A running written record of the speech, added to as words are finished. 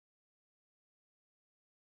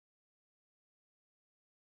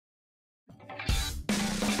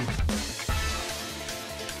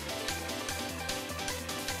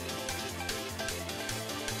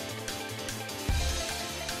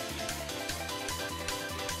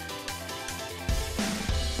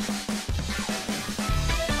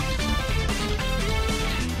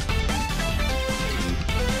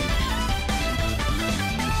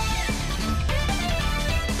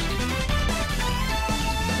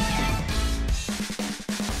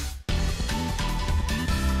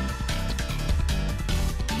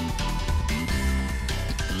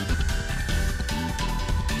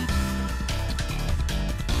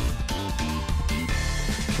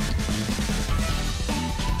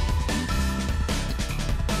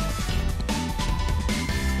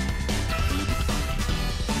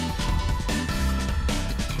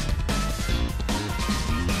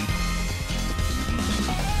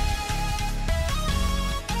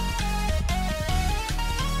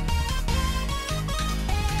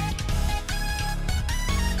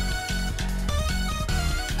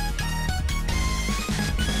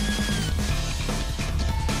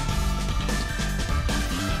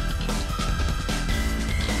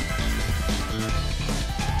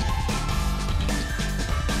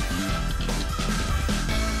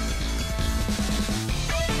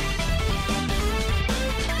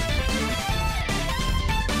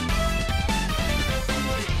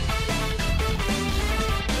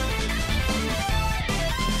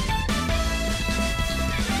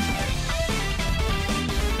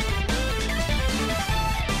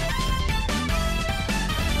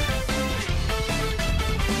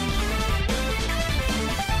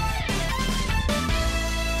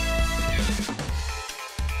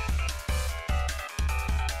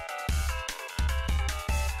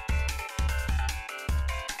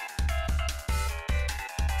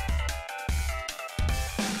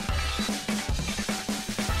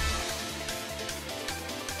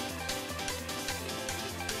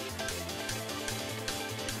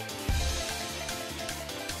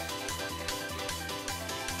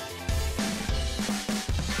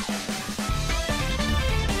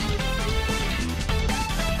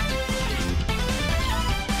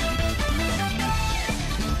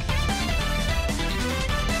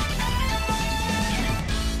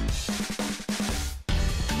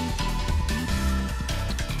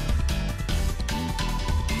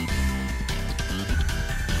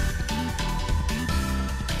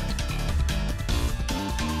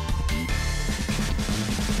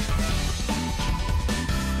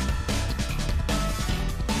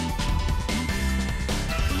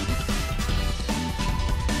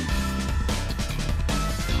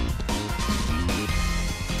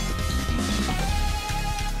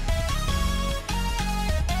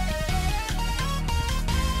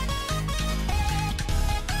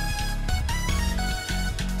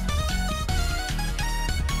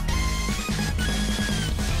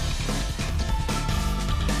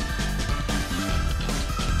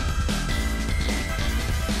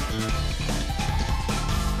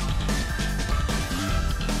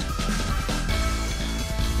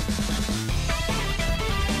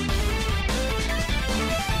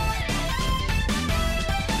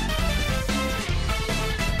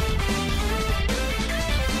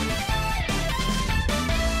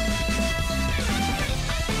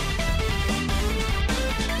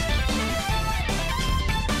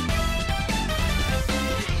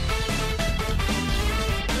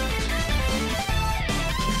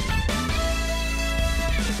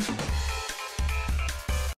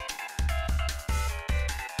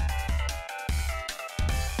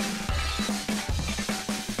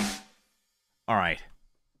All right.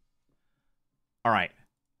 All right.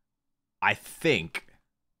 I think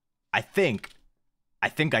I did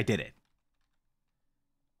it.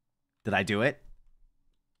 Did I do it?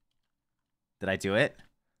 Did I do it?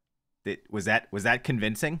 Was that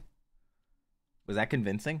convincing? Was that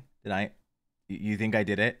convincing? You think I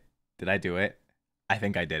did it? Did I do it? I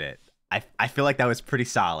think I did it. I feel like that was pretty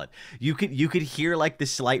solid. You could hear like the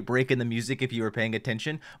slight break in the music if you were paying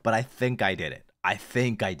attention, but I think I did it. I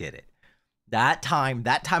think I did it. That time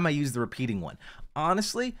I used the repeating one.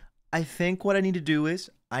 Honestly, I think what I need to do is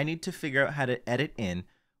I need to figure out how to edit in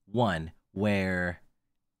one where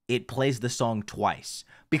it plays the song twice.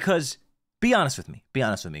 Because be honest with me,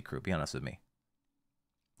 crew, be honest with me.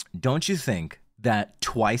 Don't you think that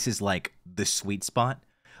twice is like the sweet spot?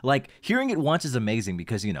 Like, hearing it once is amazing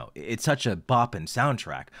because, you know, it's such a bop and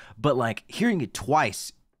soundtrack. But, like, hearing it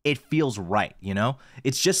twice, it feels right, you know?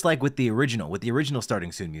 It's just like with the original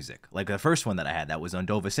Starting Soon music. Like the first one that I had, that was on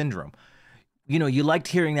Dova Syndrome. You know, you liked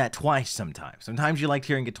hearing that twice sometimes. Sometimes you liked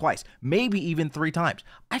hearing it twice. Maybe even 3 times.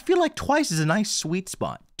 I feel like twice is a nice sweet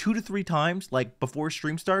spot. 2 to 3 times, like before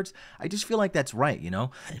stream starts, I just feel like that's right, you know?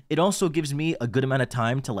 It also gives me a good amount of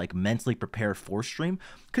time to like mentally prepare for stream.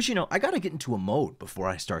 Because, you know, I gotta get into a mode before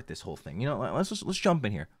I start this whole thing. You know, let's jump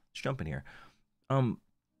in here. Let's jump in here.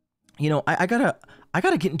 You know, I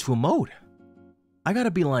gotta get into a mode. I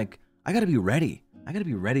gotta be ready. I gotta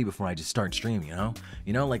be ready before I just start streaming, you know?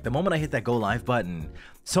 You know, like the moment I hit that go live button,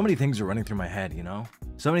 so many things are running through my head, you know?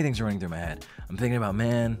 So many things are running through my head. I'm thinking about,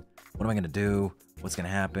 man, what am I gonna do? What's gonna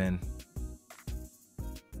happen?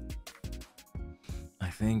 I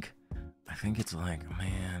think it's like,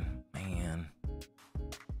 man.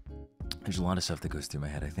 There's a lot of stuff that goes through my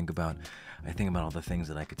head. I think about all the things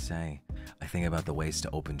that I could say. I think about the ways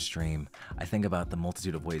to open stream. I think about the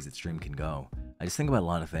multitude of ways that stream can go. I just think about a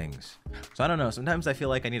lot of things. So I don't know, sometimes I feel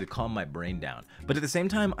like I need to calm my brain down. But at the same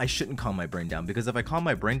time, I shouldn't calm my brain down because if I calm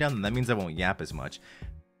my brain down, then that means I won't yap as much.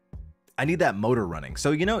 I need that motor running.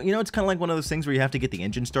 So you know, it's kind of like one of those things where you have to get the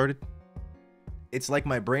engine started. It's like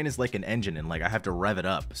my brain is like an engine and like I have to rev it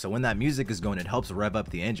up. So when that music is going, it helps rev up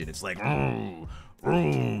the engine. It's like vroom,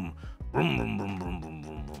 vroom, vroom, vroom, vroom, vroom, vroom,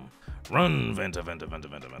 vroom, vroom. Run,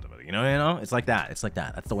 Vanta. You know, it's like that. It's like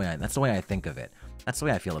that. That's the way I think of it. That's the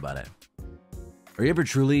way I feel about it. Are you ever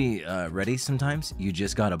truly ready sometimes? You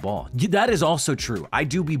just gotta ball. That is also true. I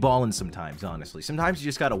do be balling sometimes, honestly. Sometimes you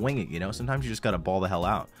just gotta wing it, you know? Sometimes you just gotta ball the hell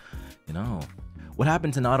out, you know? What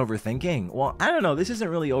happened to not overthinking? Well, I don't know. This isn't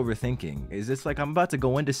really overthinking. It's like I'm about to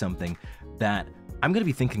go into something that I'm going to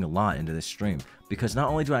be thinking a lot into this stream because not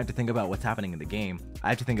only do I have to think about what's happening in the game, I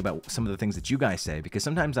have to think about some of the things that you guys say because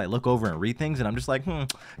sometimes I look over and read things and I'm just like,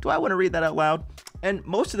 do I want to read that out loud? And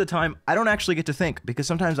most of the time, I don't actually get to think because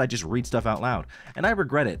sometimes I just read stuff out loud and I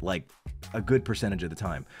regret it like a good percentage of the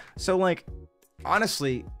time. So like,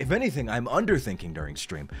 honestly, if anything, I'm underthinking during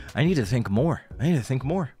stream. I need to think more.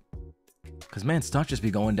 Because, man, stuff just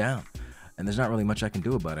be going down. And there's not really much I can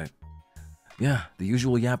do about it. Yeah, the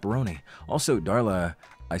usual yapperoni. Also, Darla,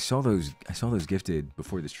 I saw those gifted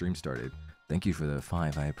before the stream started. Thank you for the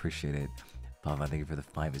 5. I appreciate it. Pava, thank you for the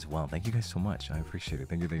 5 as well. Thank you guys so much. I appreciate it.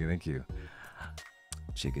 Thank you.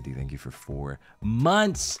 Chickadee, thank you for 4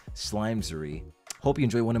 months. Slimesery. Hope you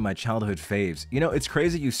enjoy one of my childhood faves. You know, it's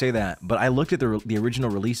crazy you say that, but I looked at the original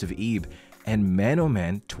release of Eve, and man, oh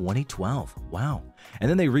man, 2012. Wow. And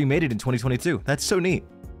then they remade it in 2022. That's so neat.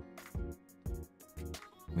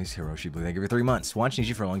 Miss Hiroshi Blue, thank you for 3 months. Watched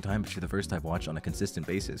Niji for a long time, but you're the first type watch on a consistent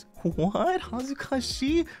basis. What?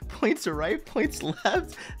 Hazukashi? Points right, points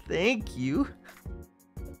left? Thank you.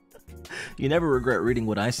 You never regret reading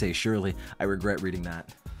what I say, surely. I regret reading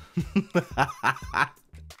that.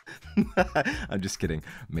 I'm just kidding.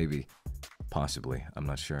 Maybe. Possibly. I'm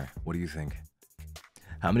not sure. What do you think?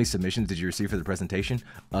 How many submissions did you receive for the presentation?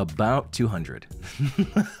 About 200.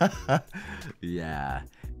 Yeah.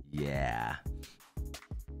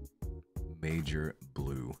 Major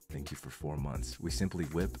Blue, thank you for 4 months. We simply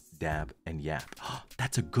whip, dab, and yap.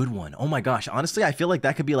 That's a good one. Oh my gosh. Honestly, I feel like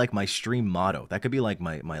that could be like my stream motto. That could be like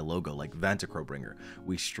my logo, like Vantacrow Bringer.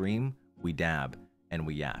 We stream, we dab, and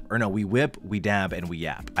we yap. Or no, we whip, we dab, and we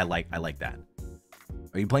yap. I like that.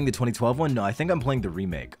 Are you playing the 2012 one? No, I think I'm playing the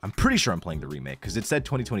remake. I'm pretty sure I'm playing the remake because it said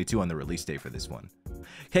 2022 on the release date for this one.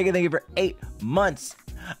 Kega, thank you for 8 months.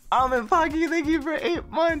 Almond Pocky, thank you for 8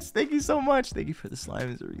 months. Thank you so much. Thank you for the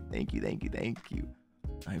slimes. Thank you.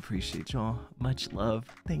 I appreciate y'all. Much love.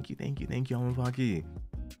 Thank you, Almond Pocky.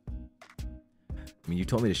 I mean, you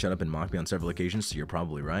told me to shut up and mock me on several occasions, so you're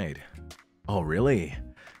probably right. Oh, really?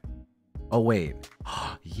 Oh, wait.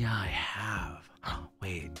 Yeah, I have.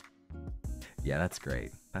 Wait. Yeah, that's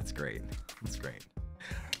great.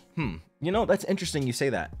 You know, that's interesting you say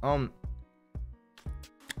that.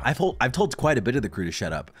 I've told quite a bit of the crew to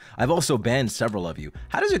shut up. I've also banned several of you.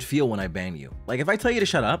 How does it feel when I ban you? Like, if I tell you to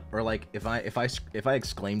shut up, or like if I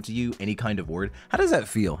exclaim to you any kind of word, how does that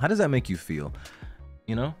feel? How does that make you feel?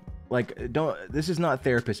 You know, like, this is not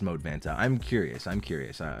therapist mode, Vanta. I'm curious.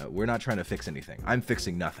 We're not trying to fix anything. I'm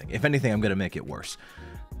fixing nothing. If anything, I'm gonna make it worse.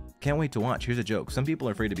 Can't wait to watch. Here's a joke. Some people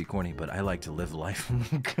are afraid to be corny, but I like to live life.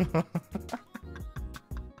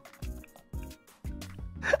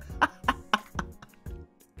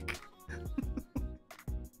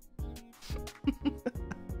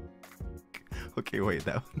 Okay, wait,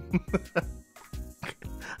 that one.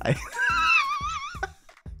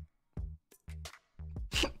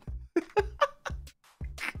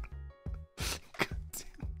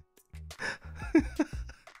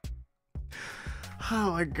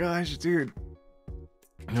 Oh my gosh, dude.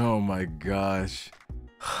 Oh my gosh.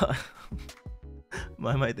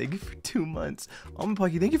 My, thank you for 2 months.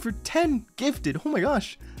 Pocky, thank you for 10 gifted. Oh my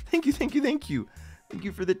gosh. Thank you. Thank you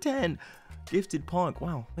for the 10. Gifted Punk.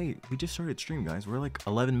 Wow, wait, we just started stream, guys. We're like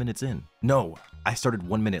 11 minutes in. No, I started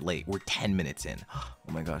 1 minute late. We're 10 minutes in.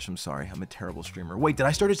 Oh my gosh, I'm sorry. I'm a terrible streamer. Wait, did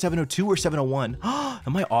I start at 7:02 or 7:01?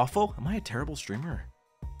 Am I awful? Am I a terrible streamer?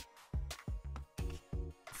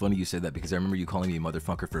 Funny you said that because I remember you calling me a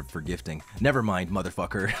motherfucker for gifting. Never mind,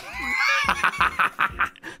 motherfucker.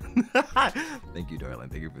 Thank you, darling.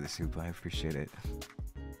 Thank you for the soup. I appreciate it.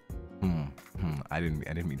 I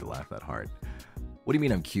didn't mean to laugh that hard. What do you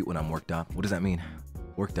mean I'm cute when I'm worked up? What does that mean?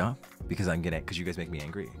 Worked up? Because because you guys make me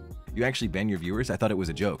angry. You actually ban your viewers? I thought it was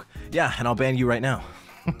a joke. Yeah, and I'll ban you right now.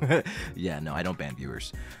 Yeah, no, I don't ban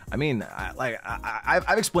viewers. I mean,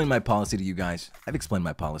 I've explained my policy to you guys. I've explained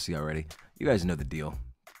my policy already. You guys know the deal.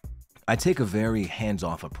 I take a very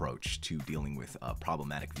hands-off approach to dealing with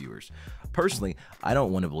problematic viewers. Personally, I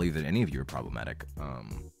don't want to believe that any of you are problematic.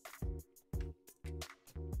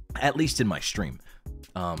 At least in my stream.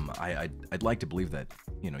 I'd like to believe that,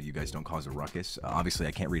 you know, you guys don't cause a ruckus. Obviously,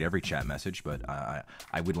 I can't read every chat message, but I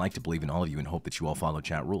would like to believe in all of you and hope that you all follow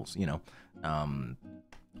chat rules, you know.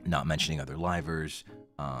 Not mentioning other livers,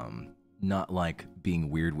 not like being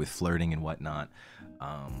weird with flirting and whatnot.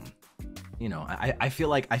 You know, I feel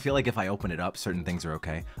like if I open it up, certain things are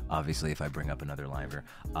okay. Obviously, if I bring up another liver,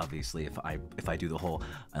 obviously if I do the whole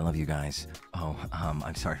I love you guys,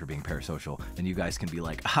 I'm sorry for being parasocial, then you guys can be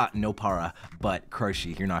like, ha, no para, but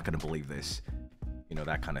Crunchy, you're not gonna believe this. You know,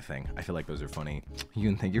 that kind of thing. I feel like those are funny.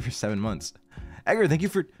 Yoon, thank you for 7 months. Edgar, thank you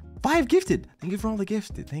for 5 gifted. Thank you for all the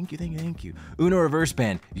gifted. Thank you. Uno reverse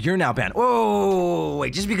ban. You're now banned. Whoa,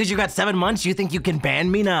 wait, just because you got 7 months, you think you can ban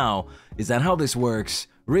me now? Is that how this works?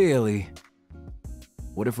 Really?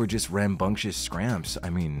 What if we're just rambunctious scramps? I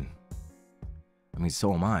mean,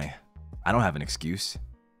 so am I. I don't have an excuse.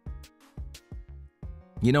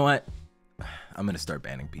 You know what? I'm gonna start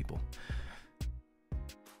banning people.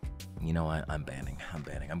 You know what? I'm banning.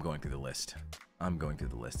 I'm going through the list.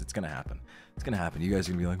 It's gonna happen. You guys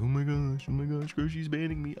are gonna be like, oh my gosh, Crushy's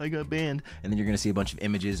banning me. I got banned. And then you're gonna see a bunch of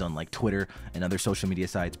images on like Twitter and other social media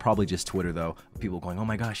sites, probably just Twitter though, people going, oh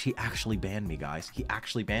my gosh, he actually banned me, guys. He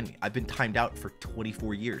actually banned me. I've been timed out for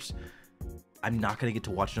 24 years. I'm not gonna get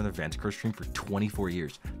to watch another Vantacrow stream for 24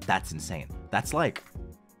 years. That's insane. That's like...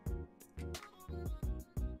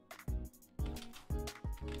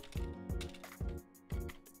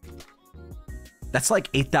 That's like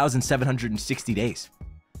 8,760 days.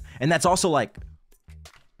 And that's also like...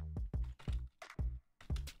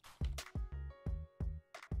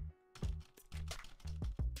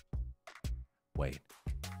 Wait.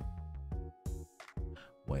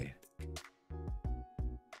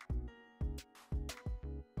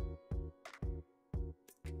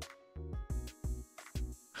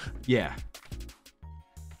 Yeah.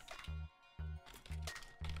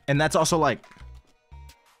 And that's also like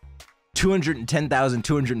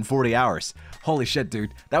 210,240 hours. Holy shit,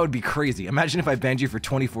 dude. That would be crazy. Imagine if I banned you for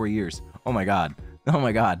 24 years. Oh my god. That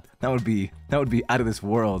would be out of this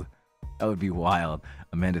world. That would be wild.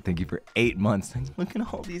 Amanda, thank you for 8 months. Look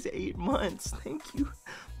at all these 8 months.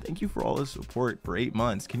 Thank you for all the support for 8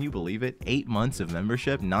 months. Can you believe it? 8 months of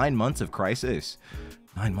membership, 9 months of Krisis.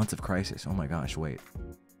 9 months of Krisis. Oh my gosh, wait.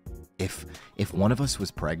 If one of us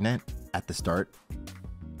was pregnant at the start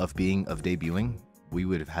of debuting, we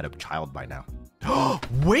would have had a child by now.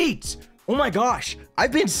 Wait! Oh my gosh!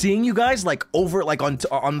 I've been seeing you guys like over like on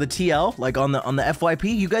the TL, like on the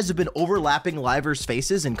FYP. You guys have been overlapping livers'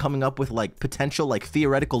 faces and coming up with like potential like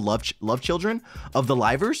theoretical love children of the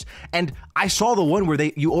livers. And I saw the one where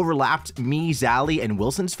you overlapped me, Zally, and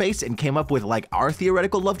Wilson's face and came up with like our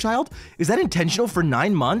theoretical love child. Is that intentional for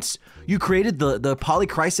 9 months? You created the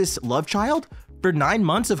Polycrisis love child? For 9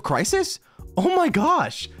 months of Krisis? Oh my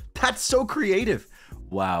gosh, that's so creative.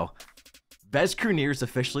 Wow. Vezalius is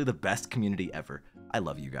officially the best community ever. I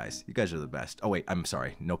love you guys. You guys are the best. Oh wait, I'm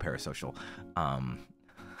sorry. No parasocial.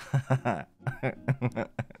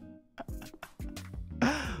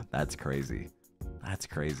 That's crazy. That's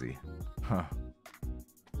crazy. Huh.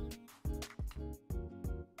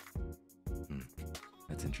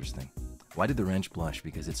 That's interesting. Why did the ranch blush?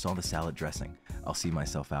 Because it saw the salad dressing. I'll see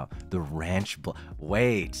myself out. The ranch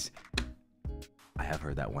Wait. I have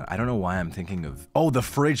heard that one. I don't know why I'm thinking of... Oh, the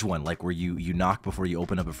fridge one. Like where you knock before you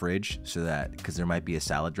open up a fridge. So that... Because there might be a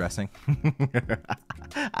salad dressing.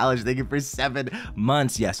 Alex, thank you for 7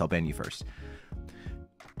 months. Yes, I'll ban you first.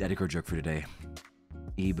 Daddy Crow joke for today.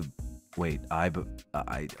 Wait,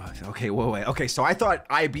 okay, wait. Okay, so I thought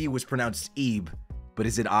IB was pronounced Ebe. But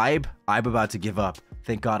is it Ibe? I'm about to give up.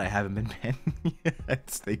 Thank God I haven't been banned yet.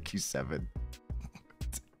 Thank you, 7.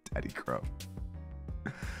 Daddy Crow.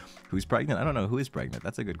 Who's pregnant? I don't know. Who is pregnant?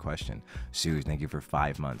 That's a good question. Suze, thank you for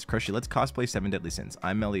 5 months. Crushy, let's cosplay 7 Deadly Sins.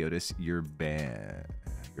 I'm Meliodas. You're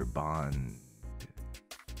Bond.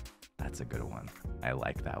 That's a good one. I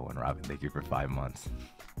like that one. Robin, thank you for 5 months.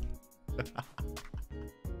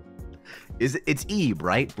 It's Ebe,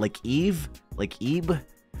 right? Like Eve? Like Ebe?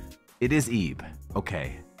 It is Ebe.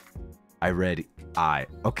 Okay. I read I.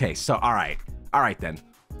 Okay, so all right. All right then.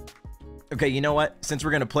 Okay, you know what? Since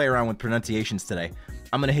we're gonna play around with pronunciations today,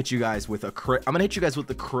 I'm gonna hit you guys with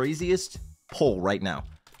the craziest poll right now.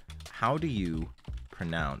 How do you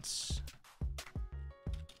pronounce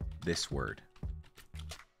this word?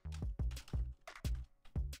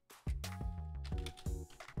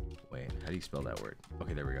 Wait, how do you spell that word?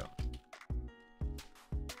 Okay, there we go.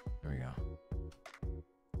 There we go.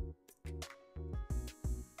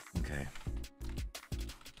 Okay.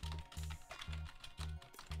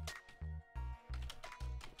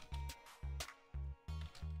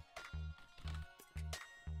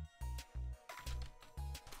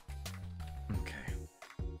 Okay.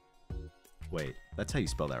 Wait, that's how you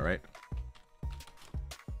spell that, right?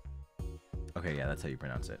 Okay, yeah, that's how you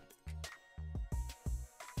pronounce it.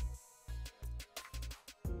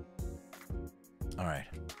 All right.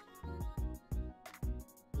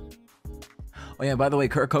 Oh yeah, by the way,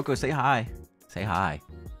 Kurt Coco, say hi. Say hi.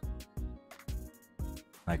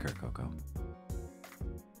 Hi, Kurt Coco.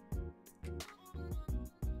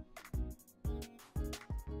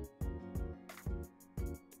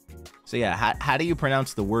 So yeah, how do you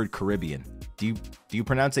pronounce the word Caribbean? Do you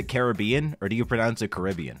pronounce it Caribbean or do you pronounce it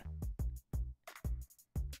Caribbean?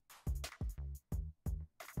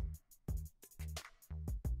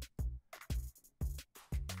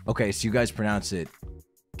 Okay, so you guys pronounce it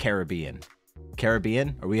Caribbean.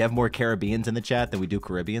 Caribbean? Or we have more Caribbeans in the chat than we do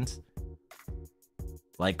Caribbeans?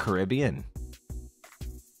 Like Caribbean.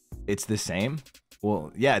 It's the same?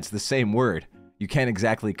 Well, yeah, it's the same word. You can't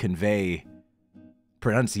exactly convey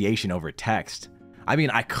pronunciation over text. I mean,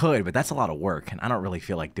 I could, but that's a lot of work, and I don't really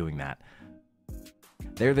feel like doing that.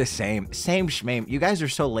 They're the same. Same shmame. You guys are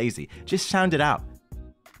so lazy. Just sound it out.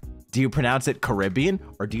 Do you pronounce it Caribbean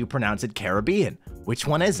or do you pronounce it Caribbean? Which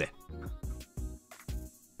one is it?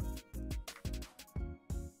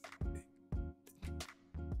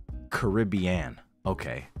 Caribbean.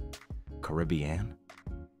 Okay. Caribbean?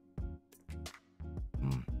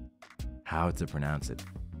 How to pronounce it?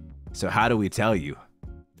 So how do we tell you?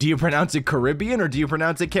 Do you pronounce it Caribbean or do you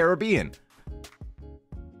pronounce it Caribbean?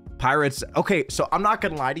 Pirates. Okay, so I'm not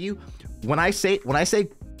gonna lie to you. When I say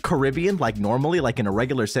Caribbean, like normally, like in a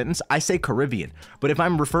regular sentence, I say Caribbean. But if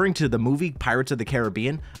I'm referring to the movie Pirates of the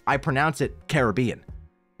Caribbean, I pronounce it Caribbean.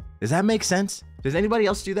 Does that make sense? Does anybody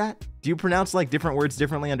else do that? Do you pronounce like different words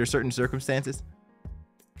differently under certain circumstances?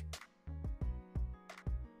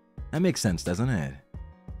 That makes sense, doesn't it?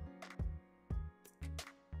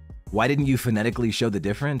 Why didn't you phonetically show the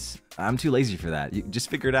difference? I'm too lazy for that. You just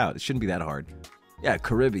figure it out. It shouldn't be that hard. Yeah,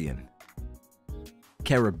 Caribbean.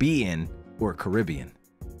 Caribbean or Caribbean.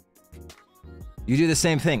 You do the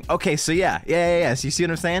same thing. Okay, so yeah. So you see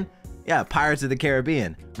what I'm saying? Yeah, Pirates of the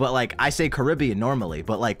Caribbean. But like, I say Caribbean normally,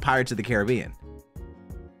 but like Pirates of the Caribbean.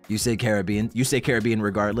 You say Caribbean. You say Caribbean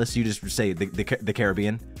regardless. You just say the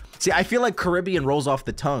Caribbean. See, I feel like Caribbean rolls off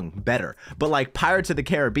the tongue better, but like Pirates of the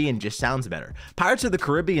Caribbean just sounds better. Pirates of the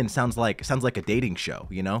Caribbean sounds like a dating show,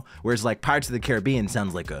 you know? Whereas like Pirates of the Caribbean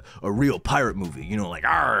sounds like a real pirate movie, you know, like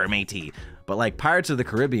arr, matey. But like Pirates of the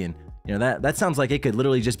Caribbean, you know, that sounds like it could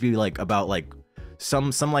literally just be like about like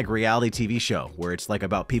some like reality TV show where it's like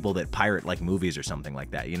about people that pirate like movies or something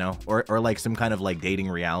like that, you know? Or like some kind of like dating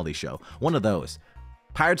reality show. One of those.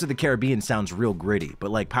 Pirates of the Caribbean sounds real gritty,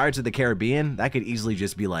 but like Pirates of the Caribbean, that could easily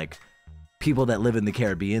just be like people that live in the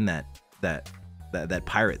Caribbean that that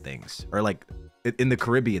pirate things, or like in the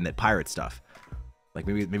Caribbean, that pirate stuff. Like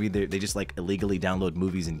maybe they just like illegally download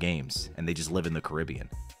movies and games, and they just live in the Caribbean.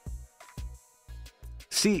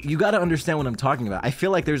 See, you got to understand what I'm talking about. I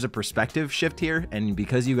feel like there's a perspective shift here, and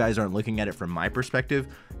because you guys aren't looking at it from my perspective,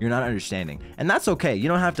 you're not understanding. And that's okay. You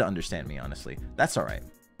don't have to understand me, honestly. That's all right.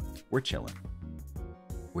 We're chilling.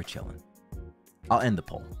 We're chilling. I'll end the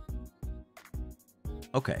poll.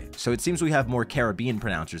 Okay, so it seems we have more Caribbean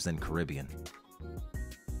pronouncers than Caribbean.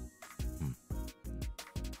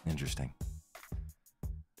 Interesting.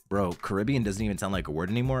 Bro, Caribbean doesn't even sound like a word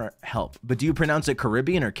anymore. Help. But do you pronounce it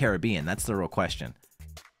Caribbean or Caribbean? That's the real question.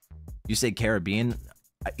 You say Caribbean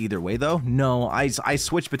either way, though? No, I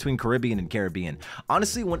switch between Caribbean and Caribbean.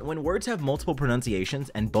 Honestly, when words have multiple pronunciations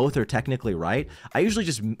and both are technically right, I usually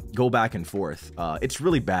just go back and forth. It's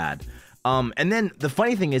really bad. And then the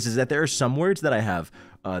funny thing is that there are some words that I have,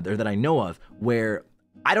 or that I know of, where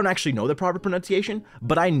I don't actually know the proper pronunciation,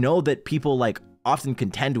 but I know that people like often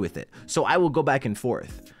contend with it. So I will go back and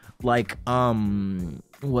forth. Like,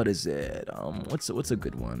 what is it? What's a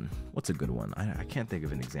good one? What's a good one? I can't think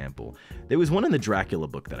of an example. There was one in the Dracula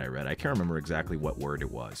book that I read. I can't remember exactly what word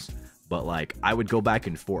it was, but like I would go back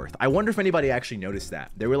and forth. I wonder if anybody actually noticed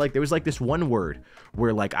that. There was like this one word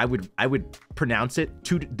where like I would pronounce it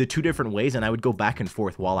the two different ways, and I would go back and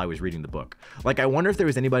forth while I was reading the book. Like I wonder if there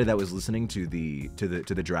was anybody that was listening to the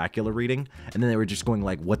Dracula reading, and then they were just going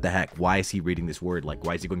like, what the heck? Why is he reading this word? Like,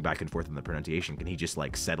 why is he going back and forth in the pronunciation? Can he just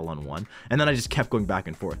like settle on one? And then I just kept going back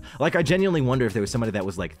and forth. Like I genuinely wonder if there was somebody that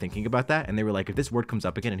was like thinking about that, and they were like, if this word comes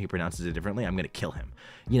up again and he pronounces it differently, I'm gonna kill him,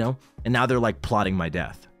 you know? And now they're like plotting my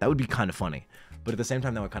death. That would be kind of funny, but at the same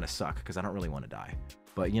time that would kind of suck because I don't really want to die.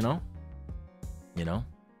 But you know,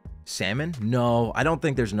 salmon? No, I don't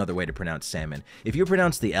think there's another way to pronounce salmon. If you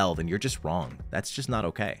pronounce the L, then you're just wrong. That's just not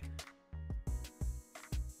okay.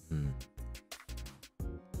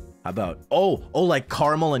 How about, oh, like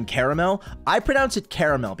caramel and caramel? I pronounce it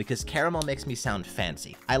caramel because caramel makes me sound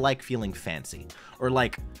fancy. I like feeling fancy. Or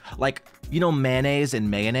like, you know, mayonnaise and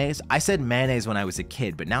mayonnaise? I said mayonnaise when I was a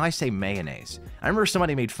kid, but now I say mayonnaise. I remember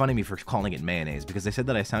somebody made fun of me for calling it mayonnaise because they said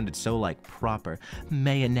that I sounded so like proper.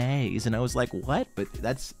 Mayonnaise. And I was like, what? But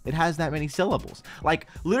it has that many syllables. Like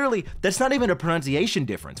literally, that's not even a pronunciation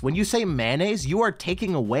difference. When you say mayonnaise, you are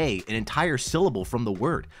taking away an entire syllable from the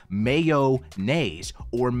word. Mayonnaise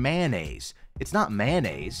or mayonnaise. It's not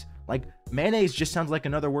mayonnaise. Like mayonnaise just sounds like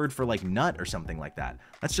another word for like nut or something like that.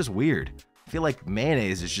 That's just weird. I feel like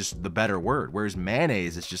mayonnaise is just the better word, whereas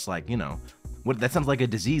mayonnaise is just like, you know, what that sounds like a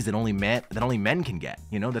disease that only men can get,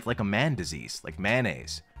 you know, that's like a man disease, like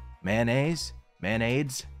mayonnaise, mayonnaise,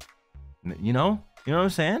 you know what I'm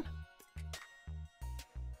saying?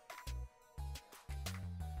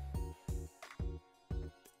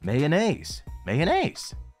 Mayonnaise.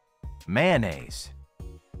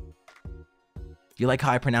 You like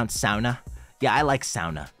how I pronounce sauna? Yeah, I like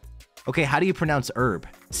sauna. Okay, how do you pronounce herb?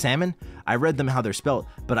 Salmon? I read them how they're spelled,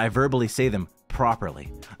 but I verbally say them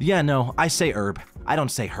properly. Yeah, no, I say herb. I don't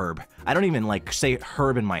say herb. I don't even like say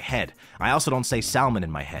herb in my head. I also don't say salmon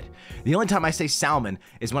in my head. The only time I say salmon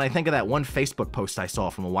is when I think of that one Facebook post I saw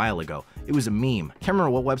from a while ago. It was a meme. Can't remember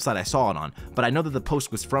what website I saw it on, but I know that the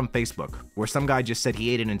post was from Facebook, where some guy just said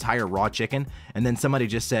he ate an entire raw chicken, and then somebody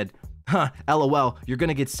just said, huh, LOL, you're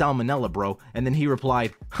gonna get salmonella, bro. And then he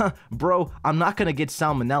replied, huh, bro, I'm not gonna get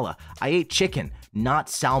salmonella. I ate chicken, not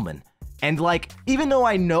salmon. And like, even though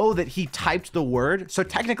I know that he typed the word, so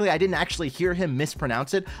technically I didn't actually hear him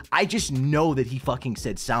mispronounce it, I just know that he fucking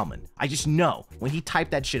said salmon. I just know. When he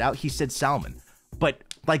typed that shit out, he said salmon. But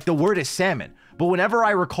like, the word is salmon. But whenever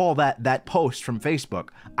I recall that post from Facebook,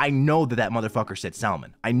 I know that motherfucker said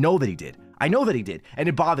salmon. I know that he did. And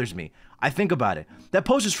it bothers me. I think about it. That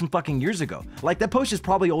post is from fucking years ago. Like, that post is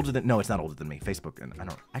probably older than, no, it's not older than me. Facebook, and I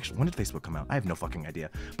don't, actually, when did Facebook come out? I have no fucking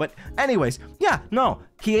idea. But anyways, yeah, no,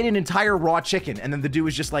 he ate an entire raw chicken, and then the dude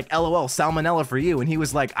was just like, LOL, salmonella for you. And he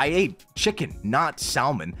was like, I ate chicken, not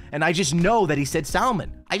salmon. And I just know that he said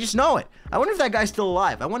salmon. I just know it. I wonder if that guy's still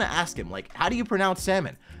alive. I want to ask him, like, how do you pronounce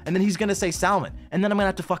salmon? And then he's gonna say salmon, and then I'm gonna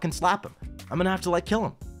have to fucking slap him. I'm gonna have to, like, kill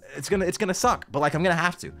him. It's gonna suck, but like, I'm gonna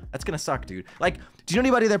have to. That's gonna suck, dude. Like, do you know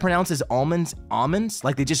anybody that pronounces almonds?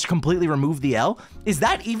 Like, they just completely remove the L? Is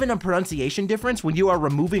that even a pronunciation difference when you are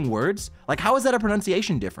removing words? Like, how is that a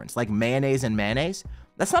pronunciation difference? Like mayonnaise and mayonnaise?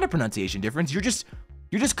 That's not a pronunciation difference. You're just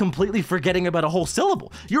completely forgetting about a whole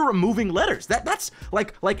syllable. You're removing letters. That's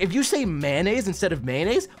like if you say mayonnaise instead of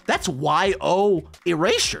mayonnaise, that's Y-O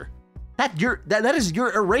erasure. That is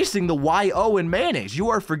you're erasing the Y-O in mayonnaise. You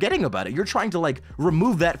are forgetting about it. You're trying to like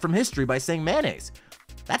remove that from history by saying mayonnaise.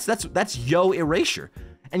 That's yo erasure.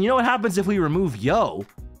 And you know what happens if we remove yo?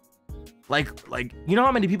 Like, you know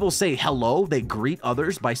how many people say hello? They greet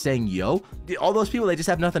others by saying yo. All those people, they just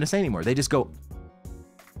have nothing to say anymore. They just go.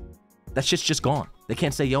 That shit's just gone. They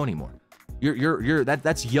can't say yo anymore.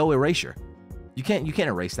 That's yo erasure. You can't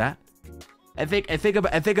erase that. And think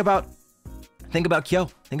about Kyo.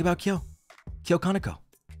 Think about Kyo. Kyo Kaneko.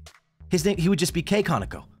 His name, he would just be K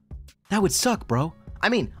Kaneko. That would suck, bro. I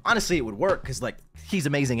mean, honestly, it would work because like he's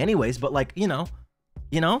amazing anyways. But like, you know,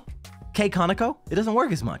 K Kaneko, it doesn't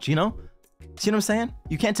work as much, you know. See what I'm saying?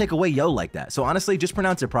 You can't take away yo like that. So honestly, just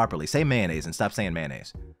pronounce it properly. Say mayonnaise and stop saying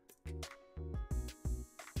mayonnaise.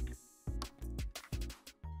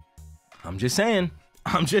 I'm just saying.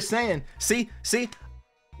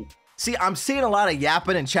 See, I'm seeing a lot of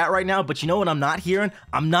yapping in chat right now, but you know what I'm not hearing?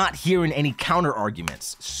 I'm not hearing any counter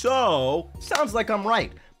arguments. So, sounds like I'm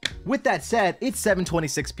right. With that said, it's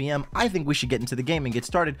 7:26 p.m. I think we should get into the game and get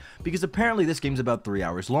started because apparently this game's about 3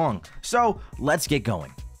 hours long. So, let's get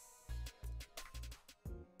going.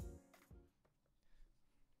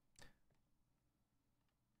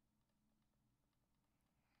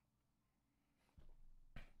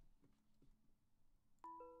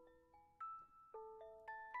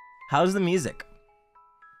 How's the music?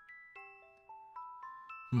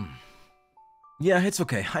 Yeah, it's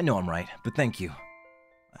okay. I know I'm right, but thank you.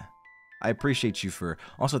 I appreciate you for...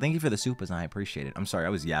 Also, thank you for the soup, as I appreciate it. I'm sorry, I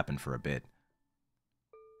was yapping for a bit.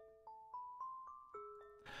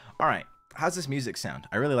 Alright, how's this music sound?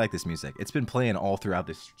 I really like this music. It's been playing all throughout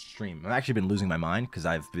this stream. I've actually been losing my mind, because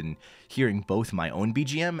I've been hearing both my own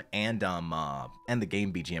BGM and the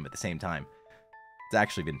game BGM at the same time. It's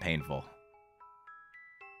actually been painful.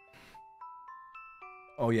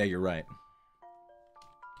 Oh yeah, you're right.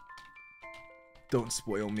 Don't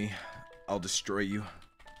spoil me. I'll destroy you.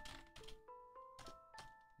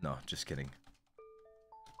 No, just kidding.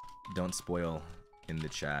 Don't spoil in the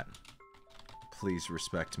chat. Please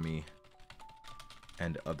respect me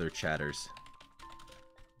and other chatters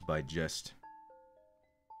by just...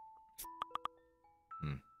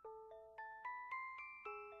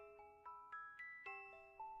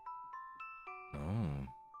 Oh.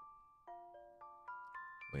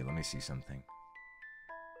 Wait, let me see something.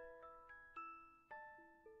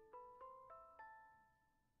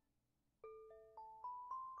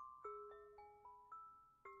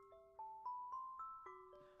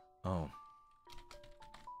 Oh.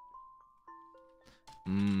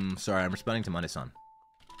 Sorry, I'm responding to Mane-san.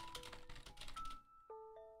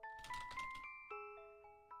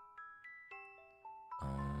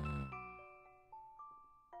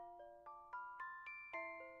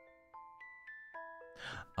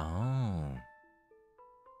 Oh.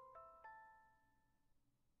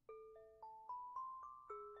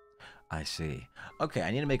 I see. Okay,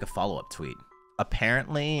 I need to make a follow-up tweet.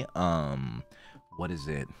 Apparently, what is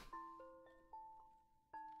it?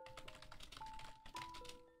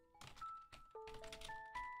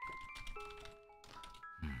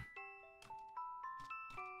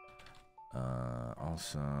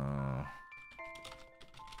 Also,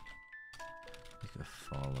 make a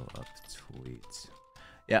follow-up tweet.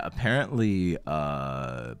 Yeah, apparently,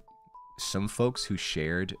 some folks who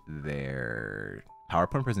shared their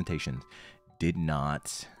PowerPoint presentations did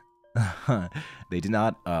not, they did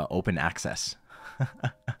not open access.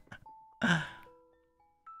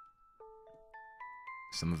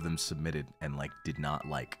 Some of them submitted and like did not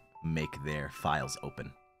like make their files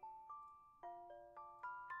open.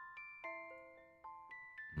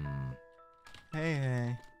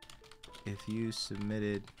 Hey, if you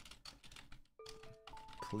submitted,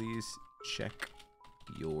 please check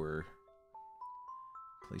your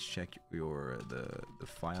the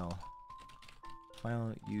file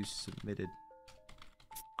you submitted.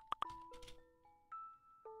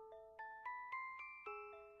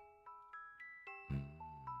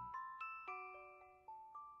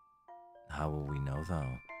 How will we know though?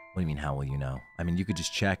 What do you mean, how will you know? I mean, you could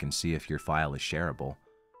just check and see if your file is shareable.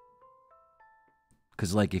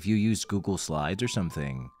 Because, like, if you use Google Slides or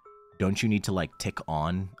something, don't you need to, like, tick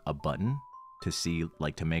on a button to see,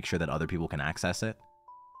 like, to make sure that other people can access it?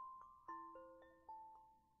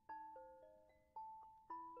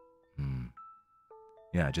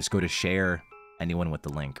 Yeah, just go to share anyone with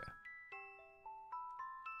the link.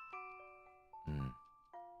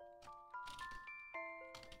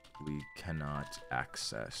 We cannot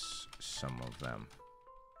access some of them.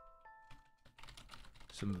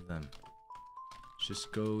 Some of them.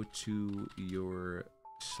 Just go to your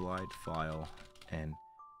slide file and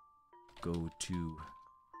go to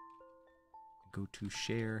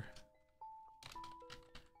share,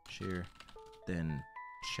 then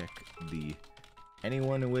check the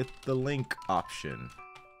anyone with the link option.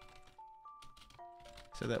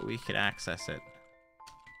 so that we can access it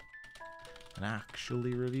and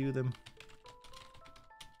actually review them.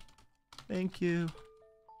 Thank you.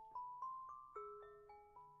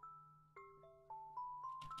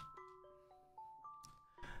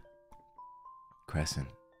 Crescent,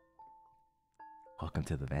 welcome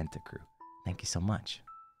to the Vantacrow. Thank you so much.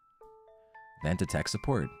 Vantacrow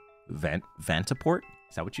support. Vantaport?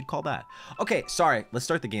 Is that what you'd call that? Okay, sorry. Let's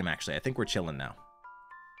start the game, actually. I think we're chilling now.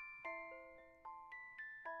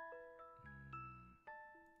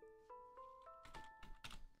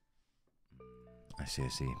 I see, I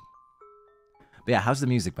see. But yeah, how's the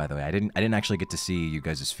music, by the way? I didn't actually get to see you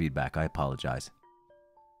guys' feedback. I apologize.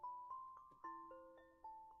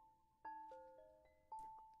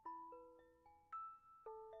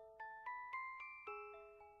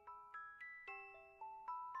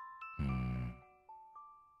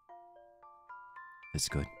 It's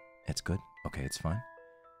good. It's good. Okay, it's fine.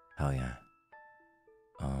 Hell yeah.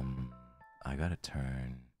 I gotta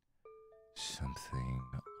turn something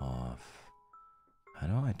off. How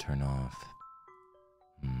do I turn off?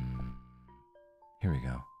 Here we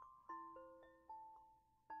go.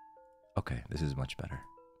 Okay, this is much better.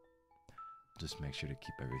 Just make sure to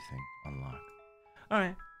keep everything unlocked.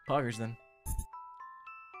 Alright, poggers then.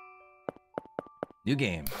 New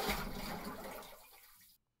game.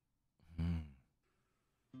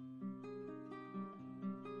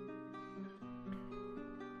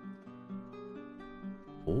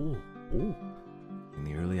 Oh. In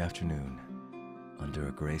the early afternoon, under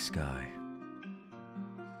a gray sky.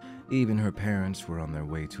 Even her parents were on their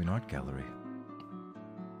way to an art gallery.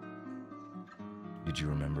 Did you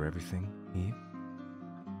remember everything, Eve?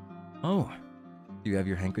 Oh, you have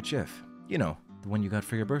your handkerchief. You know, the one you got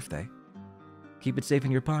for your birthday. Keep it safe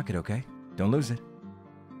in your pocket, okay? Don't lose it.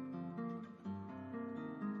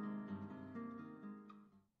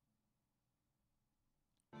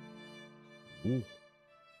 Ooh.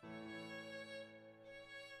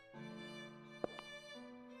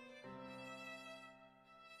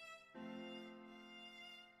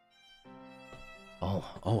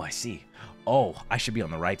 Oh, I see. Oh, I should be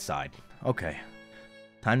on the right side. Okay.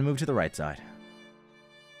 Time to move to the right side.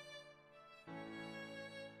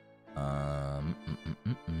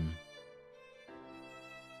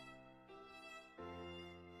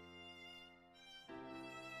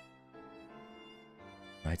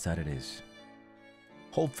 Right side it is.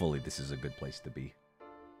 Hopefully this is a good place to be.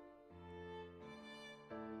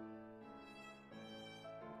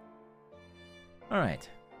 Alright.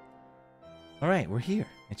 Alright, we're here.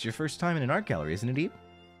 It's your first time in an art gallery, isn't it, Eve?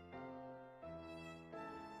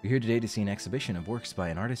 We're here today to see an exhibition of works by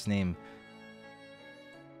an artist named...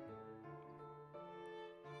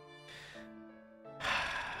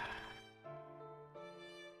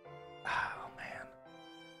 Oh, man.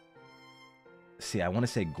 See, I want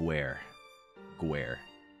to say Gear.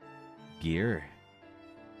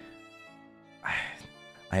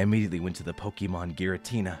 I immediately went to the Pokemon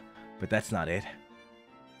Giratina, but that's not it.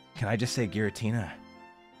 Can I just say Giratina?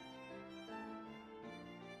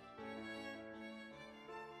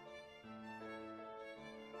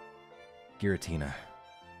 Giratina.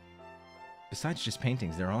 Besides just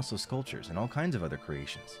paintings, there are also sculptures and all kinds of other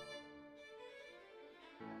creations.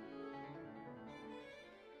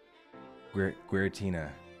 Giratina.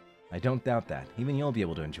 I don't doubt that. Even you'll be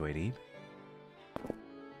able to enjoy it, Eve.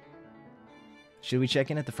 Should we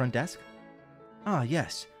check in at the front desk? Ah,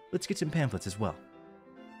 yes. Let's get some pamphlets as well.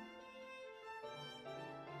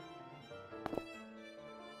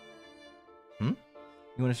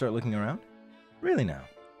 You want to start looking around? Really now?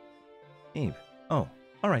 Eve. Oh,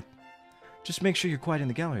 alright. Just make sure you're quiet in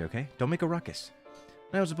the gallery, okay? Don't make a ruckus.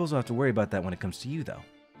 I don't suppose I'll have to worry about that when it comes to you, though.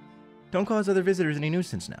 Don't cause other visitors any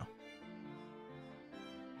nuisance now.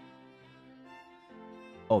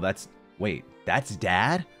 Oh, that's... Wait, that's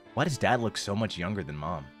Dad? Why does Dad look so much younger than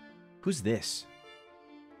Mom? Who's this?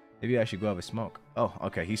 Maybe I should go have a smoke. Oh,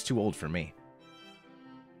 okay, he's too old for me.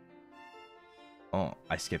 Oh,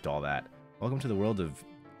 I skipped all that. Welcome to the world of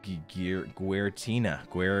Giratina.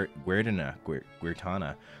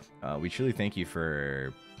 We truly thank you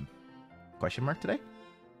for... Question mark today?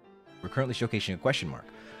 We're currently showcasing a question mark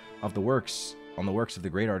of the works of the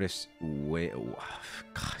great artist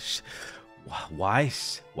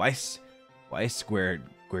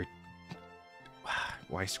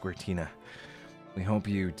Giratina. We hope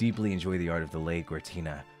you deeply enjoy the art of the late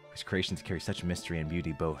Giratina, whose creations carry such mystery and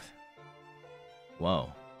beauty both.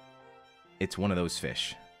 Whoa. It's one of those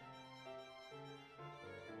fish.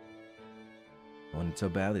 I wanted so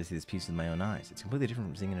badly to see this piece with my own eyes. It's completely different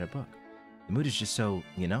from seeing it in a book. The mood is just so,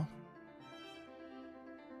 you know?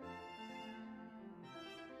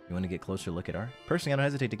 You want to get a closer look at art? Personally, I don't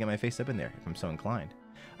hesitate to get my face up in there if I'm so inclined.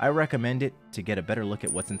 I recommend it to get a better look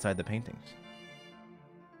at what's inside the paintings.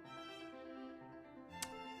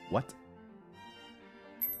 What?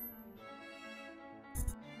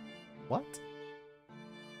 What?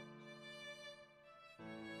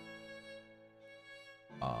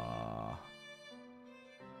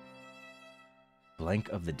 Blank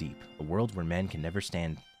of the deep. A world where man can never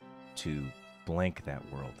stand to blank that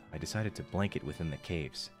world. I decided to blank it within the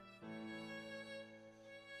caves.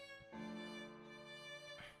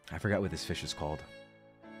 I forgot what this fish is called.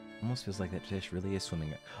 Almost feels like that fish really is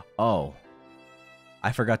swimming. Oh.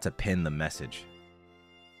 I forgot to pin the message.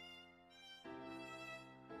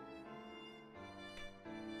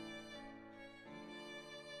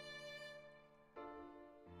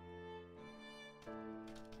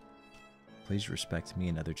 Please respect me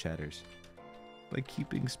and other chatters by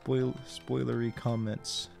keeping spoilery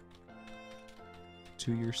comments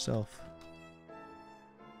to yourself.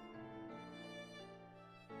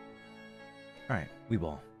 Alright, we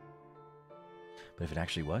ball. But if it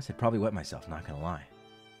actually was, I'd probably wet myself, not gonna lie.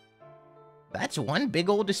 That's one big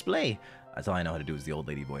old display. That's all I know how to do is the old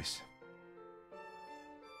lady voice.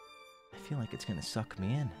 I feel like it's gonna suck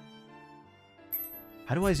me in.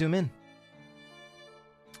 How do I zoom in?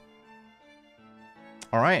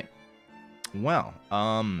 Alright. Well,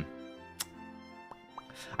 I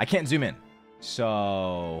can't zoom in.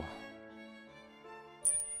 So...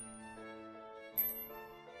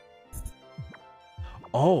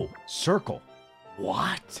 Oh, circle.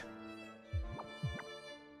 What?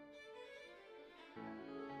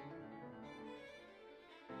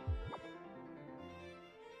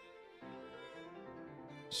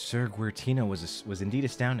 Sir Guertino was indeed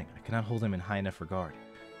astounding. I cannot hold him in high enough regard.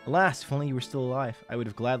 Alas, if only you were still alive, I would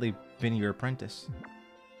have gladly been your apprentice.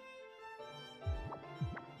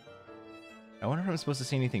 I wonder if I'm supposed to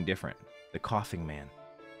see anything different. The coughing man.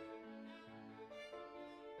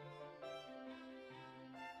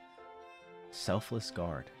 Selfless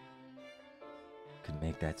guard. Could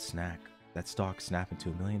make that stalk snap into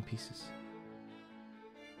a million pieces.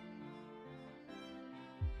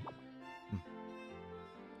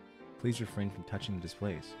 Please refrain from touching the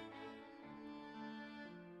displays.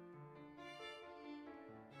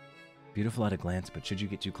 Beautiful at a glance, but should you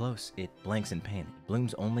get too close, it blanks in pain. It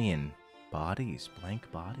blooms only in bodies,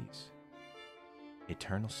 blank bodies.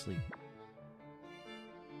 Eternal sleep.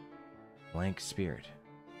 Blank spirit.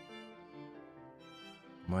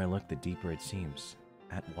 The more I look, the deeper it seems.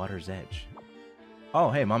 At water's edge. Oh,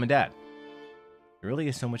 hey, Mom and Dad. It really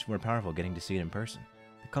is so much more powerful getting to see it in person.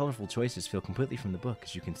 The colorful choices feel completely from the book,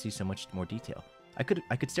 as you can see so much more detail. I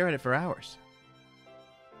could stare at it for hours.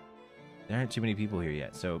 There aren't too many people here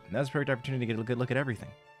yet, so now's a perfect opportunity to get a good look at everything.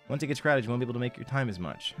 Once it gets crowded, you won't be able to make your time as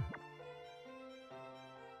much.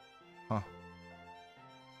 Huh.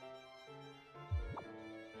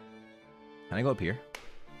 Can I go up here?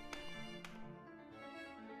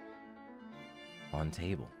 On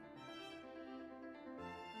table.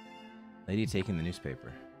 Lady taking the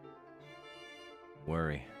newspaper.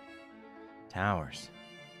 Worry. Towers.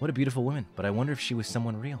 What a beautiful woman, but I wonder if she was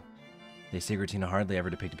someone real. They say Grattina hardly ever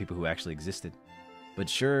depicted people who actually existed. But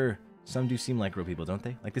sure, some do seem like real people, don't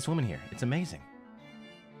they? Like this woman here. It's amazing.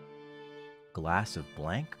 Glass of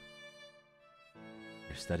blank?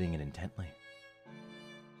 They're studying it intently.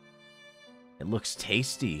 It looks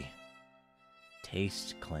tasty.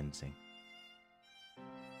 Taste cleansing.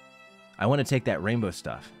 I want to take that rainbow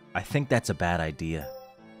stuff. I think that's a bad idea.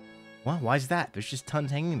 Well, why's that? There's just tons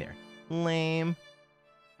hanging there. Lame.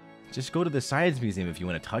 Just go to the Science Museum if you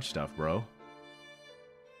want to touch stuff, bro.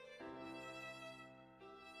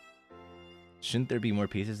 Shouldn't there be more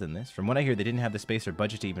pieces than this? From what I hear, they didn't have the space or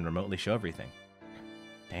budget to even remotely show everything.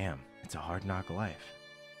 Damn, it's a hard knock life.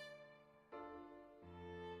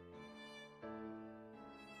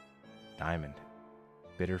 Diamond.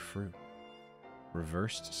 Bitter fruit.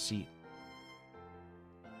 Reversed seat.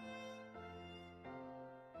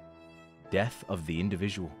 Death of the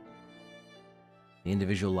individual. The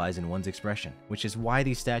individual lies in one's expression, which is why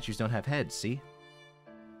these statues don't have heads, see?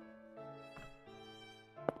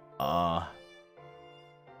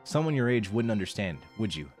 Someone your age wouldn't understand,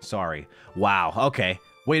 would you? Sorry. Wow, okay.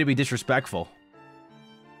 Way to be disrespectful.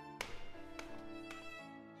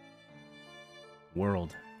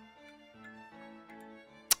 World.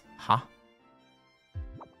 Huh?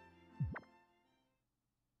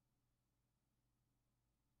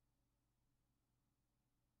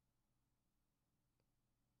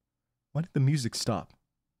 Why did the music stop?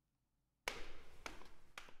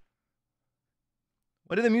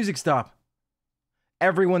 Why did the music stop?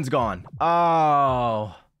 Everyone's gone.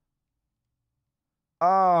 Oh.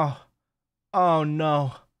 Oh. Oh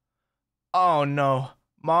no. Oh no.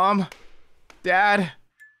 Mom? Dad?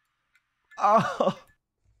 Oh.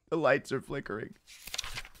 The lights are flickering.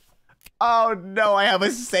 Oh no, I have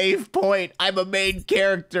a save point. I'm a main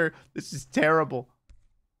character. This is terrible.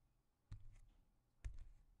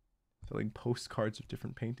 Selling postcards of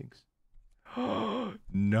different paintings.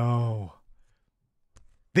 No.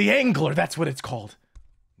 The Angler, that's what it's called.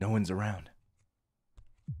 No one's around.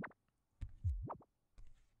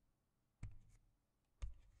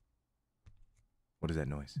 What is that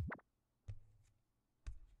noise?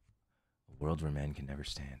 A world where man can never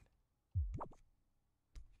stand.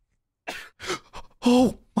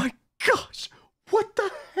 Oh my gosh! What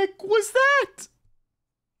the heck was that?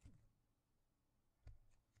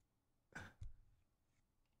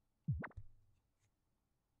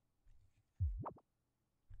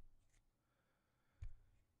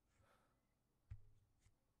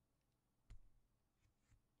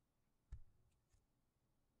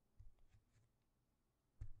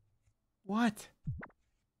 What?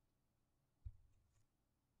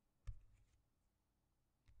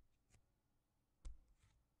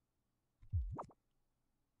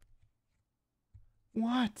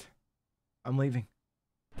 What? I'm leaving.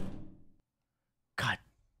 God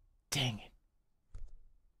dang it.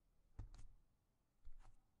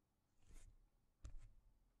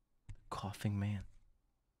 Coughing man.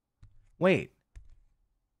 Wait.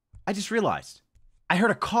 I just realized. I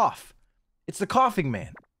heard a cough. It's the coughing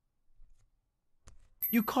man.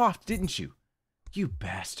 You coughed, didn't you? You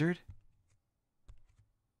bastard.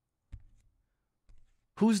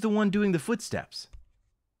 Who's the one doing the footsteps?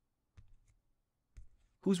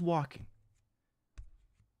 Who's walking?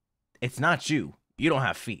 It's not you. You don't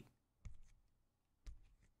have feet.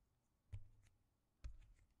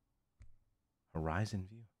 Horizon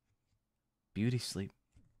view. Beauty sleep.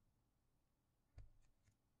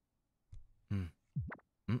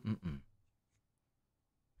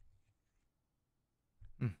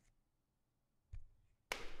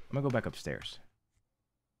 I'm gonna go back upstairs.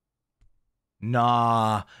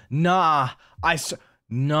 Nah,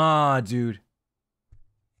 dude.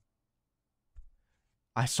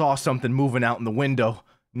 I saw something moving out in the window.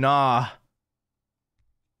 Nah.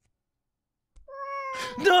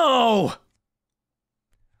 No!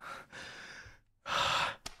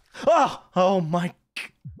 Oh my.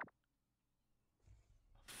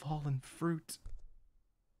 Fallen fruit.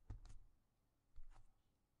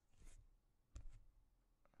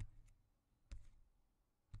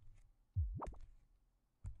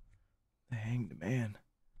 The Hanged Man.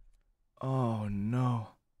 Oh no.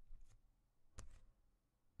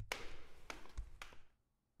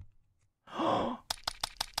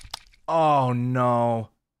 Oh no.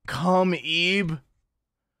 Come, Ebe.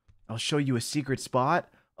 I'll show you a secret spot.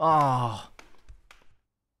 Oh.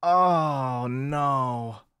 Oh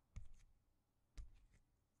no.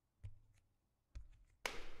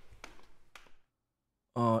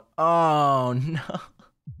 Oh no.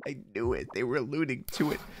 I knew it. They were alluding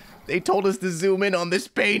to it. They told us to zoom in on this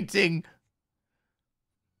painting.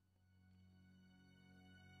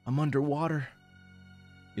 I'm underwater.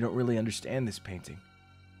 You don't really understand this painting.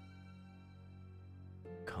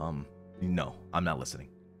 Come. No, I'm not listening.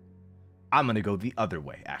 I'm gonna go the other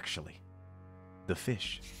way, actually. The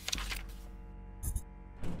fish.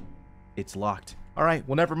 It's locked. Alright,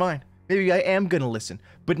 well, never mind. Maybe I am gonna listen.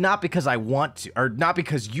 But not because I want to, or not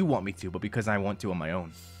because you want me to, but because I want to on my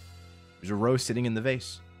own. There's a rose sitting in the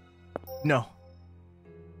vase. No.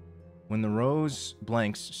 When the rose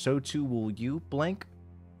blanks, so too will you blank.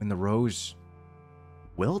 When the rose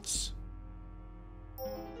wilts?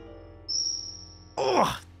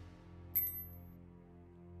 Ugh!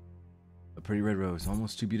 A pretty red rose,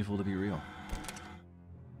 almost too beautiful to be real.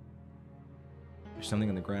 There's something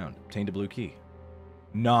on the ground. Obtained a blue key.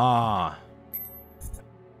 Nah.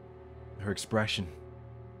 Her expression.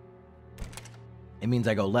 It means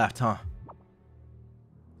I go left, huh?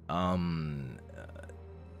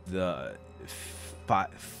 The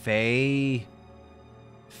fate.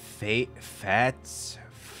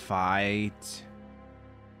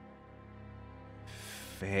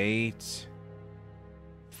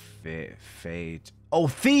 Oh,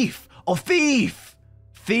 thief! Oh, thief!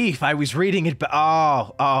 Thief! I was reading it, but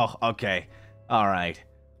oh, okay. All right.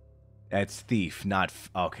 That's thief, not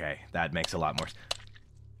okay. That makes a lot more.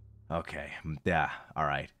 Okay, yeah, all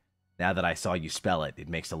right. Now that I saw you spell it, it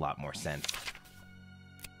makes a lot more sense.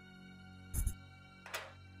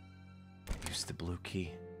 Use the blue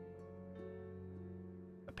key.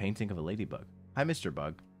 A painting of a ladybug. Hi, Mr.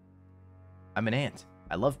 Bug. I'm an ant.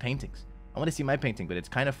 I love paintings. I want to see my painting, but it's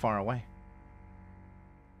kind of far away.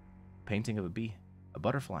 Painting of a bee. A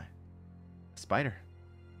butterfly. A spider.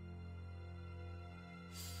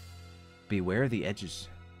 Beware the edges.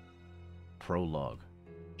 Prologue.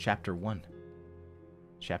 Chapter 1.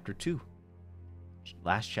 Chapter 2.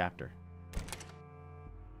 Last chapter.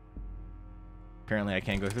 Apparently I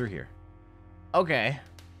can't go through here. Okay.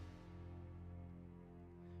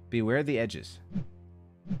 Beware the edges.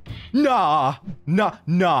 Nah! Nah!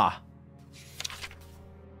 Nah!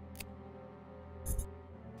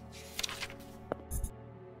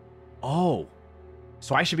 Oh.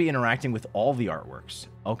 So I should be interacting with all the artworks.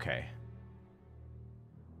 Okay.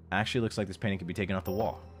 Actually looks like this painting could be taken off the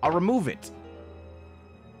wall. I'll remove it!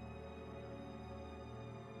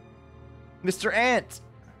 Mr. Ant!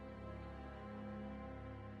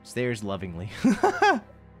 Stares lovingly.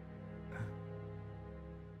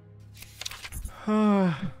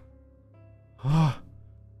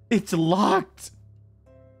 It's locked!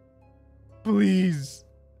 Please.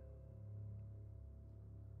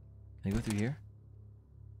 Can I go through here?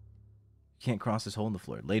 Can't cross this hole in the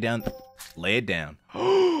floor. Lay down. Lay it down.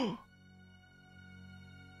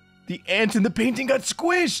 The ant in the painting got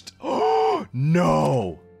squished!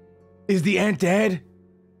 No! Is the ant dead?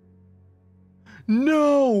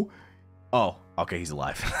 No! Oh, okay, he's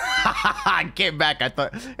alive. I came back, I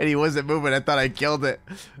thought, and he wasn't moving. I thought I killed it.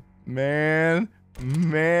 Man.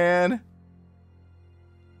 Man.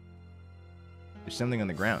 There's something on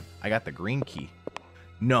the ground. I got the green key.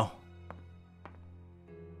 No.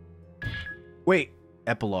 Wait.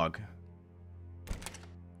 Epilogue.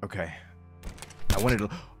 Okay. I wanted to...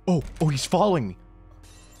 Oh, he's following me.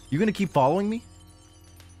 You gonna keep following me?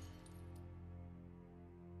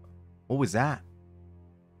 What was that?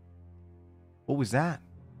 What was that?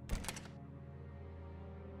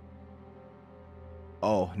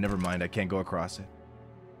 Oh, never mind. I can't go across it.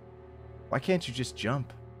 Why can't you just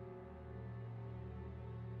jump?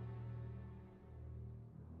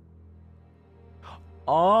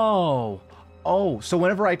 Oh. Oh, so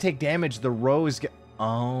whenever I take damage, the rows get...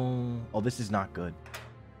 Oh. Oh, this is not good.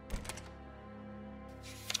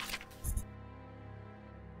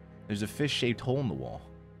 There's a fish-shaped hole in the wall.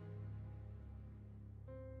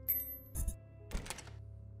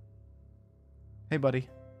 Hey, buddy.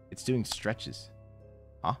 It's doing stretches.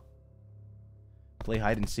 Huh? Play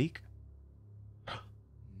hide and seek?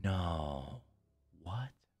 No. What? I'm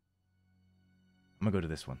gonna go to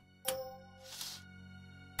this one.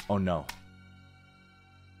 Oh, no.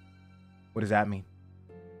 What does that mean?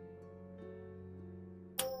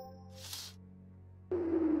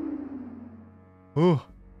 Ooh.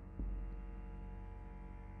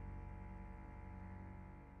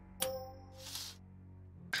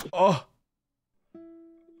 Oh.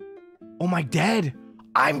 Oh, my dead.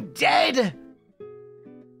 I'm dead.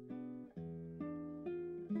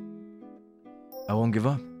 I won't give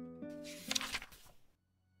up.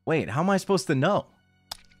 Wait, how am I supposed to know?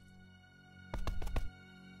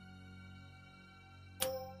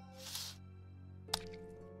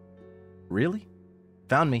 Really?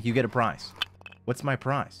 Found me, you get a prize. What's my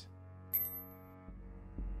prize?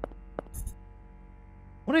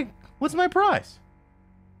 What's my prize?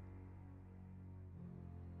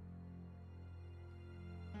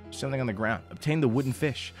 Something on the ground. Obtain the wooden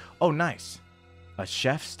fish. Oh, nice. A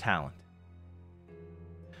chef's talent.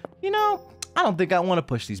 You know, I don't think I want to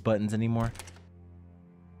push these buttons anymore.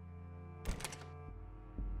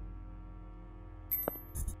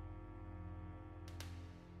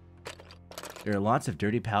 There are lots of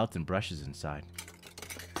dirty pallets and brushes inside.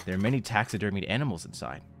 There are many taxidermied animals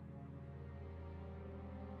inside.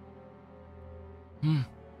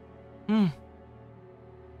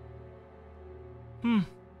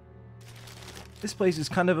 This place is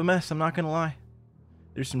kind of a mess, I'm not gonna lie.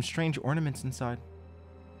 There's some strange ornaments inside.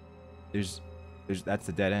 That's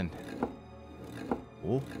the dead end.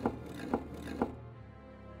 Oh.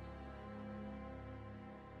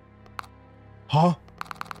 Huh?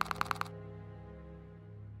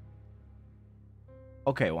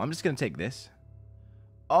 Okay, well, I'm just gonna take this.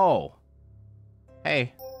 Oh.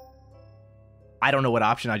 Hey. I don't know what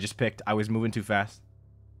option I just picked. I was moving too fast.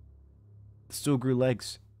 The stool grew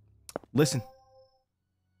legs. Listen.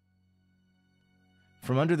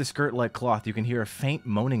 From under the skirt-like cloth, you can hear a faint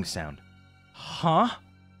moaning sound. Huh?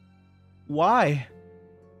 Why?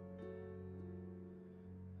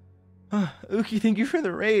 Uki, thank you for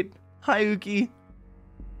the raid. Hi, Uki.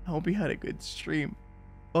 I hope you had a good stream.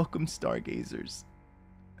 Welcome, stargazers.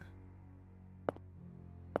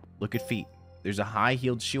 Look at feet. There's a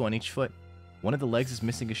high-heeled shoe on each foot. One of the legs is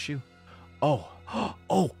missing a shoe. Oh.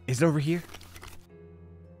 Oh, is it over here?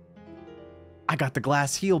 I got the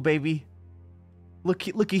glass heel, baby.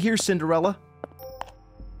 Looky here, Cinderella.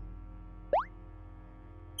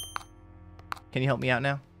 Can you help me out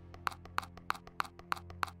now?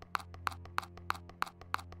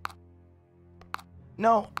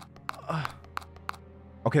 No.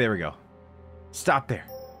 Okay, there we go. Stop there.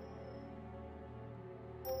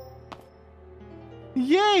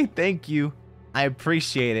 Yay, thank you. I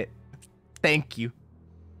appreciate it. Thank you.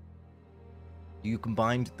 You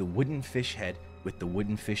combined the wooden fish head with the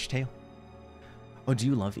wooden fish tail. Oh, do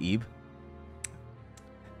you love Eve?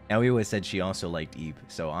 Ellie always said she also liked Eve,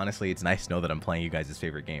 so honestly, it's nice to know that I'm playing you guys'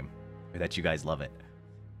 favorite game, or that you guys love it.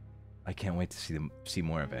 I can't wait to see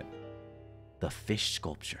more of it. The fish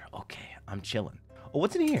sculpture. Okay, I'm chilling. Oh,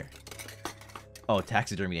 what's in here? Oh,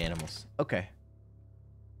 taxidermy animals. Okay.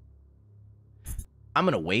 I'm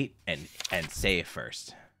gonna wait and say it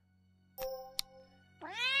first.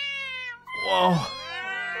 Whoa.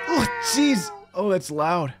 Oh, jeez. Oh, that's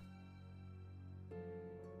loud.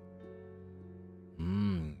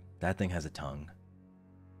 That thing has a tongue.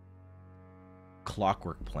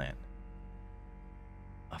 Clockwork plant.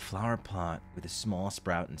 A flower pot with a small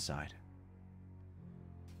sprout inside.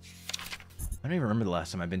 I don't even remember the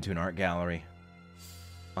last time I've been to an art gallery.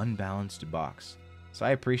 Unbalanced box. So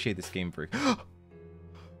I appreciate this game for...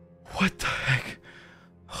 What the heck?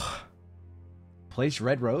 Place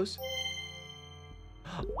red rose?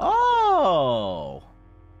 Oh!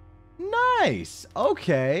 Nice!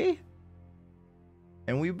 Okay.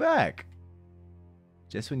 And we back.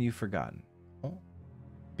 Just when you've forgotten. Oh.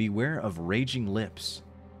 Beware of raging lips.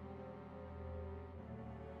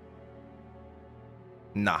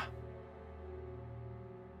 Nah.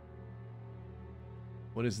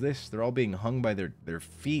 What is this? They're all being hung by their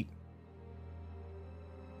feet.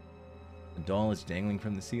 The doll is dangling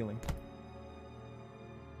from the ceiling.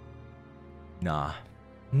 Nah.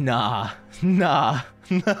 Nah. Nah.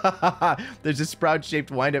 There's a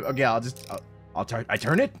sprout-shaped wind-up. Okay, I'll turn. I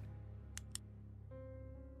turn it?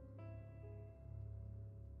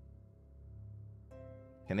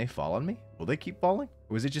 Can they fall on me? Will they keep falling?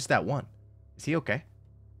 Or was it just that one? Is he okay?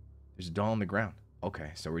 There's a doll on the ground.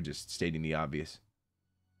 Okay, so we're just stating the obvious.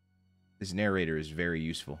 This narrator is very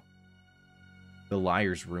useful. The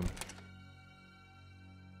liar's room.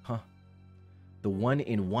 Huh. The one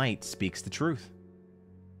in white speaks the truth.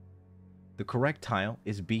 The correct tile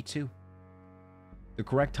is B2. The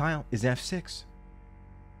correct tile is F6.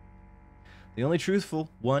 The only truthful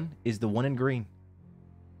one is the one in green.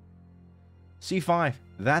 C5,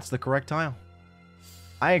 that's the correct tile.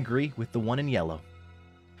 I agree with the one in yellow.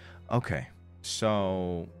 Okay,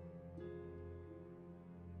 so...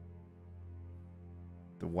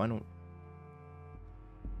 The one...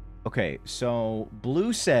 Okay, so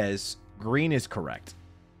blue says green is correct.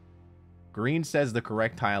 Green says the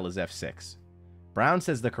correct tile is F6. Brown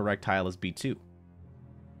says the correct tile is B2.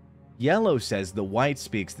 Yellow says the white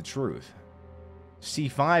speaks the truth.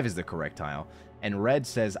 C5 is the correct tile. And red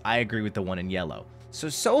says I agree with the one in yellow.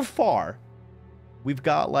 So far, we've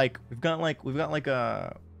got like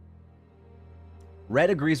a... Red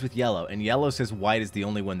agrees with yellow, and yellow says white is the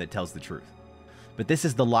only one that tells the truth. But this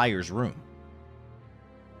is the liar's room.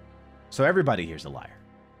 So everybody here's a liar.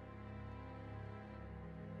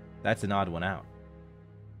 That's an odd one out.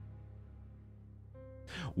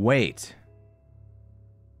 Wait.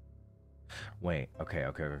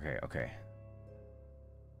 Okay.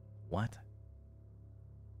 What?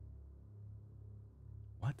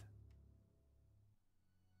 What?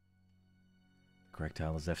 The correct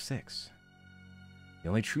tile is F6. The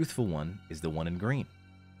only truthful one is the one in green.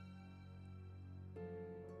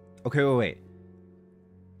 Okay, wait.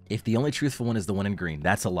 If the only truthful one is the one in green,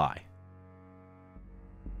 that's a lie.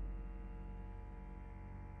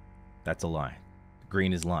 That's a lie.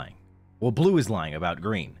 Green is lying. Well, blue is lying about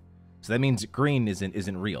green. So that means green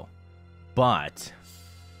isn't real. But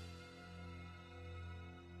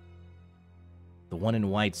the one in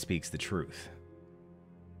white speaks the truth.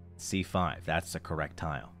 C5, that's the correct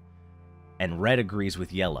tile. And red agrees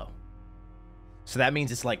with yellow. So that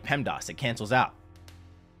means it's like PEMDAS, it cancels out.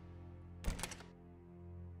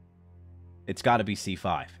 It's got to be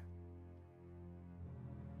C5.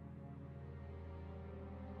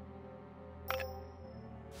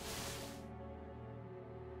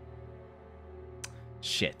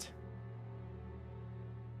 Shit.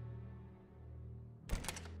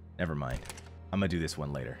 Never mind. I'm gonna do this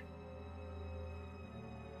one later.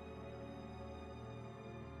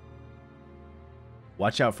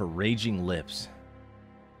 Watch out for raging lips.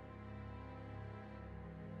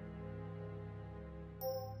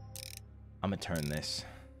 I'm gonna turn this.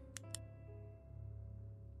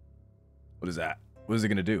 What is that? What is it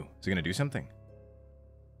gonna do? Is it gonna do something?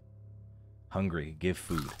 Hungry, give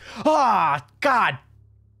food. Ah, God!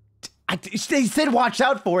 They said watch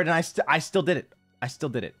out for it, and I still did it. I still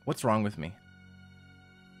did it. What's wrong with me?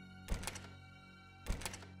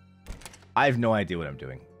 I have no idea what I'm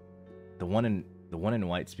doing. The one in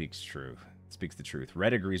white speaks true. Speaks the truth.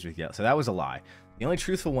 Red agrees with yellow. So that was a lie. The only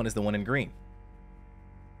truthful one is the one in green.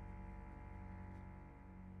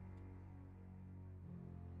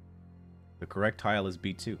 The correct tile is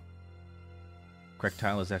B2. Correct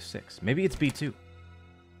tile is F6. Maybe it's B2.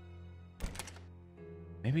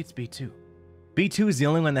 Maybe it's B2. B2 is the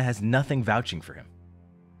only one that has nothing vouching for him.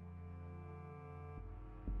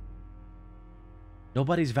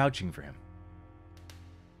 Nobody's vouching for him.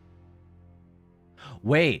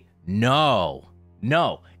 Wait, no.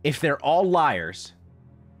 No. If they're all liars,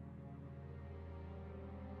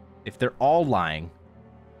 if they're all lying,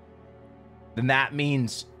 then that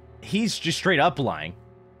means he's just straight up lying.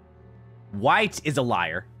 White is a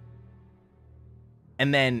liar.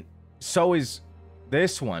 And then so is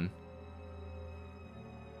this one.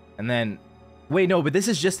 And then, wait, no, but this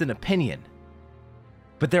is just an opinion.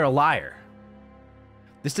 But they're a liar.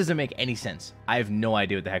 This doesn't make any sense. I have no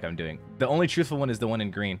idea what the heck I'm doing. The only truthful one is the one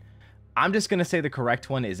in green. I'm just going to say the correct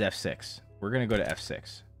one is F6. We're going to go to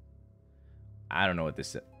F6. I don't know what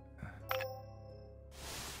this is.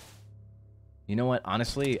 You know what?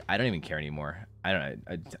 Honestly, I don't even care anymore. I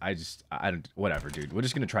don't, whatever, dude. We're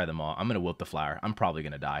just going to try them all. I'm going to whoop the flower. I'm probably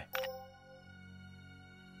going to die.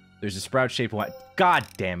 There's a sprout shaped white. God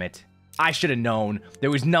damn it. I should have known.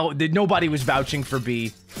 Nobody was vouching for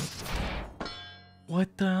B.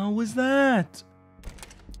 What the hell was that?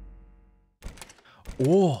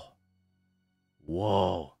 Oh.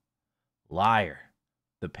 Whoa. Liar.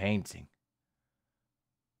 The painting.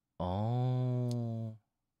 Oh.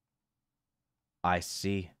 I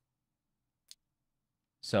see.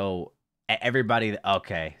 So everybody,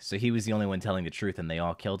 okay. So he was the only one telling the truth and they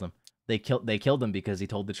all killed him. They killed him because he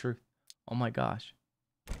told the truth. Oh my gosh.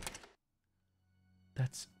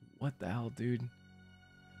 That's, what the hell, dude?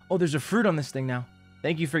 Oh, there's a fruit on this thing now.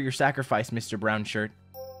 Thank you for your sacrifice, Mr. Brown Shirt.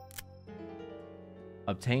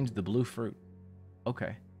 Obtained the blue fruit.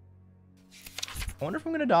 Okay. I wonder if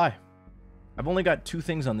I'm gonna die. I've only got 2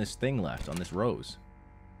 things on this thing left, on this rose.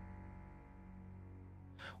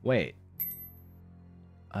 Wait.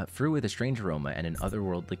 Fruit with a strange aroma and an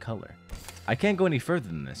otherworldly color. I can't go any further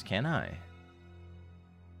than this, can I?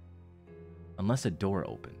 Unless a door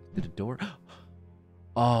opened. Did a door?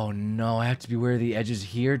 Oh no, I have to be where the edges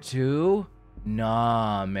here too?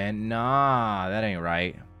 Nah, man, nah. That ain't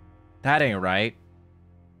right. That ain't right.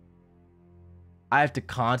 I have to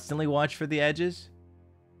constantly watch for the edges?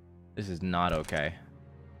 This is not okay.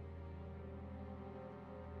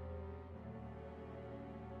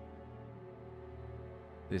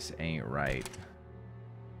 This ain't right.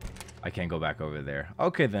 I can't go back over there.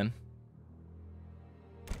 Okay, then.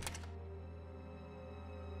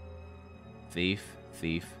 Thief,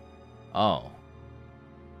 thief. Oh.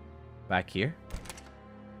 Back here?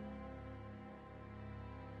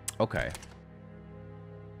 Okay.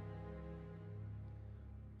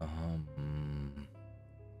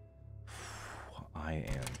 I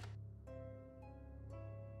am.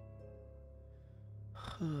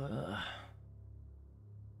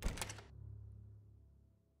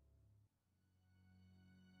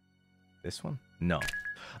 This one? No.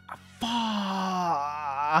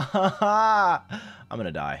 I'm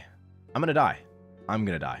gonna die. I'm gonna die. I'm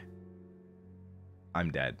gonna die.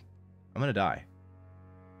 I'm dead. I'm gonna die.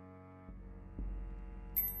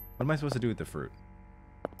 What am I supposed to do with the fruit?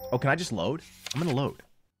 Oh, can I just load? I'm gonna load.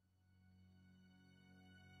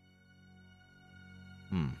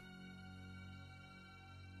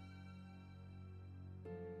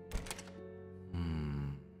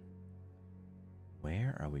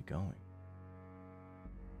 Where are we going?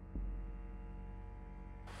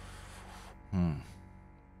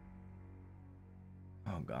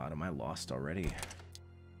 Oh God, am I lost already?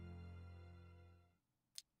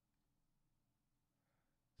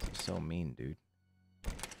 This is so mean, dude.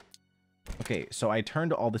 Okay, so I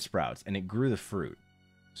turned all the sprouts and it grew the fruit.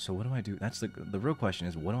 So what do I do? That's the real question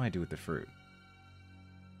is, what do I do with the fruit?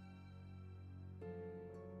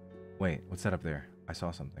 Wait, what's that up there? I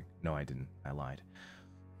saw something. No, I didn't. I lied.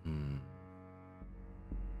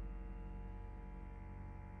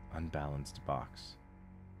 Unbalanced box.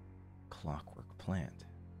 Clockwork plant.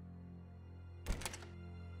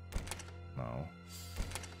 No.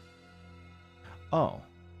 Oh.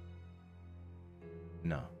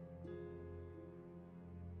 No.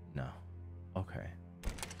 No. Okay.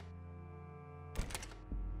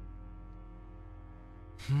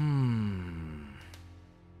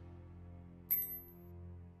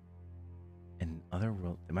 In other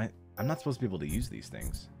world, I'm not supposed to be able to use these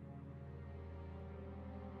things.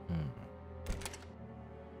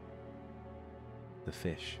 The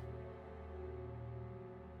fish.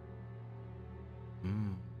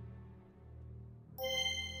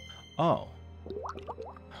 Oh.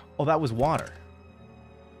 Oh, that was water.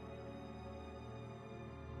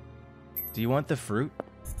 Do you want the fruit?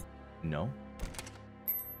 No.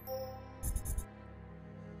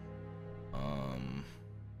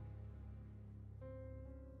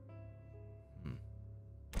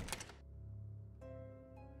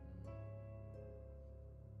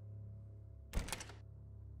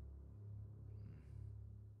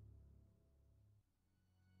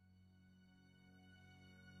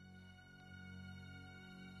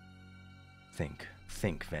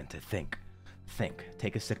 Think, Vanta, think.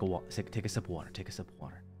 Take a sip of water. Take a sip of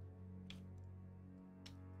water.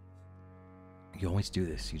 You always do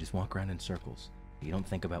this. You just walk around in circles. You don't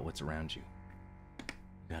think about what's around you.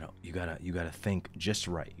 You gotta think just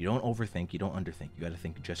right. You don't overthink. You don't underthink. You gotta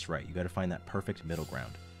think just right. You gotta find that perfect middle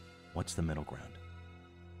ground. What's the middle ground?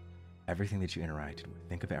 Everything that you interacted with.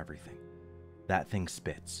 Think of everything. That thing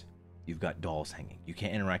spits. You've got dolls hanging. You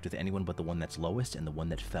can't interact with anyone but the one that's lowest and the one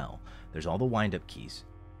that fell. There's all the wind-up keys.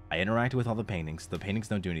 I interacted with all the paintings. The paintings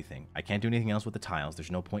don't do anything. I can't do anything else with the tiles.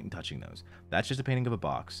 There's no point in touching those. That's just a painting of a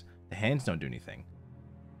box. The hands don't do anything.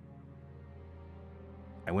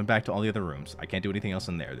 I went back to all the other rooms. I can't do anything else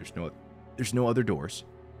in there. There's no other doors.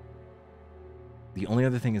 The only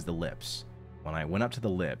other thing is the lips. When I went up to the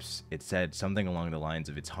lips, it said something along the lines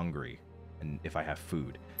of it's hungry and if I have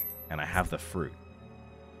food. And I have the fruit.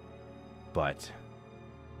 But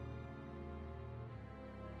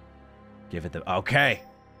give it the... Okay.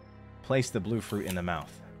 Place the blue fruit in the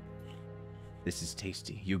mouth. This is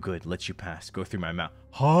tasty. You good. Let you pass. Go through my mouth.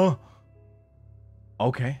 Huh?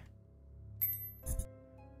 Okay.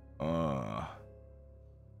 Oh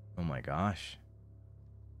my gosh.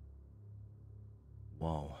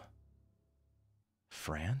 Whoa.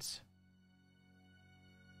 France?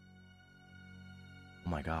 Oh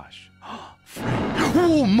my gosh.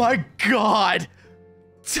 Oh my god!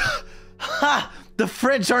 Ha! The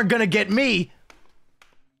French aren't gonna get me!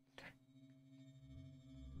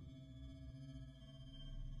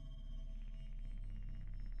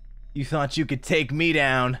 You thought you could take me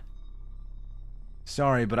down.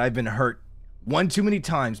 Sorry, but I've been hurt one too many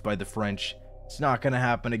times by the French. It's not gonna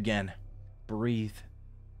happen again. Breathe.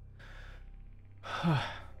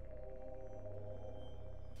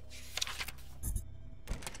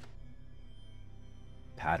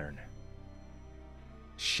 Pattern.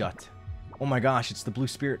 Shut. Oh my gosh, it's the blue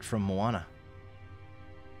spirit from Moana.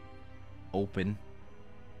 Open.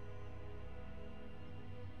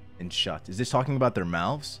 And shut. Is this talking about their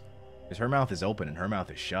mouths? Because her mouth is open and her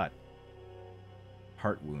mouth is shut.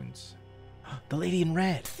 Heart wounds. The lady in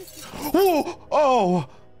red. Oh! Oh!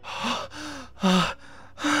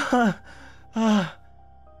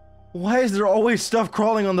 Why is there always stuff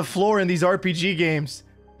crawling on the floor in these RPG games?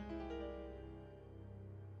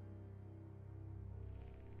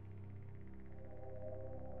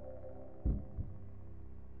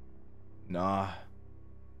 Nah.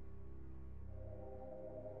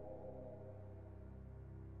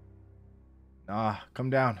 Nah, come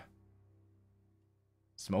down.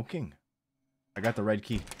 Smoking. I got the red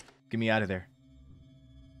key. Get me out of there.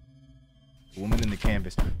 Woman in the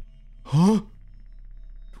canvas. Huh?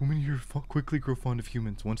 Women here quickly grow fond of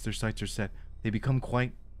humans. Once their sights are set, they become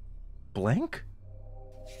quite blank?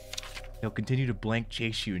 They'll continue to blank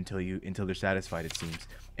chase you until they're satisfied, it seems.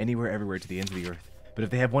 Anywhere, everywhere, to the ends of the earth. But if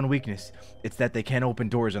they have one weakness, it's that they can't open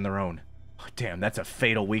doors on their own. Oh, damn, that's a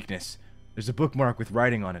fatal weakness. There's a bookmark with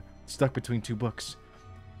writing on it, stuck between two books.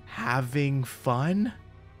 Having fun?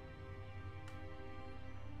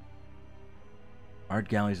 Art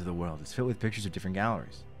galleries of the world. It's filled with pictures of different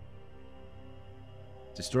galleries.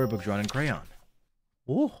 It's a storybook drawn in crayon.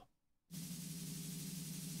 Ooh.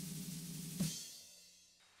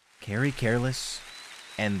 Carrie Careless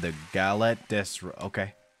and the Galette des...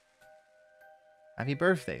 Okay. Happy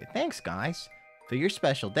birthday. Thanks, guys. For your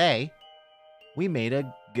special day, we made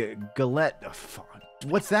a galette... Oh, fuck.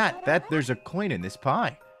 What's that? There's a coin in this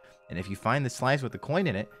pie. And if you find the slice with the coin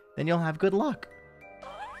in it, then you'll have good luck.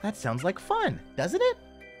 That sounds like fun, doesn't it?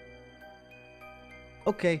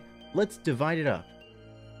 Okay, let's divide it up.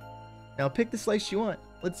 Now pick the slice you want.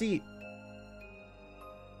 Let's eat.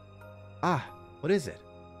 Ah, what is it?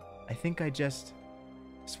 I think I just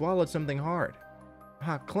swallowed something hard.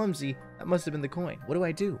 Ah, clumsy. That must have been the coin. What do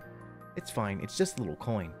I do? It's fine. It's just a little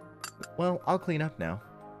coin. Well, I'll clean up now.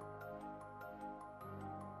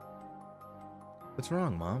 What's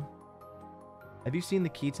wrong, Mom? Have you seen the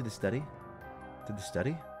key to the study? To the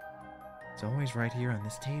study? It's always right here on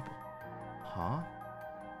this table. Huh?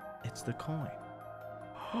 It's the coin.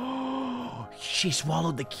 She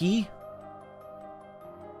swallowed the key?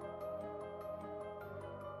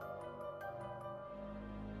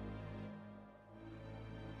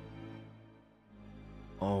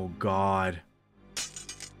 Oh, God.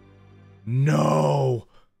 No!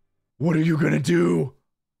 What are you gonna do?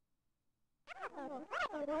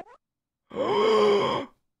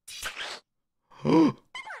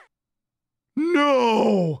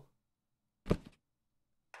 No!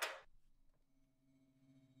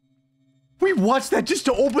 We watched that just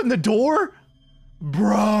to open the door?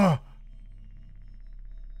 Bruh.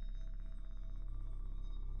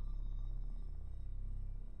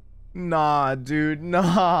 Nah, dude,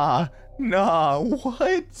 nah. Nah,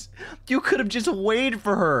 what? You could have just waited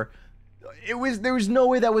for her. There was no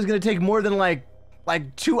way that was gonna take more than like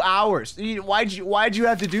 2 hours. Why'd you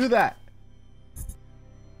have to do that?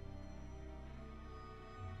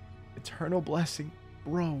 Eternal blessing.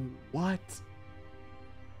 Bro, what?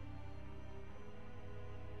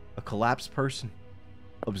 A collapsed person.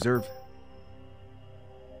 Observe.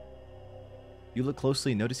 You look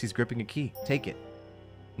closely and notice he's gripping a key. Take it.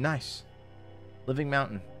 Nice. Living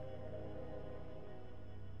mountain.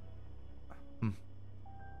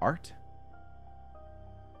 Art?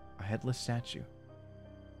 A headless statue.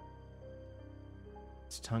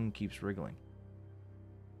 Its tongue keeps wriggling.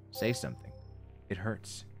 Say something. It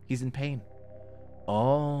hurts. He's in pain.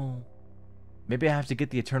 Oh. Maybe I have to get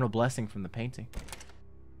the eternal blessing from the painting.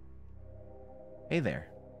 Hey there.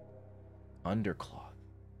 Undercloth.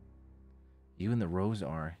 You and the rose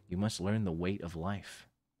are. You must learn the weight of life.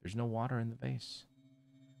 There's no water in the vase.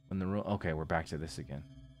 When the rose... Okay, we're back to this again.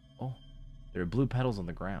 Oh. There are blue petals on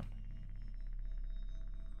the ground.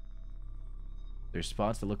 There's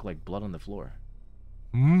spots that look like blood on the floor.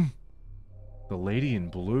 Hmm? The lady in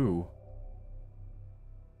blue.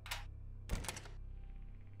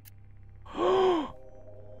 Oh,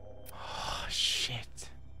 shit.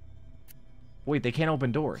 Wait, they can't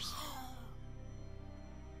open doors.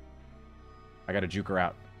 I gotta juke her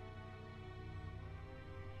out.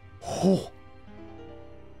 Oh.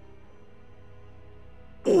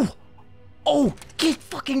 Oh. Oh, get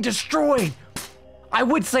fucking destroyed. I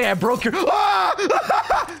would say I broke your...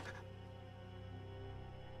 Ah!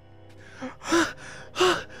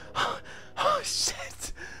 Oh,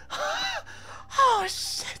 shit. Oh,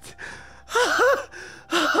 shit.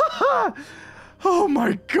 Oh,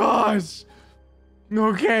 my gosh.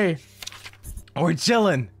 Okay. We're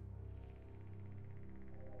chilling.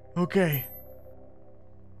 Okay.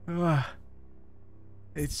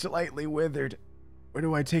 It's slightly withered. Where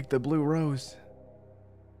do I take the blue rose?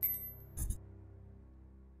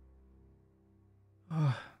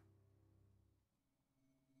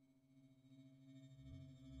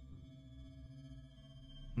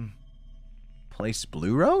 Place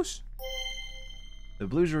blue rose? The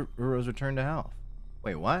blue rose returned to health.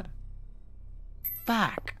 Wait, what?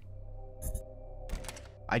 Fuck.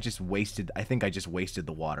 I think I just wasted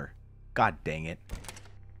the water. God dang it.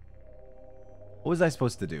 What was I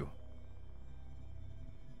supposed to do?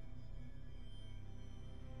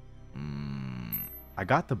 I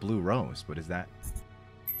got the blue rose, but is that...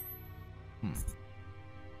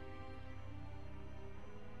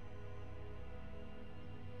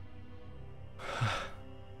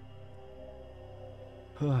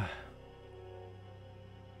 Are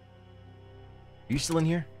you still in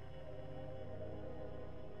here?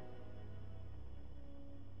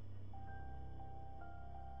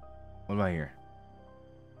 What about here?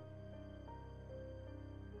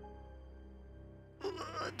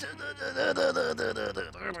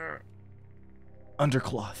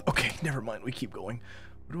 Undercloth. Okay, never mind. We keep going.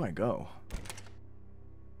 Where do I go?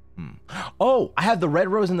 Oh, I have the red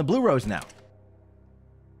rose and the blue rose now.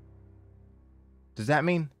 Does that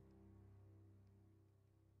mean?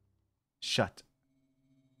 Shut.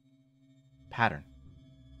 Pattern.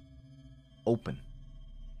 Open.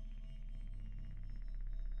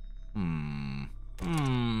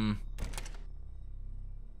 Eternal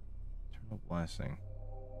blessing.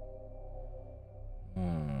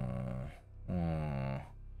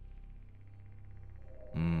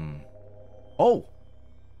 Oh!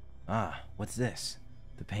 Ah, what's this?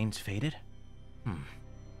 The pain's faded?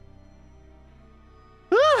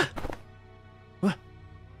 Ah!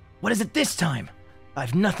 What is it this time?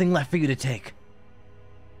 I've nothing left for you to take.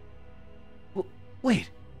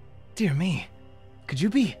 Wait. Dear me. Could you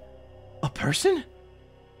be a person?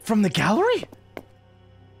 From the gallery?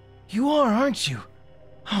 You are, aren't you?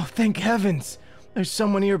 Oh, thank heavens. There's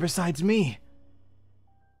someone here besides me.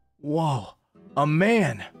 Whoa. A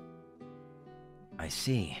man. I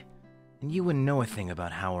see. And you wouldn't know a thing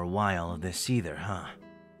about how or why all of this either, huh?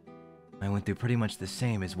 I went through pretty much the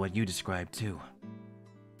same as what you described, too.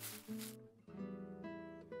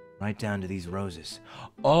 Right down to these roses.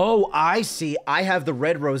 Oh, I see. I have the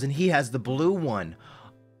red rose and he has the blue one.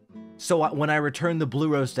 So when I returned the blue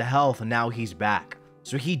rose to health, now he's back.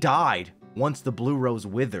 So he died once the blue rose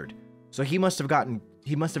withered. So he must have gotten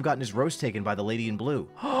his rose taken by the lady in blue.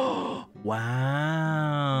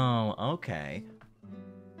 Wow. Okay.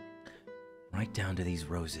 Right down to these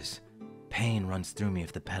roses. Pain runs through me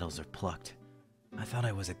if the petals are plucked. I thought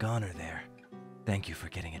I was a goner there. Thank you for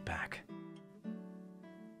getting it back.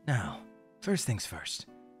 Now, first things first.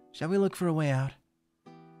 Shall we look for a way out?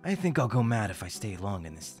 I think I'll go mad if I stay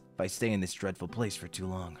in this dreadful place for too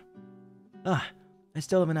long. Ah, I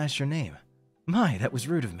still haven't asked your name. My, that was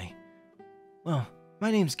rude of me. Well, my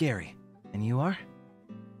name's Gary. And you are?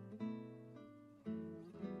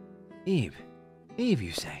 Eve. Eve,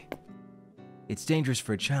 you say? It's dangerous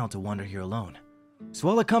for a child to wander here alone. So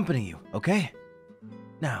I'll accompany you, okay?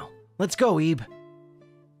 Now, let's go, Eve.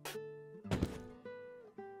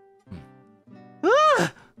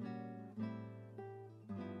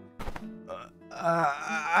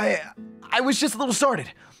 I was just a little startled.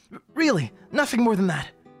 Really, nothing more than that.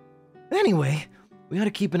 Anyway, we ought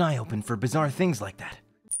to keep an eye open for bizarre things like that.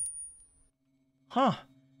 Huh.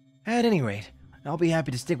 At any rate, I'll be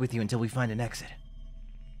happy to stick with you until we find an exit.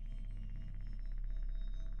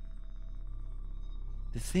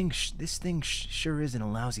 This thing sure is in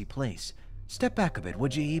a lousy place. Step back a bit,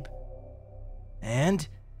 would you, Ebe? And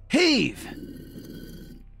heave!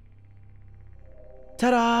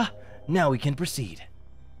 Ta-da! Now we can proceed.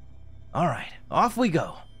 All right, off we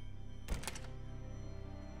go.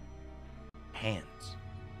 Hands.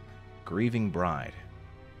 Grieving bride.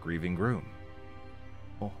 Grieving groom.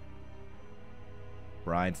 Oh.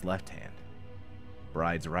 Bride's left hand.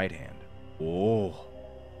 Bride's right hand. Oh.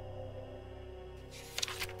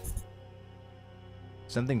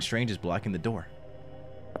 Something strange is blocking the door.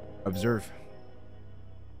 Observe.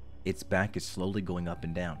 Its back is slowly going up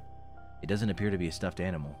and down. It doesn't appear to be a stuffed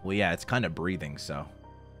animal. Well, yeah, it's kind of breathing, so.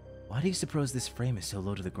 Why do you suppose this frame is so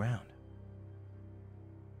low to the ground?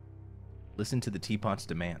 Listen to the teapot's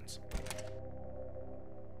demands.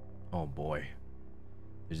 Oh boy.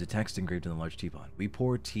 There's a text engraved in the large teapot. We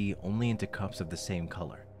pour tea only into cups of the same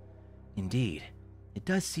color. Indeed, it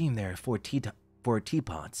does seem there are four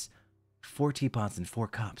teapots. 4 teapots and 4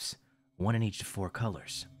 cups. One in each of 4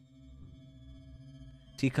 colors.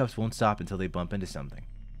 Teacups won't stop until they bump into something.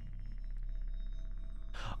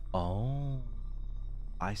 Oh,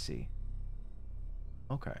 I see.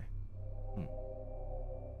 Okay.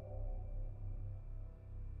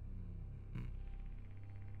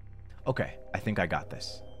 Okay, I think I got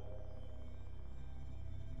this.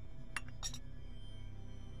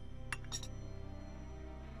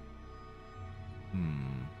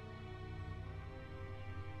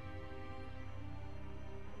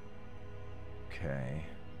 Okay.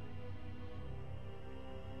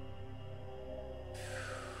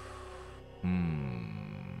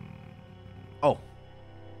 Oh.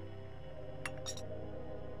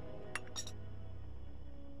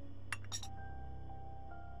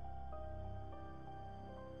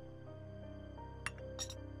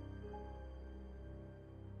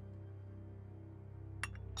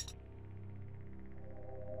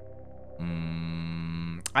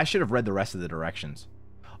 I should have read the rest of the directions.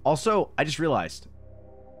 Also, I just realized,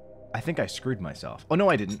 I think I screwed myself. Oh, no,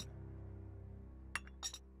 I didn't.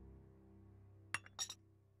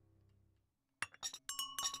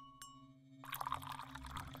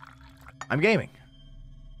 I'm gaming.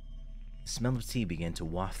 The smell of tea began to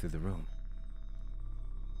waft through the room.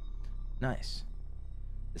 Nice.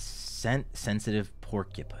 The scent-sensitive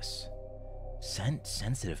porcupus.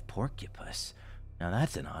 Scent-sensitive porcupus? Now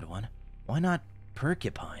that's an odd one. Why not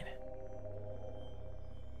porcupine?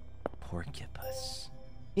 Porcupus.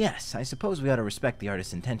 Yes, I suppose we ought to respect the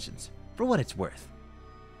artist's intentions, for what it's worth.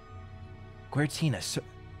 Quertina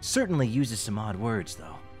certainly uses some odd words,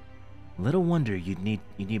 though. Little wonder you'd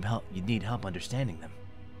need help understanding them.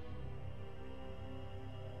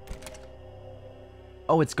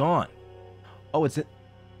 Oh, it's gone. Oh,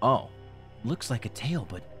 oh, looks like a tail,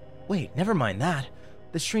 but wait, never mind that.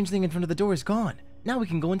 The strange thing in front of the door is gone. Now we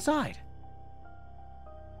can go inside.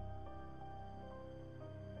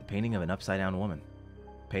 The painting of an upside-down woman.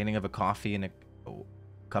 Painting of a coffee and a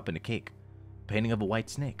cup and a cake. Painting of a white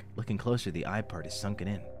snake. Looking closer, the eye part is sunken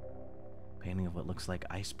in. Painting of what looks like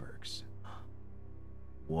icebergs.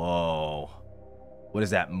 Whoa. What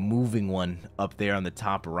is that moving one up there on the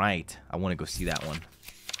top right? I want to go see that one.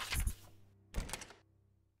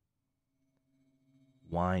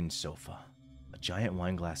 Wine sofa. A giant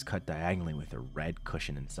wine glass cut diagonally with a red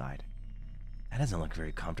cushion inside. That doesn't look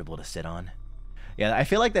very comfortable to sit on. Yeah, I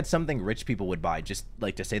feel like that's something rich people would buy, just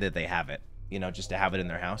like to say that they have it. You know, just to have it in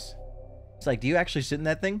their house. It's like, do you actually sit in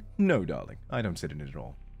that thing? No, darling. I don't sit in it at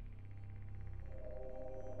all.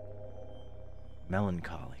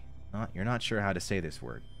 Melancholy. You're not sure how to say this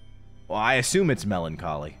word. Well, I assume it's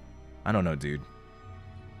melancholy. I don't know, dude.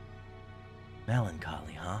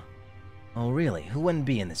 Melancholy, huh? Oh, really? Who wouldn't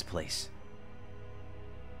be in this place?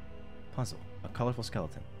 Puzzle. A colorful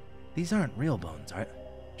skeleton. These aren't real bones, are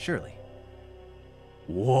surely.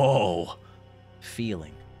 Whoa!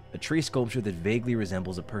 Feeling. A tree sculpture that vaguely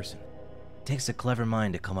resembles a person. It takes a clever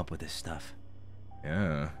mind to come up with this stuff.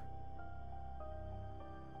 Yeah.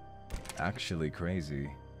 Actually crazy.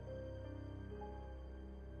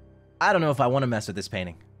 I don't know if I want to mess with this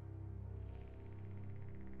painting.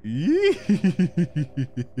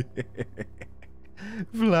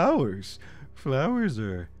 Flowers. Flowers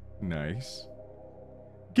are nice.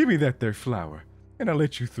 Give me that there flower, and I'll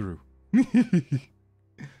let you through.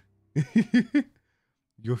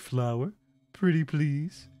 Your flower, pretty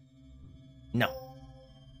please? No.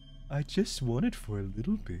 I just want it for a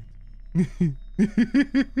little bit.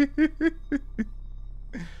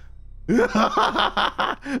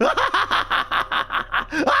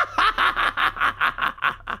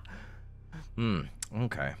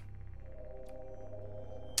 Okay.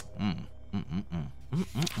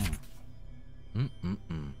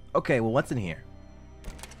 Okay, well, what's in here?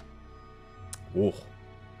 Whoa.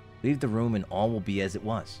 Leave the room and all will be as it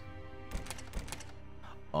was.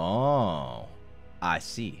 Oh. I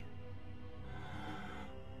see.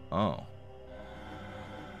 Oh.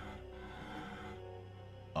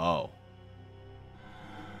 Oh.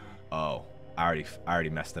 Oh. I already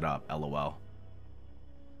messed it up, LOL.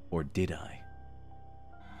 Or did I?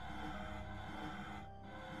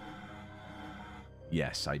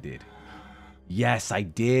 Yes, I did. Yes, I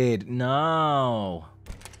did. No.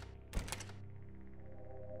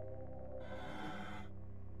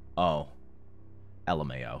 Oh.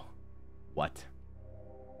 LMAO. What?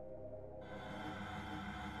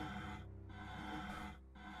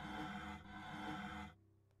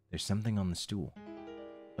 There's something on the stool.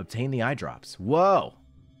 Obtain the eye drops. Whoa.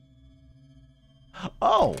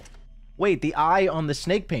 Oh. Wait, the eye on the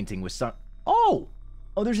snake painting was some... Oh.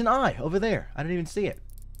 Oh, there's an eye over there. I didn't even see it.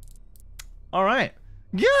 All right.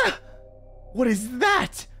 Yeah. What is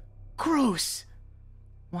that? Gross.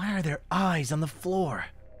 Why are there eyes on the floor?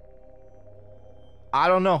 I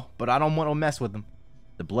don't know, but I don't want to mess with them.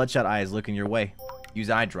 The bloodshot eye is looking your way. Use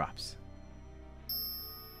eye drops.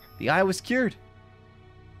 The eye was cured.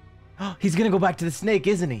 He's gonna go back to the snake,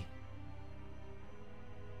 isn't he?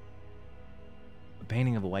 A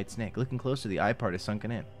painting of a white snake. Looking closer, the eye part is sunken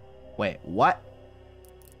in. Wait, what?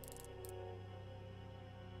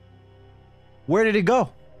 Where did it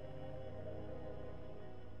go?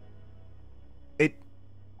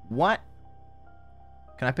 What?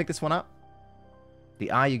 Can I pick this one up?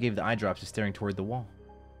 The eye you gave the eye drops is staring toward the wall.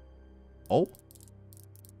 Oh.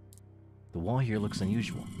 The wall here looks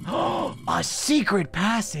unusual. A secret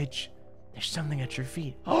passage! There's something at your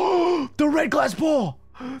feet. Oh, the red glass ball!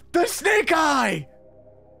 The snake eye!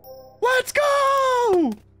 Let's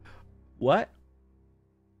go! What?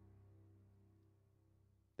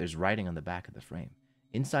 There's writing on the back of the frame.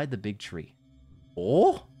 Inside the big tree.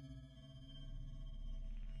 Oh?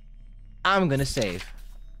 I'm gonna save.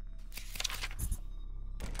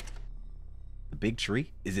 The big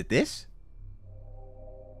tree? Is it this?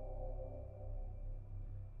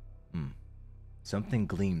 Something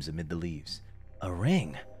gleams amid the leaves. A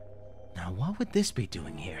ring. Now what would this be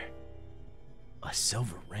doing here? A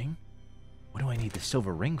silver ring? What do I need the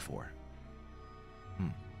silver ring for?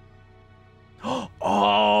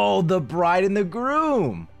 Oh, the bride and the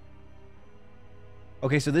groom!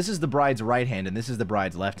 Okay, so this is the bride's right hand and this is the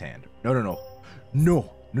bride's left hand. No.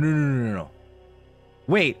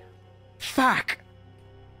 Wait. Fuck.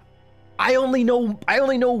 I only know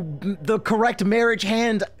the correct marriage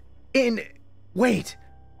hand in... Wait.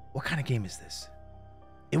 What kind of game is this?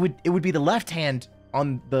 It would be the left hand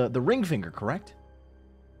on the ring finger, correct?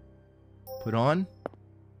 Put on.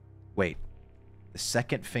 Wait. The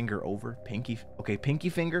second finger over. Pinky. Okay, pinky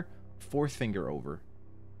finger. Fourth finger over.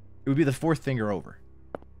 It would be the fourth finger over.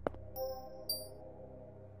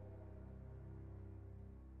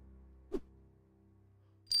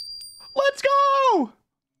 Let's go!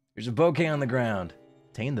 There's a bouquet on the ground.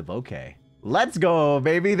 Obtain the bouquet. Let's go,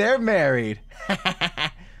 baby. They're married.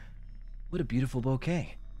 What a beautiful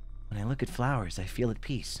bouquet. When I look at flowers, I feel at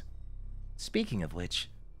peace. Speaking of which,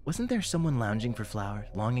 wasn't there someone longing for flowers?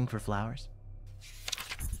 Longing for flowers?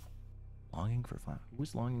 Who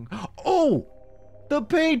was longing? Oh! The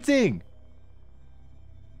painting!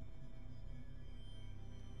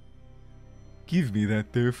 Give me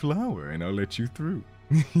that there flower and I'll let you through.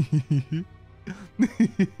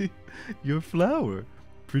 Your flower,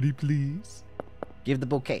 pretty please. Give the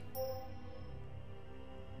bouquet.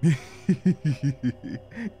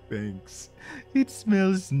 Thanks. It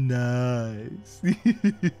smells nice.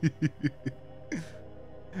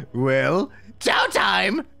 Well, chow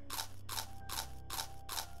time!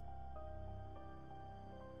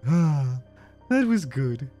 Ah, that was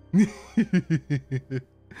good.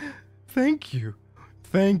 Thank you.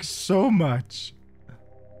 Thanks so much.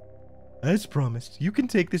 As promised, you can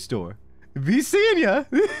take this door. Be seeing ya!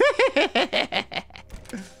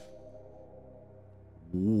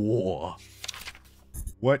 Whoa.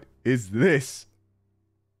 What is this?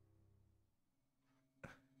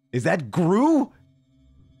 Is that Gru?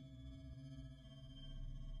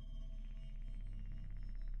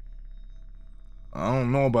 I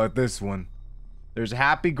don't know about this one. There's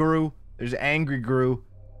Happy Gru, there's Angry Gru,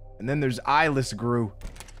 and then there's Eyeless Gru.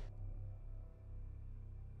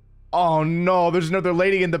 Oh no, there's another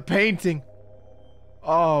lady in the painting.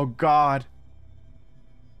 Oh god.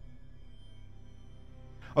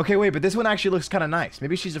 Okay, wait, but this one actually looks kind of nice.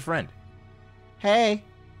 Maybe she's a friend. Hey.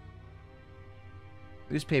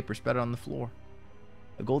 Newspaper spread on the floor.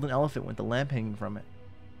 A golden elephant with a lamp hanging from it.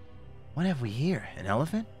 What have we here? An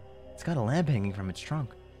elephant? It's got a lamp hanging from its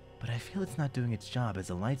trunk, but I feel it's not doing its job as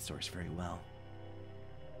a light source very well.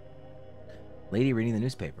 Lady reading the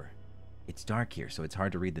newspaper. It's dark here, so it's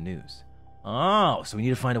hard to read the news. Oh, so we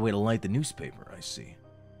need to find a way to light the newspaper, I see.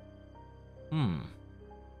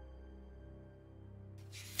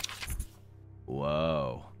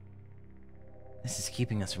 Whoa. This is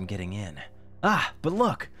keeping us from getting in. Ah, but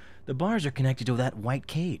look! The bars are connected to that white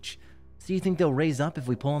cage. So you think they'll raise up if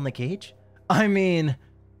we pull on the cage? I mean,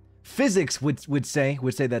 physics would say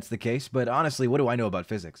that's the case, but honestly, what do I know about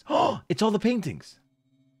physics? Oh, it's all the paintings.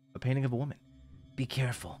 A painting of a woman. Be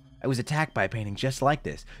careful. I was attacked by a painting just like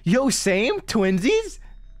this. Yo, same? Twinsies?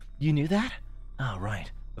 You knew that? Oh,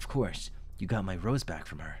 right. Of course. You got my rose back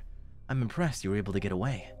from her. I'm impressed you were able to get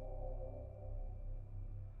away.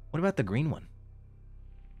 What about the green one?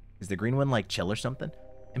 Is the green one like chill or something?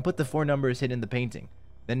 And put the 4 numbers hidden in the painting.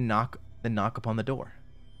 Then knock upon the door.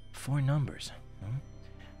 4 numbers.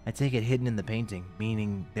 I take it hidden in the painting,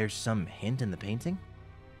 meaning there's some hint in the painting?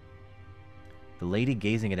 The lady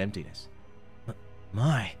gazing at emptiness.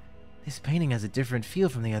 My, this painting has a different feel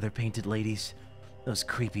from the other painted ladies. Those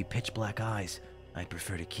creepy pitch black eyes. I'd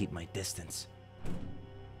prefer to keep my distance.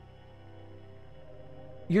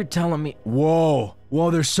 You're telling me... Whoa! Whoa,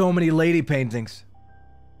 there's so many lady paintings.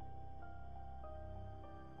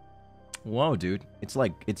 Whoa, dude. It's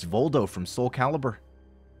like, it's Voldo from Soul Calibur.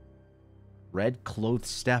 Red clothed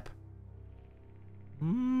step.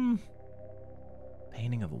 Painting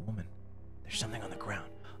of a woman. There's something on the ground.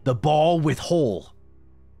 The ball with hole.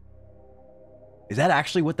 Is that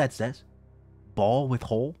actually what that says? Ball with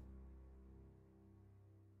hole?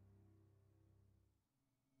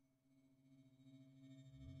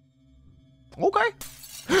 Okay.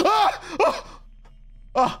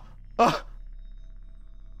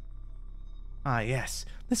 Ah, yes.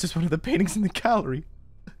 This is one of the paintings in the gallery.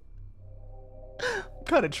 I'm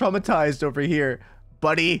kind of traumatized over here,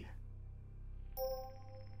 buddy.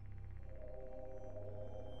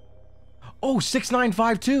 Oh,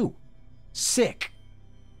 6952. Sick.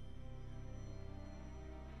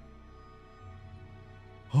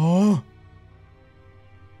 Oh.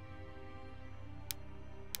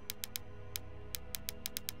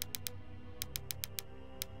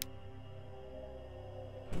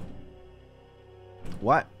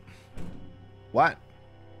 What? What?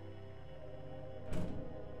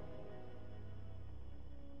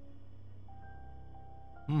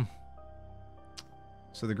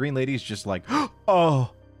 So the green lady's just like,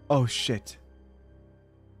 oh shit.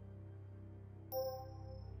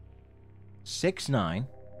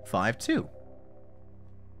 6952.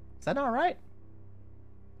 Is that not right?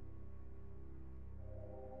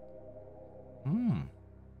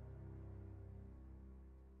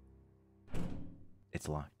 It's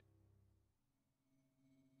locked.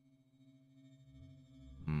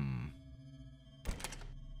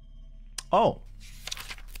 Oh.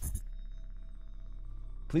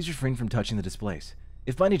 Please refrain from touching the displays.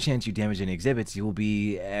 If by any chance you damage any exhibits, you will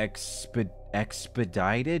be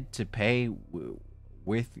expedited to pay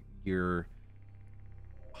with your...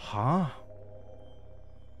 Huh?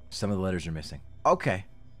 Some of the letters are missing. Okay.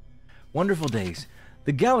 Wonderful days.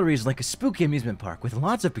 The gallery is like a spooky amusement park with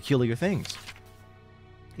lots of peculiar things.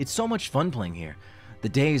 It's so much fun playing here. The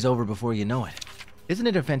day is over before you know it. Isn't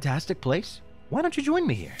it a fantastic place? Why don't you join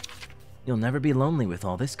me here? You'll never be lonely with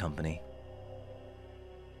all this company.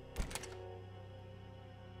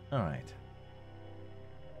 Alright.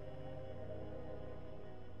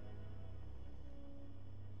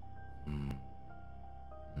 Hmm.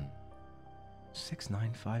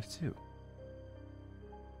 6952.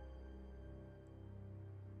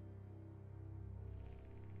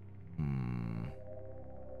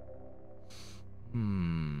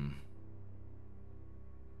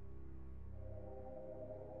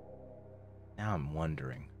 Now I'm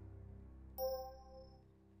wondering.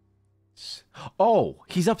 Oh,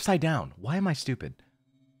 he's upside down. Why am I stupid?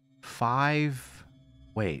 5.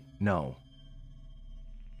 Wait, no.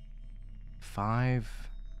 5.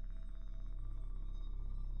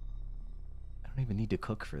 I don't even need to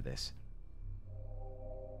cook for this.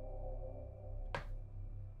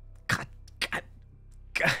 God.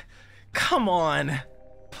 Come on.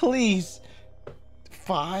 Please.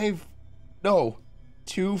 5. No.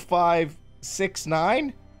 2, 5, 6,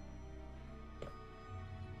 9?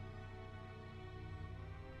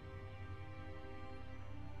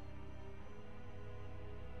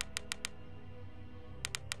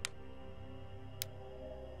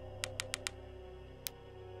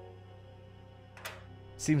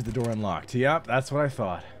 Seems the door unlocked. Yep, that's what I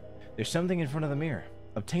thought. There's something in front of the mirror.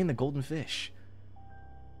 Obtain the golden fish.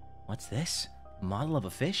 What's this? A model of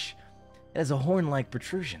a fish? It has a horn-like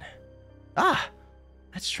protrusion. Ah!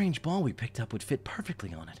 That strange ball we picked up would fit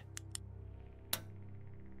perfectly on it.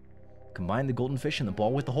 Combine the golden fish and the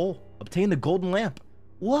ball with the hole. Obtain the golden lamp.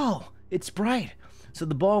 Whoa! It's bright. So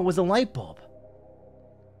the ball was a light bulb.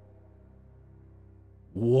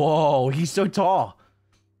 Whoa! He's so tall.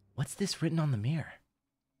 What's this written on the mirror?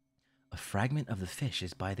 A fragment of the fish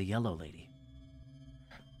is by the yellow lady.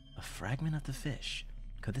 A fragment of the fish.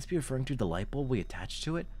 Could this be referring to the light bulb we attached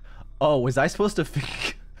to it? Oh, was I supposed to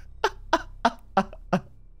think?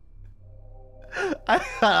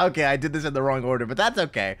 Okay, I did this in the wrong order, but that's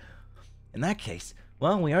okay. In that case,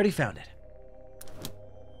 well, we already found it.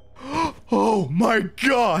 Oh my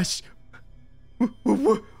gosh!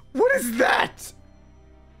 What is that?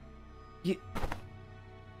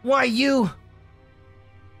 Why you?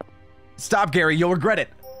 Stop, Gary, you'll regret it.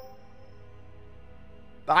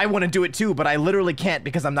 I want to do it too, but I literally can't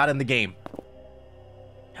because I'm not in the game.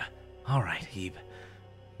 Alright, Hebe.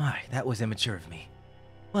 My, that was immature of me.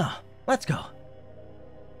 Well, let's go.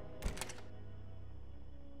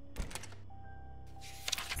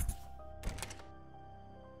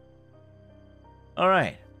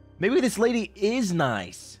 Alright. Maybe this lady is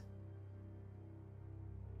nice.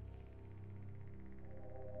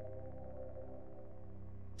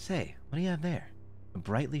 Say, what do you have there? A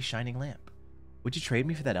brightly shining lamp. Would you trade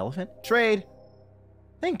me for that elephant? Trade!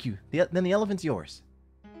 Thank you. Then the elephant's yours.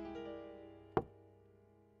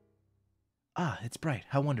 Ah, it's bright.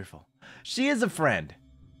 How wonderful. She is a friend.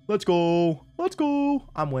 Let's go. Let's go.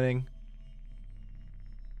 I'm winning.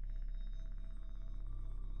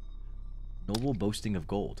 Noble boasting of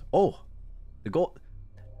gold. Oh, the gold.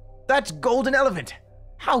 That's golden elephant.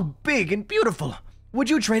 How big and beautiful. Would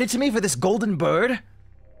you trade it to me for this golden bird?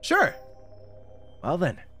 Sure. Well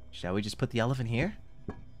then, shall we just put the elephant here?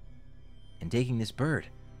 And taking this bird,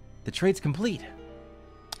 the trade's complete.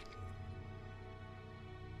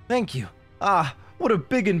 Thank you. Ah, what a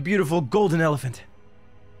big and beautiful golden elephant.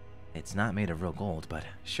 It's not made of real gold, but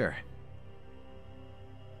sure.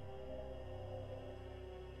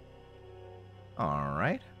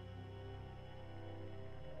 Alright.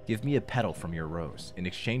 Give me a petal from your rose. In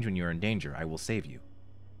exchange, when you're in danger, I will save you.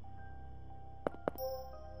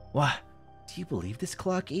 What? Do you believe this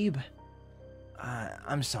clock, Ebe?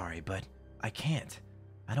 I'm sorry, but I can't.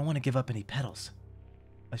 I don't want to give up any petals.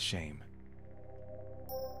 A shame.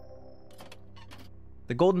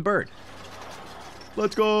 The golden bird.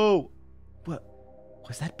 Let's go! What?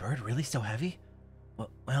 Was that bird really so heavy?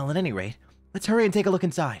 Well, at any rate, let's hurry and take a look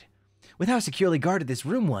inside. With how securely guarded this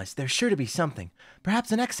room was, there's sure to be something.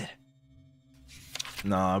 Perhaps an exit.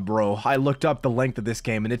 Nah, bro. I looked up the length of this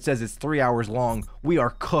game, and it says it's 3 hours long. We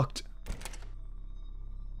are cooked.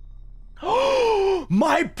 Oh,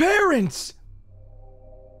 my parents!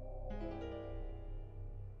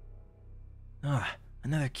 Ah,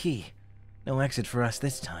 another key. No exit for us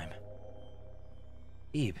this time.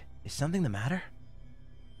 Ebe, is something the matter?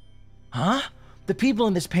 Huh? The people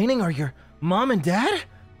in this painting are your mom and dad?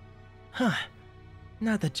 Huh.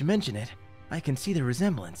 Now that you mention it, I can see the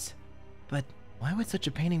resemblance. But why would such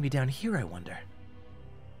a painting be down here, I wonder?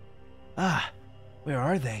 Ah, where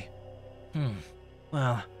are they?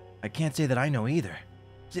 Well, I can't say that I know either.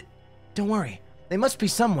 Don't worry, they must be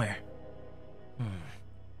somewhere.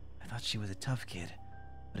 I thought she was a tough kid,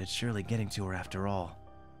 but it's surely getting to her after all.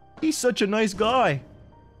 He's such a nice guy.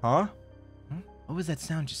 Huh? What was that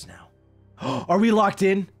sound just now? Are we locked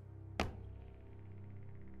in?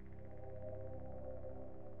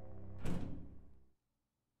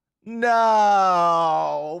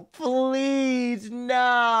 No! Please,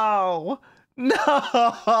 no!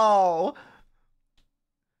 No!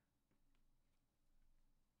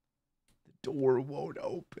 The door won't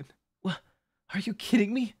open. What? Are you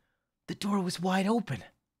kidding me? The door was wide open.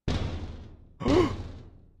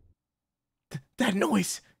 That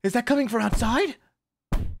noise! Is that coming from outside?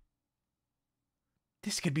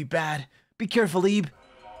 This could be bad. Be careful, Ebe.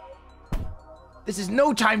 This is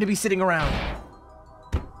no time to be sitting around.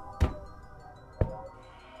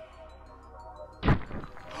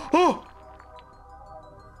 Oh!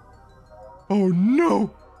 Oh no!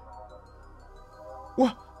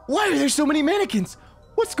 Why are there so many mannequins?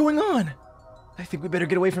 What's going on? I think we better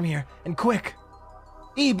get away from here, and quick.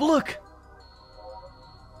 Ebe, look!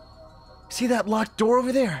 See that locked door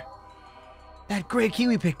over there? That gray key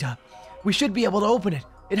we picked up. We should be able to open it.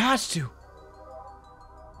 It has to.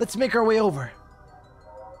 Let's make our way over.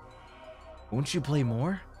 Won't you play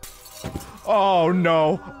more? Oh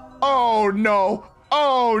no! Oh no!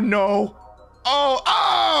 Oh no!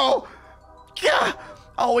 Oh! Gah!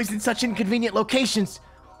 Always in such inconvenient locations.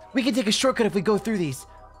 We can take a shortcut if we go through these.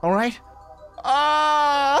 All right?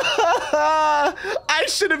 I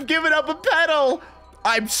should have given up a pedal.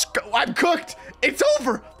 I'm cooked. It's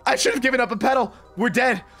over. I should have given up a pedal. We're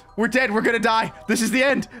dead. We're dead. We're gonna die. This is the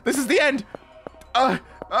end. This is the end. I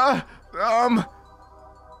don't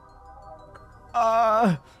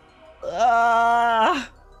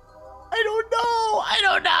know. I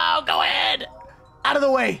don't know. Go ahead. Out of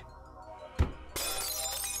the way.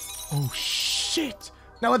 Oh shit.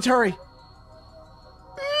 Now let's hurry.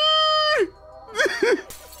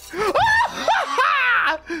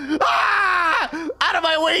 Out of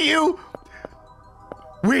my way, you!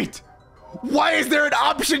 Wait! Why is there an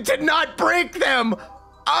option to not break them?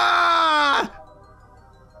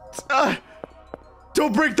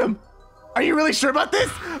 Don't break them! Are you really sure about this?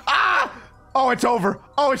 Oh, it's over.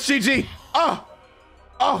 Oh, it's GG. Oh,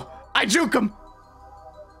 I juke him.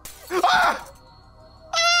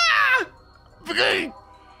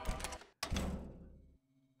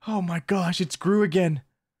 Oh my gosh, it's Gru again.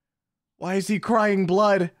 Why is he crying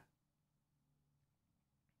blood?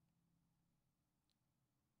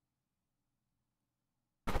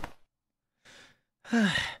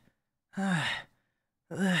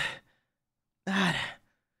 That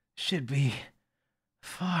should be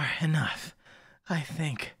far enough, I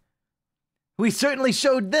think. We certainly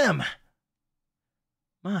showed them.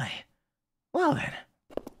 Well then.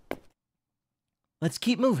 Let's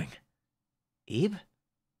keep moving. Ebe?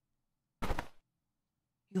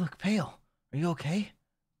 You look pale. Are you okay?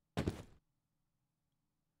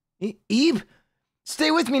 Ebe?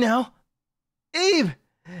 Stay with me now. Ebe!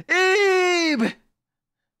 Ebe!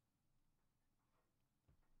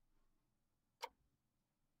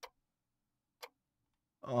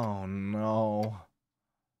 Oh no.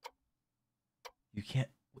 You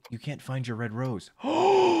can't find your red rose.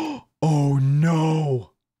 Oh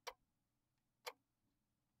no.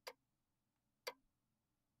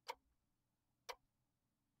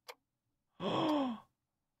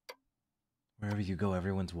 Wherever you go,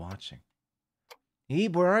 everyone's watching.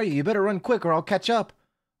 Ebe, where are you? You better run quick or I'll catch up.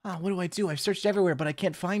 What do? I've searched everywhere, but I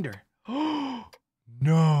can't find her.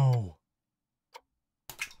 No.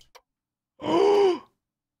 The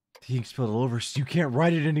ink spilled all over, so you can't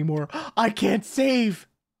write it anymore. I can't save.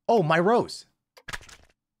 Oh, my rose.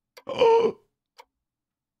 The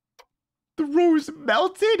rose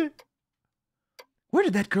melted? Where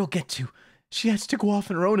did that girl get to? She has to go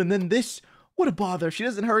off on her own, and then this. What a bother. If she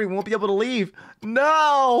doesn't hurry, we won't be able to leave.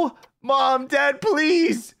 No! Mom, Dad,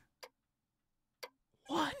 please!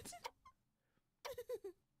 What?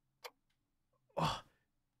 Oh.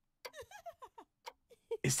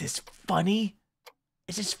 Is this funny?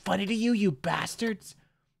 Is this funny to you, you bastards?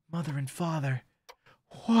 Mother and father.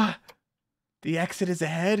 What? The exit is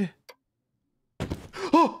ahead?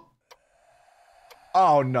 Oh!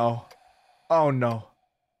 Oh no. Oh no.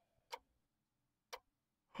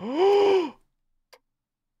 Oh!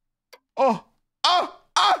 Oh!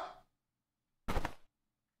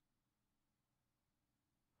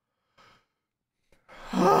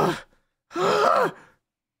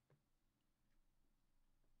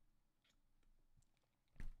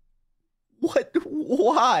 What?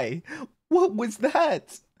 Why? What was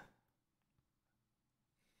that?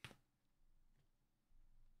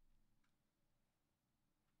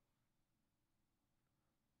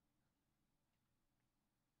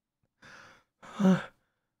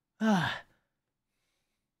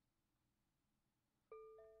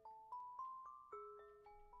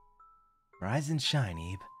 Rise and shine,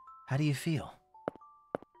 Ebe. How do you feel?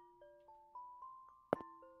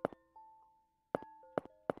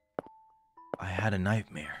 had a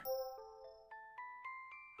nightmare.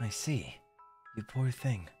 I see. You poor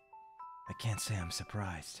thing. I can't say I'm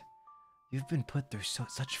surprised. You've been put through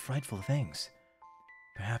such frightful things.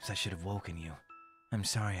 Perhaps I should have woken you. I'm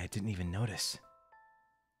sorry I didn't even notice.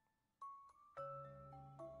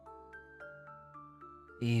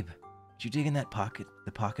 Ebe, did you dig in that pocket,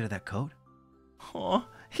 the pocket of that coat? Aw,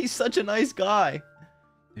 he's such a nice guy.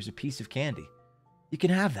 There's a piece of candy. You can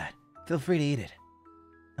have that. Feel free to eat it.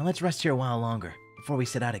 Now let's rest here a while longer, before we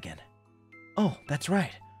set out again. Oh, that's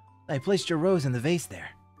right. I placed your rose in the vase there.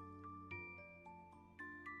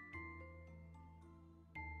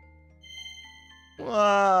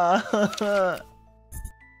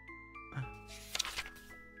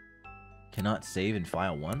 Cannot save in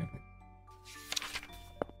file 1?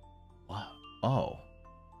 Wow. Oh.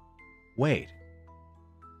 Wait.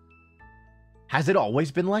 Has it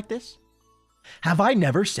always been like this? Have I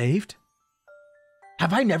never saved?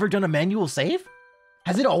 Have I never done a manual save?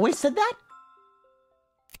 Has it always said that?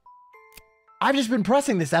 I've just been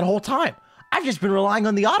pressing this that whole time. I've just been relying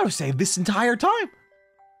on the autosave this entire time.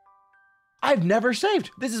 I've never saved.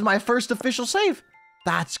 This is my first official save.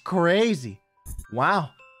 That's crazy. Wow.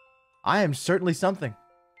 I am certainly something.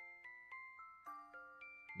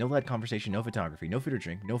 No LED conversation, no photography, no food or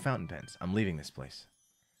drink, no fountain pens. I'm leaving this place.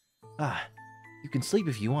 You can sleep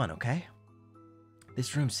if you want, okay?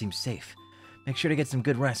 This room seems safe. Make sure to get some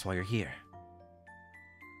good rest while you're here.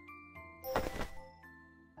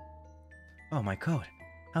 Oh, my coat.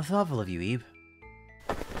 How thoughtful of you, Ebe.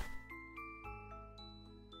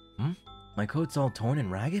 My coat's all torn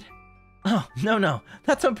and ragged? Oh, no.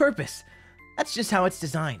 That's on purpose. That's just how it's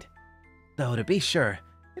designed. Though, to be sure,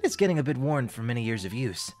 it is getting a bit worn from many years of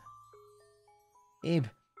use. Ebe,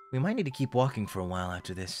 we might need to keep walking for a while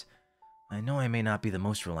after this. I know I may not be the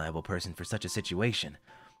most reliable person for such a situation,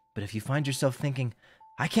 but if you find yourself thinking,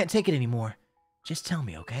 I can't take it anymore, just tell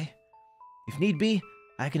me, okay? If need be,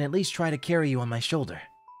 I can at least try to carry you on my shoulder.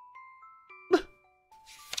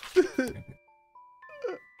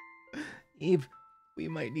 Ebe, we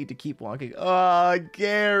might need to keep walking. Oh,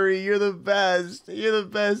 Gary, you're the best. You're the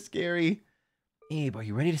best, Gary. Ebe, are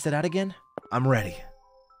you ready to set out again? I'm ready.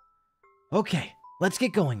 Okay, let's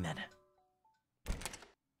get going then.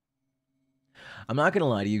 I'm not gonna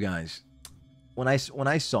lie to you guys. When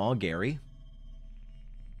I saw Gary,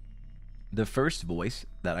 the first voice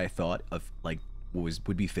that I thought of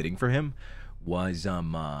would be fitting for him was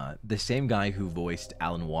the same guy who voiced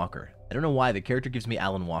Alan Walker. I don't know why, the character gives me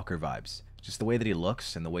Alan Walker vibes. Just the way that he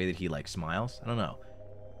looks and the way that he smiles. I don't know.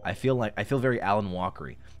 I feel very Alan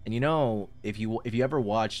Walker-y. And you know, if you ever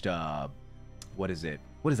watched what is it?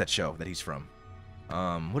 What is that show that he's from?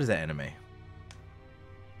 What is that anime?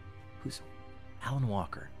 Who's Alan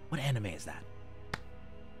Walker? What anime is that?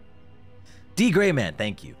 D. Gray Man,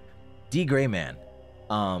 thank you. D. Gray Man.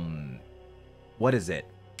 What is it?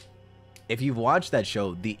 If you've watched that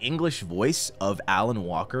show, the English voice of Alan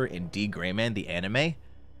Walker in D. Gray Man, the anime,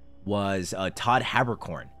 was Todd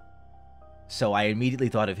Haberkorn. So I immediately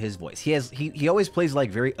thought of his voice. He always plays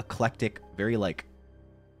very eclectic, very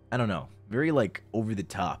I don't know, very over the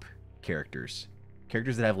top characters.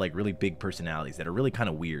 Characters that have really big personalities that are really kind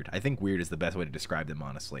of weird. I think weird is the best way to describe them,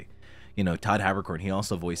 honestly. You know, Todd Haberkorn, he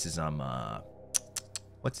also voices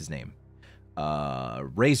what's his name?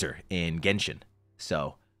 Razor in Genshin.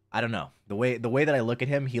 So I don't know. The way that I look at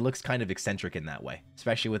him, he looks kind of eccentric in that way,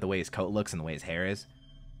 especially with the way his coat looks and the way his hair is.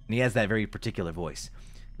 And he has that very particular voice.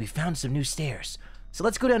 We found some new stairs, so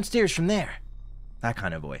let's go downstairs from there. That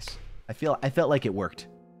kind of voice. I felt like it worked.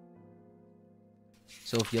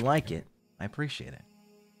 So if you like it, I appreciate it.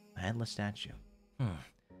 A headless statue.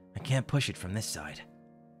 I can't push it from this side.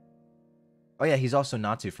 Oh yeah, he's also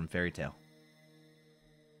Natsu from Fairy Tail.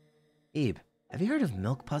 Ebe, have you heard of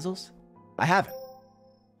milk puzzles? I haven't.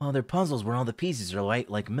 Well, they're puzzles where all the pieces are white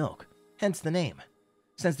like milk, hence the name.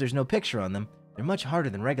 Since there's no picture on them, they're much harder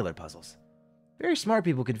than regular puzzles. Very smart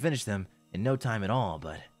people can finish them in no time at all,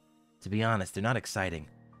 but to be honest, they're not exciting,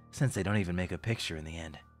 since they don't even make a picture in the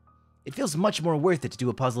end. It feels much more worth it to do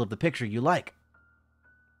a puzzle of the picture you like.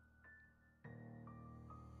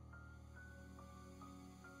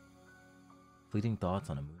 Fleeting thoughts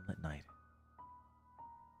on a moonlit night.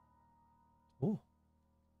 Ooh.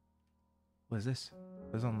 What is this?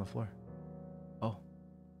 What's on the floor? Oh.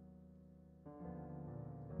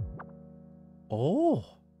 Oh.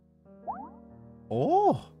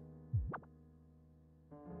 Oh.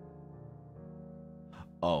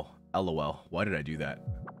 Oh, LOL. Why did I do that?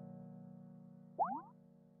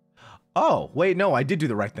 Oh, wait, no, I did do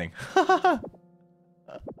the right thing.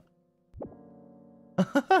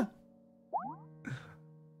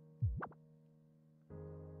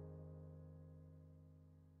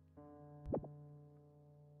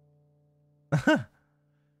 A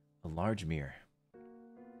large mirror.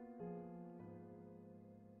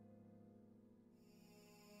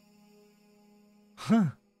 Huh.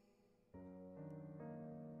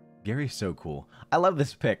 Gary's so cool. I love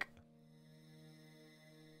this pic.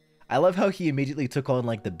 I love how he immediately took on,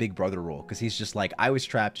 like, the big brother role. Because he's just like, I was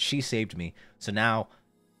trapped, she saved me. So now,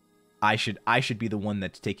 I should be the one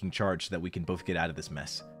that's taking charge so that we can both get out of this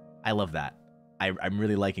mess. I love that. I'm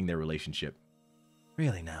really liking their relationship.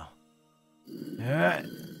 Really now.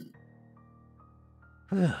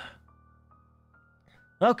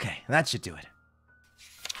 Okay, that should do it.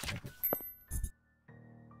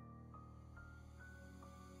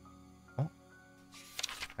 Oh.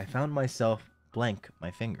 I found myself blank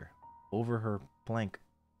my finger over her blank,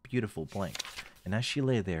 beautiful blank. And as she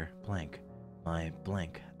lay there, blank, my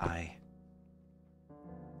blank,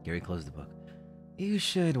 Gary closed the book. You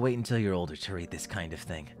should wait until you're older to read this kind of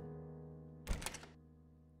thing.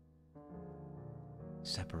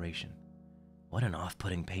 Separation. What an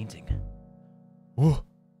off-putting painting. Whoa.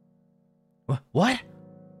 What?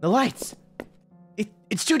 The lights!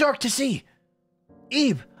 It's too dark to see!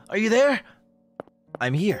 Eve, are you there?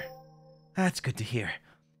 I'm here. That's good to hear.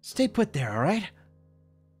 Stay put there, alright?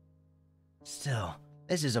 Still,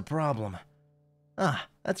 this is a problem. Ah,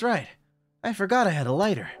 that's right. I forgot I had a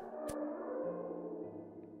lighter.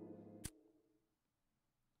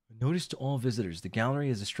 Notice to all visitors, the gallery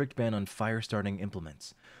has a strict ban on fire-starting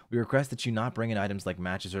implements. We request that you not bring in items like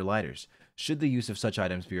matches or lighters, should the use of such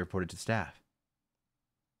items be reported to staff.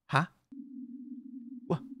 Huh?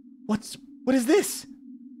 What is this?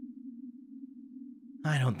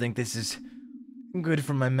 I don't think this is good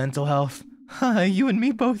for my mental health. You and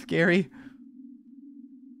me both, Gary.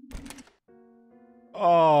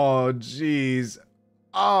 Oh, jeez.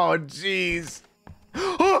 Oh, jeez.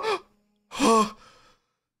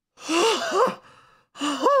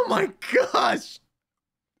 Oh my gosh!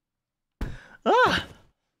 Ah!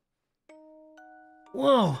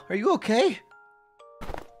 Whoa, are you okay?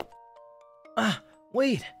 Ah,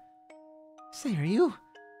 wait. Say, are you?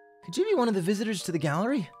 Could you be one of the visitors to the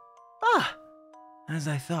gallery? Ah, as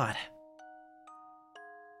I thought.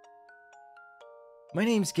 My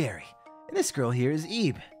name's Gary, and this girl here is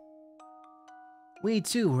Ebe. We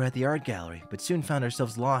too were at the art gallery, but soon found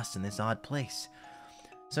ourselves lost in this odd place.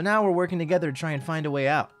 So now we're working together to try and find a way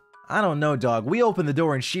out. I don't know, dog. We opened the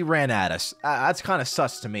door and she ran at us. That's kind of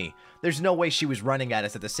sus to me. There's no way she was running at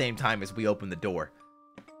us at the same time as we opened the door.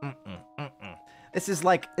 This is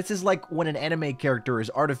like when an anime character is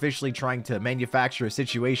artificially trying to manufacture a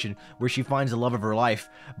situation where she finds the love of her life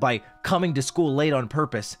by coming to school late on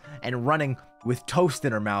purpose and running with toast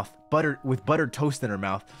in her mouth, buttered toast in her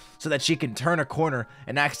mouth, so that she can turn a corner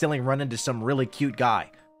and accidentally run into some really cute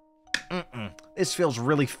guy. This feels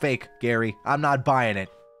really fake, Gary. I'm not buying it.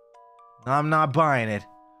 I'm not buying it.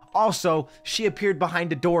 Also, she appeared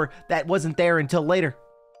behind a door that wasn't there until later.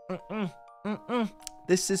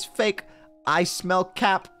 This is fake. I smell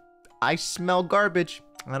cap. I smell garbage.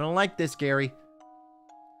 I don't like this, Gary.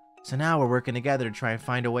 So now we're working together to try and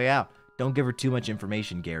find a way out. Don't give her too much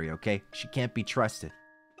information, Gary, okay? She can't be trusted.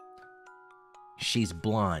 She's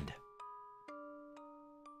blonde.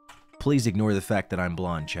 Please ignore the fact that I'm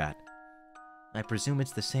blonde, chat. I presume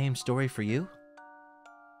it's the same story for you?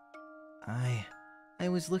 I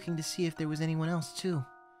was looking to see if there was anyone else, too.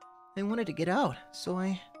 I wanted to get out, so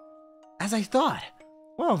as I thought.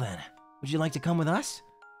 Well then, would you like to come with us?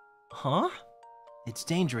 Huh? It's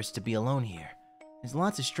dangerous to be alone here. There's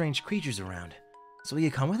lots of strange creatures around. So will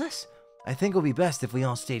you come with us? I think it would be best if we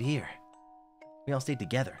all stayed here. We all stayed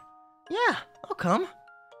together. Yeah, I'll come.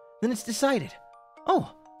 Then it's decided.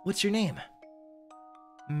 Oh, what's your name?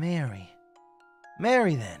 Mary.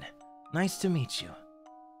 Mary, then. Nice to meet you.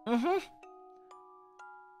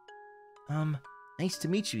 Nice to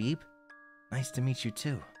meet you, Ebe. Nice to meet you,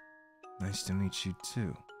 too. Nice to meet you,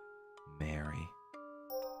 too, Mary.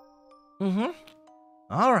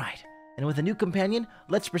 Alright, and with a new companion,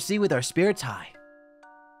 let's proceed with our spirits high.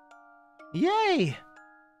 Yay!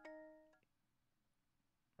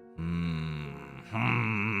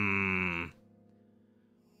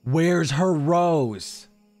 Where's her rose?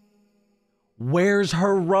 Where's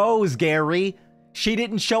her rose, Gary? She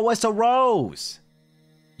didn't show us a rose.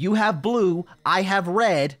 You have blue, I have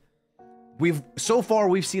red. So far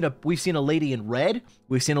we've seen a lady in red,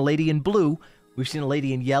 we've seen a lady in blue, we've seen a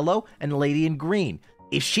lady in yellow, and a lady in green.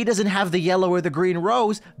 If she doesn't have the yellow or the green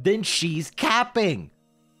rose, then she's capping.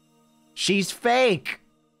 She's fake.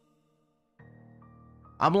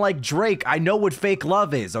 I'm like Drake, I know what fake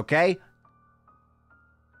love is, okay?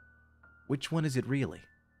 Which one is it really?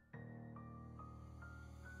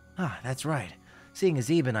 Ah, that's right. seeing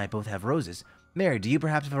as Ebe and I both have roses. Mary, do you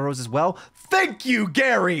perhaps have a rose as well? Thank you,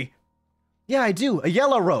 Gary! Yeah, I do. A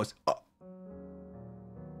yellow rose.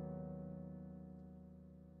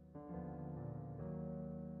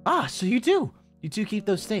 Ah, so you do. You do keep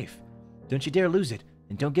those safe. Don't you dare lose it,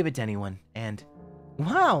 and don't give it to anyone. And,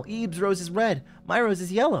 wow, Ebe's rose is red. My rose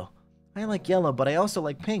is yellow. I like yellow, but I also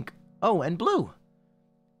like pink. Oh, and blue.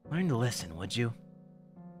 Learn to listen, would you?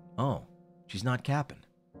 Oh, she's not capping.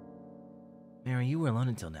 Mary, you were alone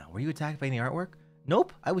until now. Were you attacked by any artwork?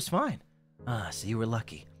 Nope, I was fine. Ah, so you were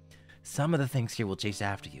lucky. Some of the things here will chase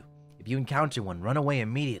after you. If you encounter one, run away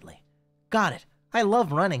immediately. Got it. I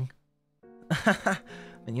love running.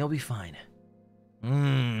 Then you'll be fine.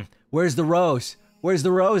 Where's the rose? Where's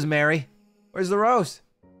the rose, Mary? Where's the rose?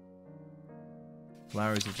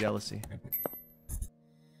 Flowers of jealousy.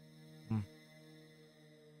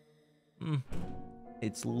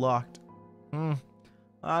 It's locked. I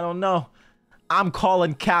don't know. I'm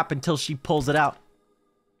calling Cap until she pulls it out.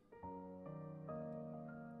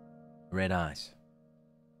 Red eyes.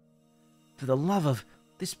 For the love of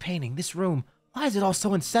this painting, this room, why is it all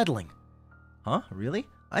so unsettling? Huh? Really?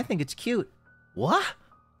 I think it's cute. What?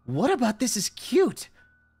 What about this is cute?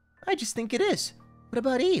 I just think it is. What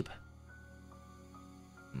about Ebe?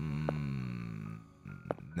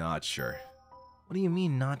 Not sure. What do you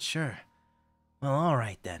mean, not sure? Well,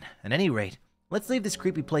 alright then. At any rate, let's leave this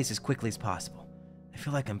creepy place as quickly as possible. I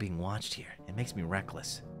feel like I'm being watched here. It makes me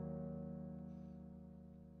reckless.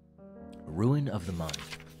 Ruin of the mind.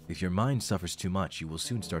 If your mind suffers too much, you will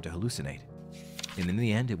soon start to hallucinate. And in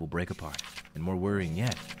the end, it will break apart. And more worrying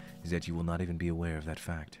yet, is that you will not even be aware of that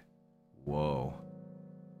fact. Whoa.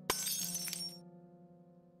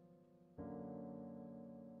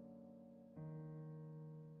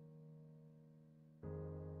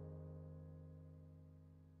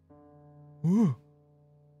 Ooh.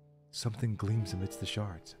 Something gleams amidst the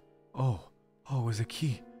shards. Oh, it's a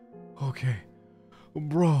key. Okay.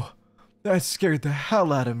 Bro, that scared the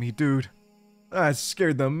hell out of me, dude. That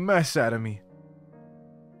scared the mess out of me.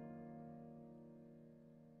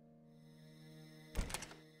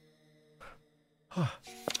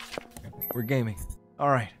 We're gaming.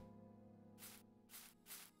 Alright.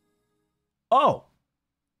 Oh!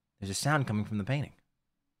 There's a sound coming from the painting.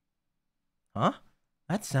 Huh?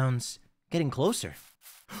 That sounds getting closer.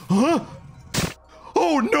 Huh?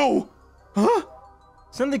 Oh no! Huh?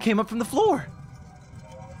 Something came up from the floor.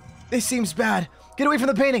 This seems bad. Get away from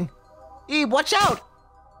the painting. Ebe, watch out!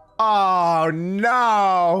 Oh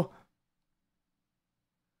no!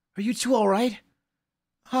 Are you two alright?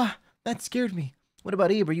 Huh, that scared me. What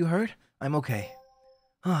about Ebe? Are you hurt? I'm okay.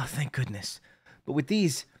 Oh, thank goodness. But with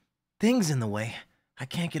these things in the way, I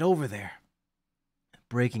can't get over there.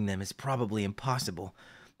 Breaking them is probably impossible.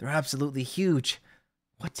 They're absolutely huge.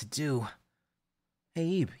 What to do? Hey,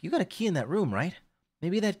 Ebe, you got a key in that room, right?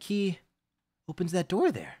 Maybe that key opens that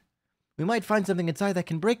door there. We might find something inside that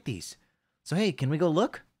can break these. So hey, can we go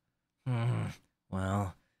look?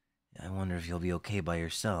 Well, I wonder if you'll be okay by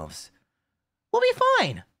yourselves. We'll be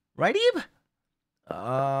fine, right, Ebe?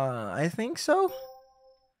 I think so.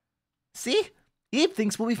 See? Ebe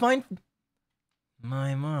thinks we'll be fine.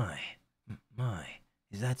 My.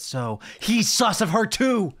 Is that so? He's sus of her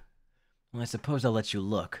too! Well, I suppose I'll let you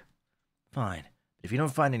look. Fine. But if you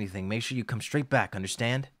don't find anything, make sure you come straight back,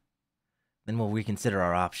 understand? Then we'll reconsider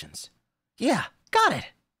our options. Yeah, got it!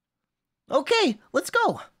 Okay, let's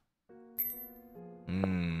go!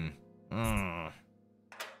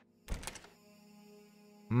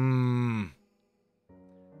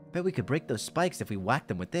 Bet we could break those spikes if we whacked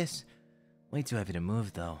them with this. Way too heavy to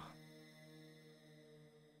move, though.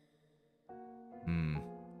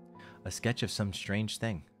 A sketch of some strange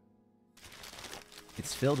thing.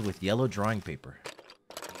 It's filled with yellow drawing paper.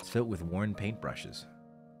 It's filled with worn paintbrushes.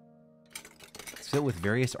 It's filled with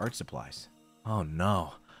various art supplies. Oh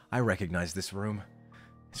no, I recognize this room.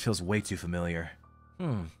 This feels way too familiar.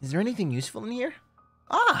 Is there anything useful in here?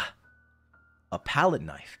 Ah! A palette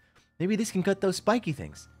knife. Maybe this can cut those spiky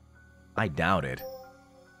things. I doubt it.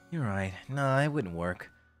 You're right. No, it wouldn't work.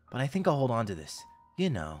 But I think I'll hold on to this. You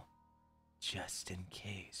know, just in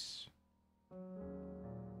case.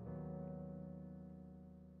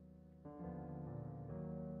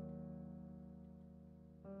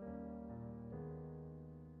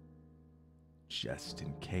 Just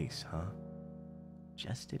in case, huh?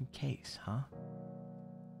 Just in case, huh?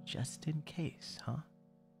 Just in case, huh?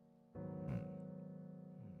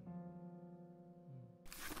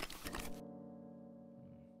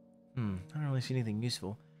 I don't really see anything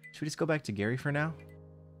useful. Should we just go back to Gary for now?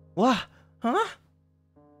 What? Huh?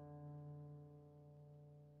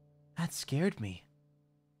 That scared me.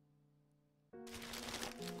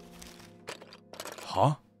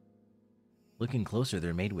 Huh? Looking closer,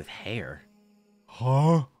 they're made with hair.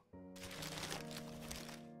 Huh?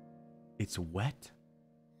 It's wet?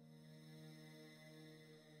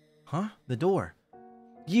 Huh? The door.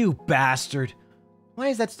 You bastard! Why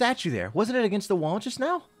is that statue there? Wasn't it against the wall just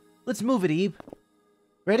now? Let's move it, Ebe.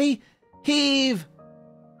 Ready? Heave!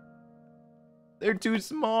 They're too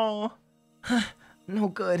small. No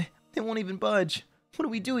good. They won't even budge. What do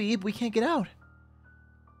we do, Ebe? We can't get out.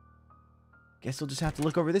 Guess we'll just have to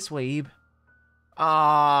look over this way, Ebe.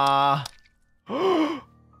 Ah! I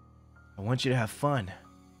want you to have fun.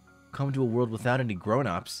 Come to a world without any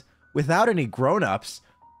grown-ups. Without any grown-ups?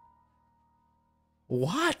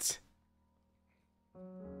 What?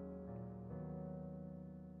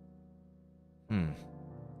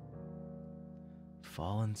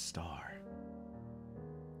 Fallen star.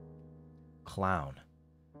 Clown.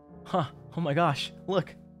 Huh. Oh my gosh.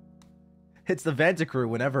 Look. It's the Vantacrow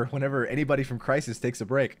whenever anybody from Krisis takes a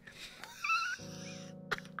break.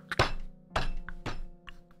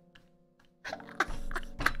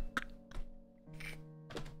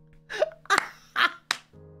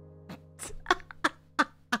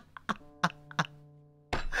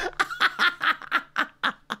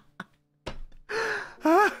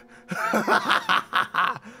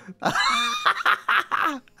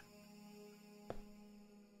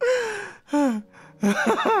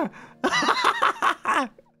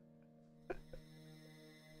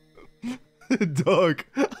 Dog,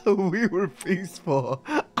 we were peaceful.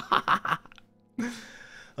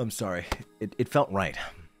 I'm sorry. It felt right.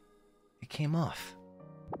 It came off.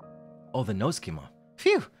 Oh, the nose came off.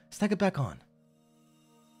 Phew! Stuck it back on.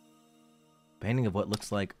 Painting of what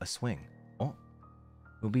looks like a swing. Oh,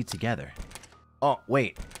 we'll be together. Oh,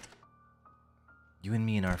 wait. You and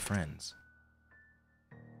me and our friends.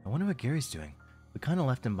 I wonder what Gary's doing. We kind of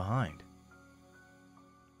left him behind.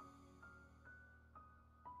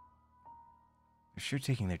 They're sure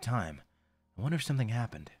taking their time. I wonder if something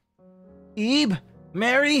happened. Ebe!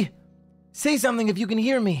 Mary! Say something if you can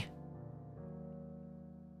hear me!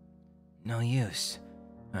 No use.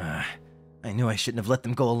 I knew I shouldn't have let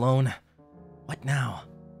them go alone. What now?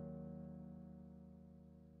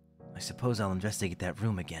 I suppose I'll investigate that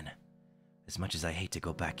room again. As much as I hate to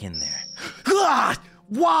go back in there. Ah!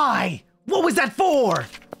 Why? What was that for?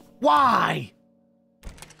 Why?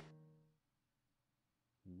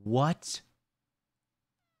 What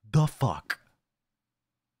the fuck?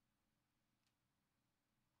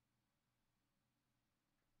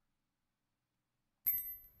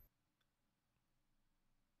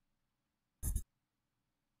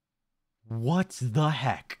 What the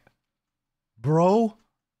heck? Bro?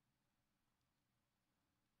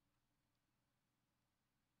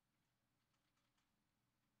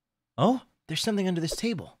 Oh, there's something under this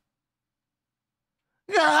table.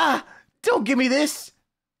 Ah! Don't give me this!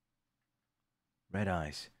 Red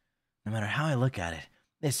eyes. No matter how I look at it,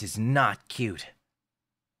 this is not cute.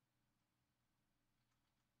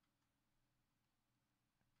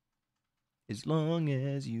 As long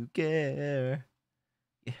as you care,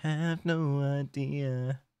 you have no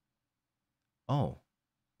idea. Oh,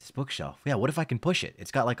 this bookshelf. Yeah, what if I can push it?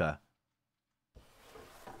 It's got like a...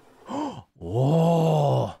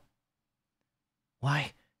 Whoa!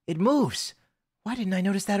 Why, it moves! Why didn't I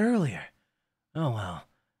notice that earlier? Oh well,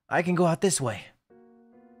 I can go out this way.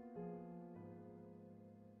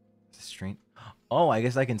 Is this street? Oh, I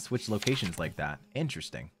guess I can switch locations like that.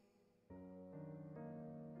 Interesting.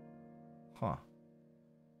 Huh.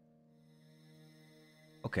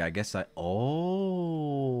 Okay, I guess I...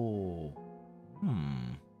 Oh.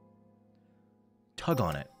 Tug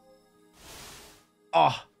on it.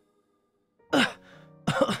 Oh.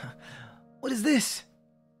 What is this?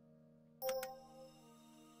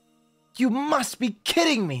 You must be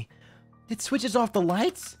kidding me! It switches off the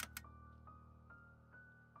lights?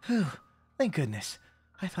 Phew, thank goodness.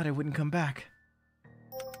 I thought I wouldn't come back.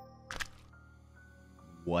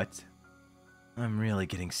 What? I'm really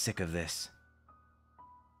getting sick of this.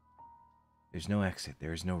 There's no exit.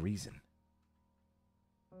 There is no reason.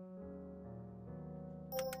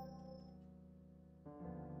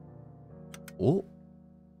 Oh.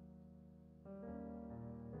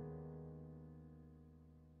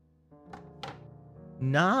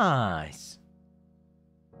 Nice.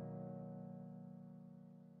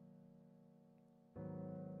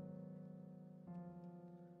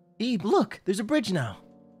 Ebe, look, there's a bridge now.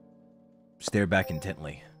 Stare back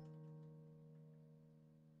intently.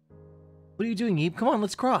 What are you doing, Ebe? Come on,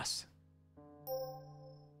 let's cross.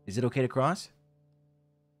 Is it okay to cross?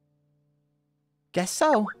 Guess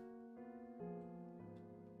so.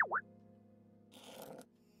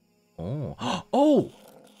 Oh. Oh!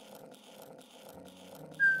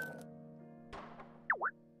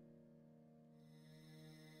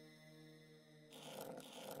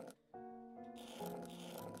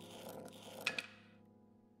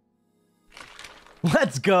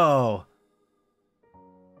 Let's go!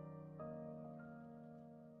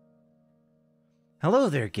 Hello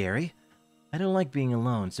there, Gary. I don't like being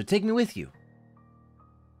alone, so take me with you.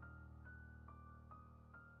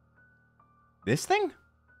 This thing?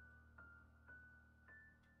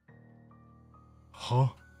 Huh?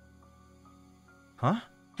 Huh?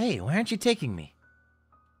 Hey, why aren't you taking me?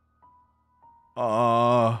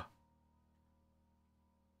 Why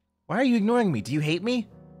are you ignoring me? Do you hate me?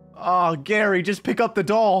 Oh, Gary, just pick up the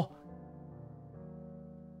doll.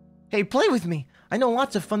 Hey, play with me. I know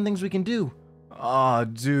lots of fun things we can do. Aw,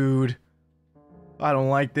 dude. I don't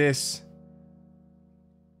like this.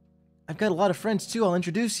 I've got a lot of friends too. I'll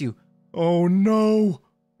introduce you. Oh, no.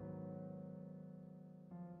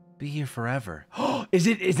 Be here forever. Is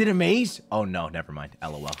it a maze? Oh no, never mind.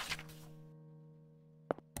 LOL.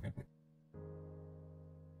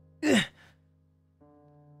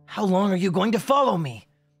 How long are you going to follow me?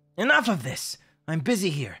 Enough of this. I'm busy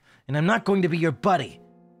here, and I'm not going to be your buddy.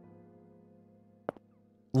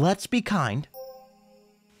 Let's be kind.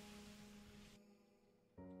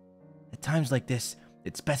 At times like this,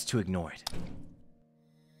 it's best to ignore it.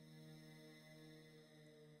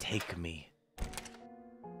 Take me.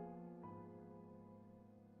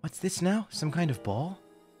 What's this now? Some kind of ball?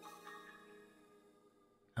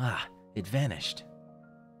 Ah, it vanished.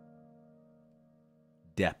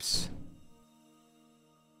 Depths.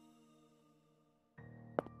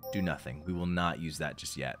 Do nothing. We will not use that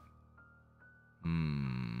just yet.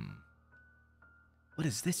 What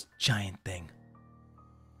is this giant thing?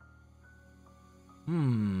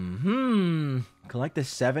 Collect the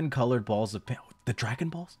 7 colored balls of paint. The dragon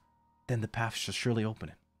balls? Then the path shall surely open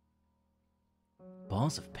it.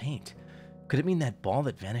 Balls of paint? Could it mean that ball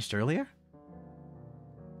that vanished earlier?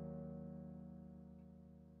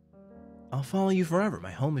 I'll follow you forever.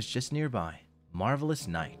 My home is just nearby. Marvelous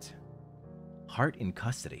night. Heart in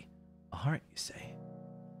custody. A heart, you say?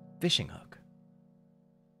 Fishing hook.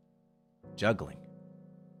 Juggling.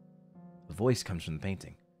 A voice comes from the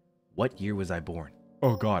painting. What year was I born?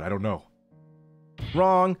 Oh god, I don't know.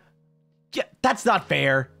 Wrong. Yeah, that's not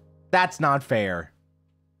fair. That's not fair.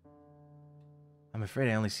 I'm afraid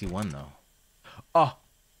I only see one, though. Oh.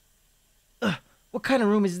 What kind of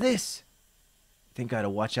room is this? I think I ought to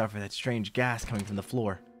watch out for that strange gas coming from the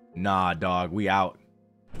floor. Nah, dog, we out.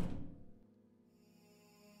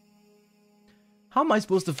 How am I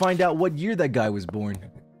supposed to find out what year that guy was born?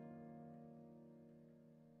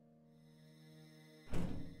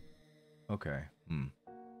 Okay.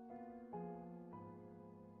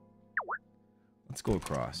 Let's go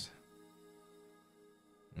across.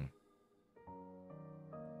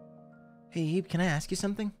 Hey, Abe, can I ask you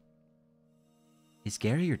something? Is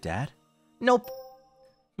Gary your dad? Nope.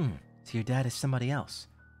 So your dad is somebody else.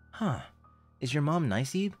 Huh. Is your mom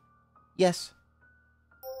nice, Abe? Yes.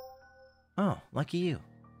 Oh, lucky you.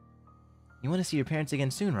 You want to see your parents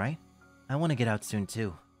again soon, right? I want to get out soon,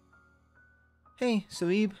 too. Hey, so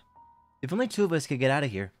Abe, if only 2 of us could get out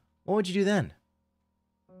of here, what would you do then?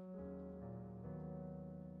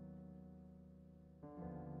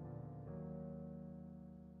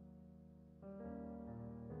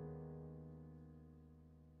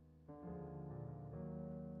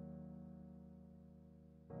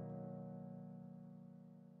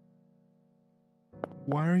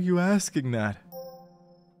 Why are you asking that?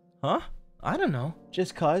 Huh? I don't know.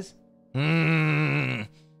 Just cuz.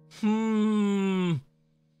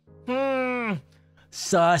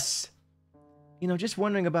 Sus. You know, just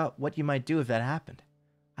wondering about what you might do if that happened.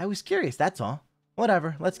 I was curious, that's all.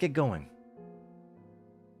 Whatever, let's get going.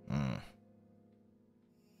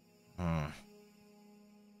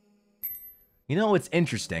 You know what's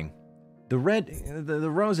interesting? The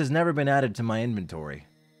rose has never been added to my inventory.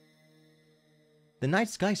 The night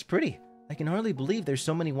sky's pretty. I can hardly believe there's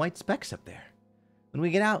so many white specks up there. When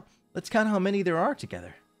we get out, let's count how many there are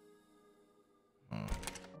together.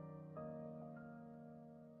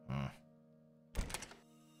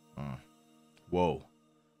 Whoa.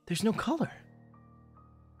 There's no color.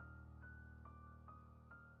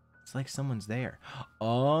 It's like someone's there.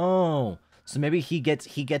 Oh, so maybe he gets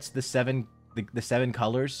the 7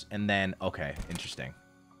 colors and then okay, interesting.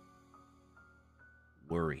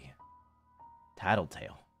 Worry.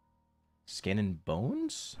 Tattletale. Skin and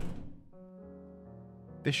bones?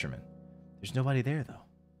 Fisherman. There's nobody there, though.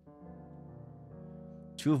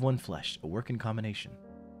 2 of 1 flesh. A working combination.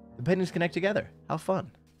 The paintings connect together. How fun.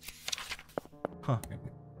 Huh.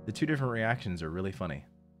 The 2 different reactions are really funny.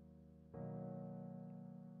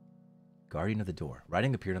 Guardian of the door.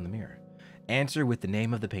 Writing appeared on the mirror. Answer with the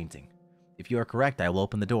name of the painting. If you are correct, I will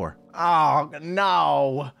open the door. Oh,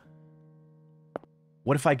 no.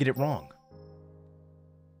 What if I get it wrong?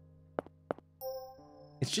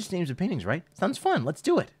 It's just names of paintings, right? Sounds fun. Let's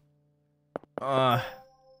do it.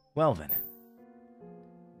 Well then.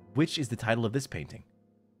 Which is the title of this painting?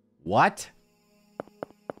 What?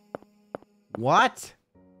 What?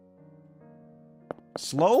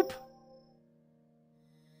 Slope?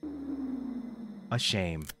 A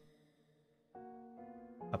shame.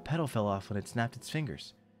 A petal fell off when it snapped its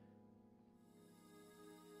fingers.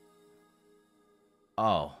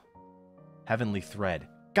 Oh. Heavenly thread.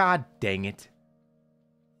 God dang it.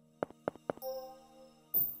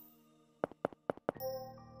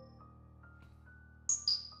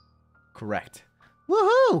 Correct.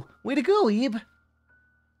 Woohoo! Way to go, Ebe.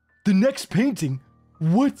 The next painting?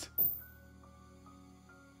 What?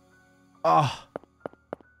 Oh.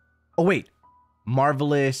 Oh, wait.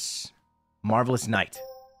 Marvelous Night.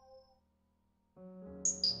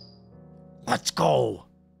 Let's go.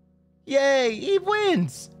 Yay, Eve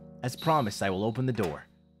wins. As promised, I will open the door.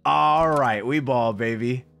 All right, we ball,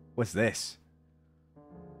 baby. What's this?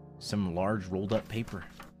 Some large rolled up paper.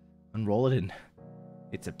 Unroll it and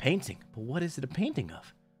it's a painting. But what is it a painting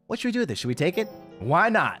of? What should we do with this? Should we take it? Why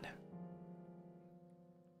not?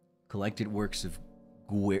 Collected works of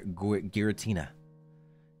Giratina.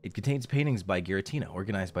 It contains paintings by Giratina,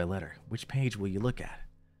 organized by letter. Which page will you look at?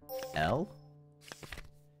 L?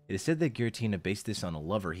 It is said that Giratina based this on a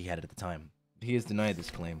lover he had at the time. He has denied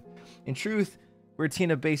this claim. In truth,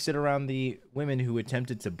 Giratina based it around the women who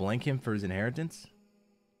attempted to blank him for his inheritance.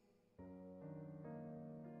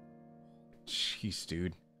 Jeez,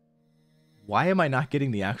 dude. Why am I not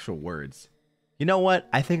getting the actual words? You know what?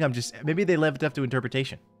 I think I'm just... Maybe they left it up to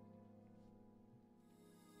interpretation.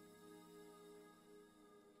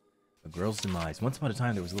 A girl's demise. Once upon a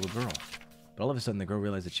time, there was a little girl. But all of a sudden, the girl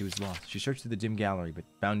realized that she was lost. She searched through the dim gallery, but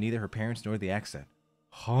found neither her parents nor the accent.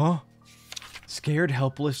 Huh? Scared,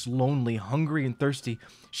 helpless, lonely, hungry, and thirsty,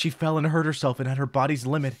 she fell and hurt herself and at her body's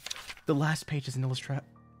limit. The last page is an illustration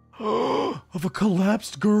Of a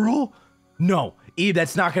collapsed girl? No, Eve,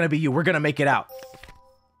 that's not going to be you. We're going to make it out.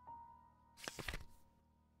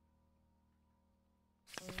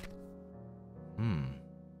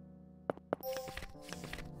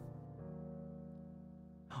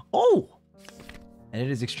 Oh! And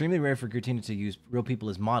it is extremely rare for Giratina to use real people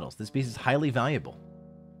as models. This piece is highly valuable.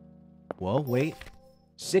 Whoa, wait.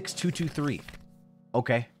 6223.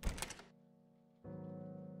 Okay.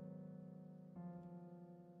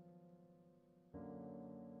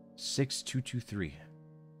 $6,223.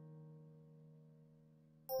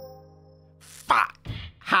 Fuck!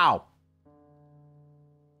 How?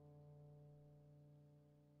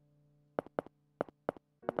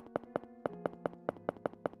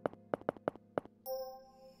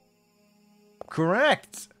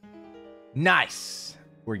 Correct! Nice!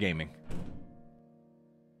 We're gaming.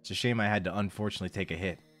 It's a shame I had to unfortunately take a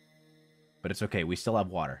hit. But it's okay, we still have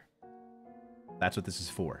water. That's what this is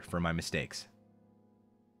for my mistakes.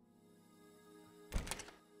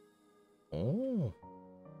 Oh.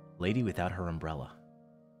 Lady without her umbrella.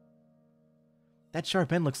 That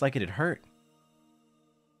sharp end looks like it'd hurt.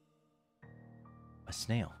 A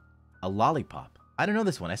snail. A lollipop. I don't know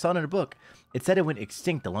this one. I saw it in a book. It said it went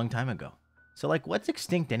extinct a long time ago. So, like, what's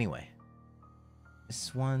extinct anyway?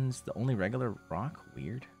 This one's the only regular rock?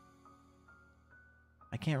 Weird.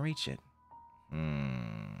 I can't reach it.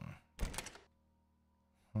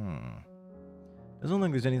 Doesn't look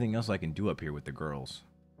like there's anything else I can do up here with the girls.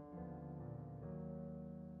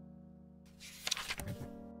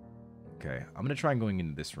 Okay, I'm gonna try going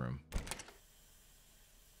into this room.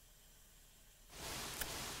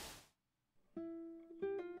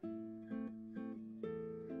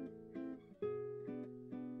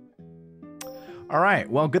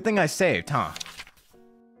 Alright, well, good thing I saved, huh?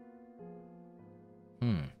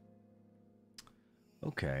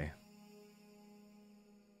 Okay.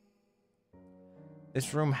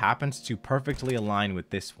 This room happens to perfectly align with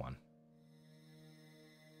this one.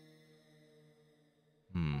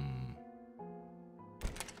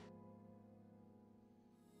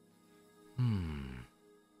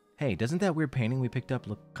 Hey, doesn't that weird painting we picked up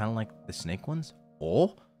look kind of like the snake ones?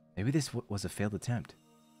 Oh, maybe this was a failed attempt.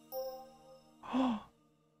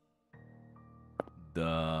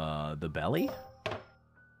 The belly?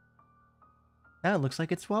 Now it looks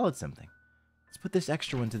like it swallowed something. Let's put this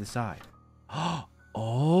extra one to the side.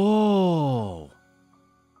 Oh!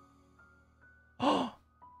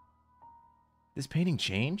 This painting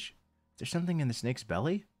change? Is there something in the snake's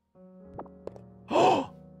belly?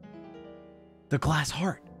 The glass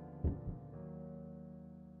heart.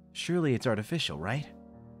 Surely it's artificial, right?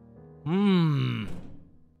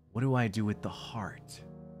 What do I do with the heart?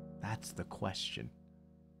 That's the question.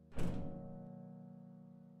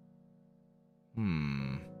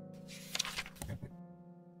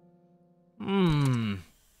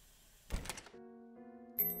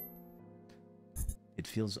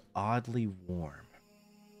 feels oddly warm.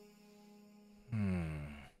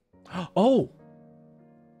 Oh!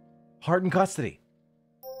 Heart in custody.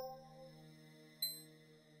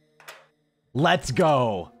 Let's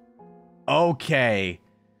go. Okay.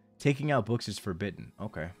 Taking out books is forbidden.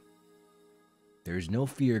 Okay. There is no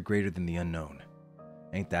fear greater than the unknown.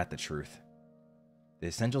 Ain't that the truth? The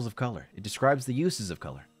essentials of color. It describes the uses of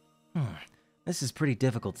color. This is pretty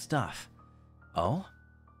difficult stuff. Oh?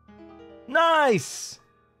 Nice!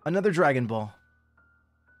 Another Dragon Ball.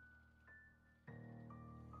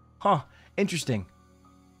 Huh. Interesting.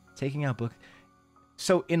 Taking out book.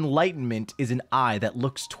 So enlightenment is an eye that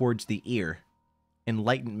looks towards the ear.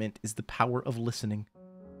 Enlightenment is the power of listening.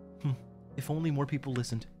 If only more people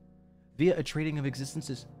listened. Via a trading of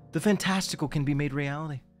existences, the fantastical can be made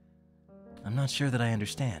reality. I'm not sure that I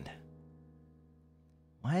understand.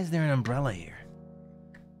 Why is there an umbrella here?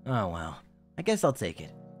 Oh well, I guess I'll take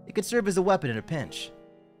it. It could serve as a weapon in a pinch.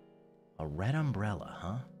 A red umbrella,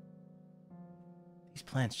 huh? These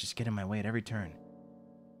plants just get in my way at every turn.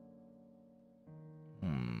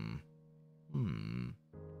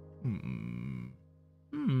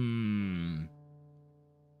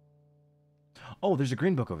 Oh, there's a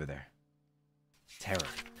green book over there. Terror.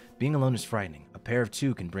 Being alone is frightening. A pair of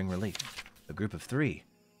 2 can bring relief. A group of 3.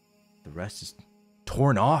 The rest is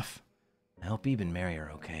torn off. I hope Eve and Mary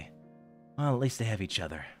are okay. Well, at least they have each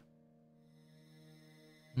other.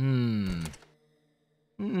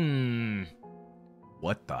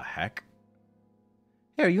 What the heck?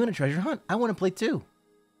 Hey, are you in a treasure hunt? I want to play too.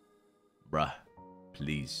 Bruh,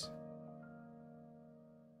 please.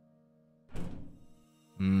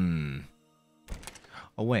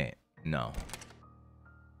 Oh, wait. No.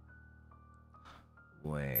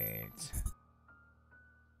 Wait.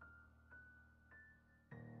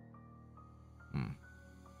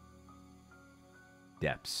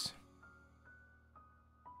 Depths.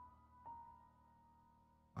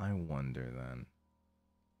 I wonder then.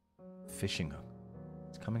 Fishing hook.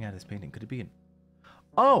 It's coming out of this painting. Could it be an...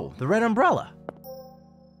 Oh, the red umbrella.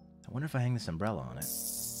 I wonder if I hang this umbrella on it.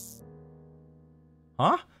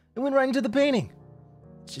 Huh? It went right into the painting.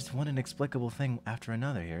 It's just one inexplicable thing after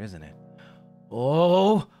another here, isn't it?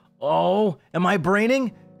 Oh, am I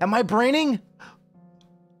braining? Am I braining?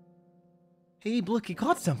 Hey, look, he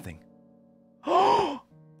caught something. Oh,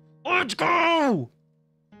 let's go!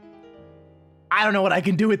 I don't know what I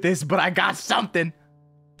can do with this, but I got something.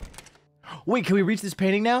 Wait, can we reach this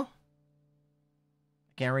painting now?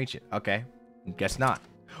 Can't reach it. Okay, guess not.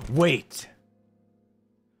 Wait.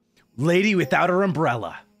 Lady without her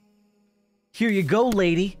umbrella. Here you go,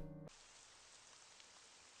 lady.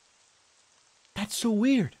 That's so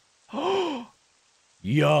weird.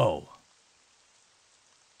 Yo.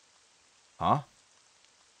 Huh?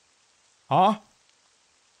 Huh?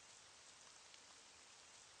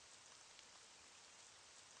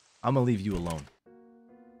 I'm gonna leave you alone.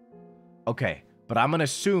 Okay, but I'm gonna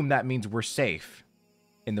assume that means we're safe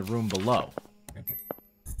in the room below.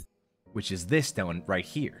 Which is this one right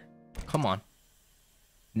here. Come on.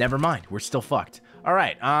 Never mind, we're still fucked.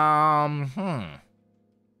 Alright,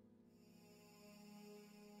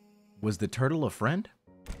 Was the turtle a friend?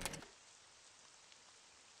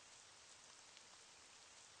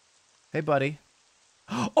 Hey, buddy.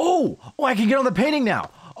 Oh, I can get on the painting now.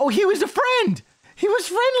 Oh, he was a friend. He was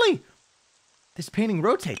friendly. This painting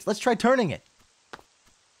rotates. Let's try turning it.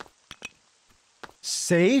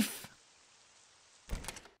 Safe.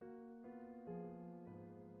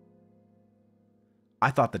 I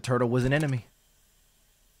thought the turtle was an enemy.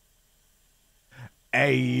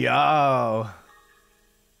 Hey, yo.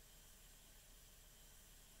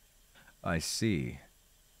 I see.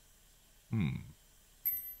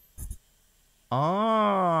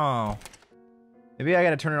 Oh. Maybe I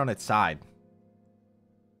gotta turn it on its side.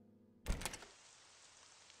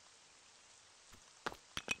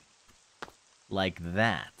 Like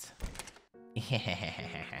that.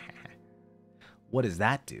 What does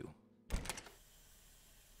that do?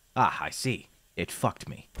 Ah, I see. It fucked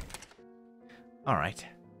me. Alright.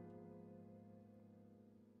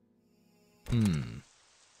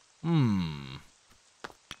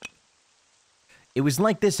 It was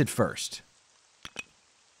like this at first.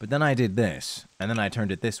 But then I did this, and then I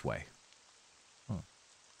turned it this way.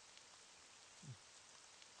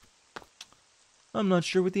 I'm not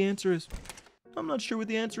sure what the answer is. I'm not sure what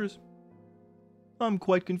the answer is. I'm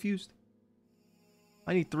quite confused.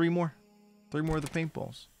 I need 3 more. 3 more of the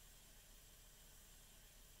paintballs.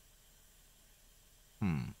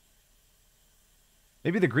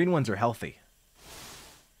 Maybe the green ones are healthy.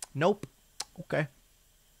 Nope. Okay.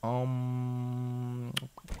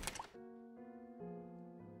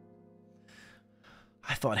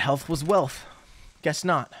 I thought health was wealth. Guess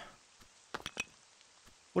not.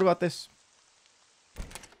 What about this?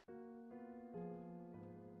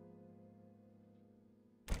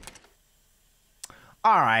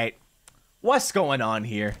 Alright. What's going on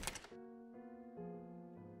here?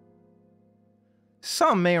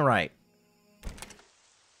 Some may write.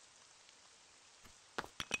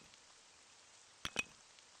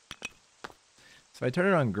 So I turn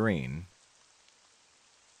it on green.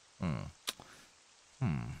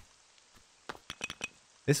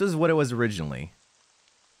 This was what it was originally.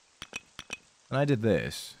 And I did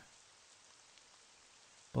this.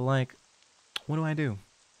 But like, what do I do?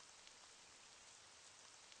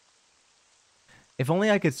 If only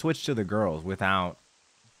I could switch to the girls without...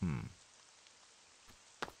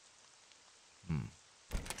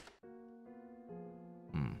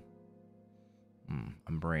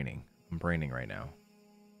 I'm braining. I'm braining right now.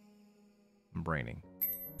 I'm braining.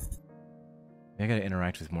 Maybe I gotta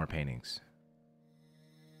interact with more paintings.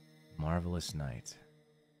 Marvelous Night.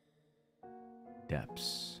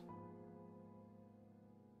 Depths.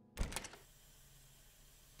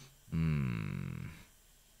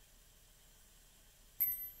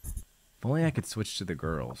 If only I could switch to the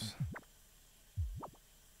girls.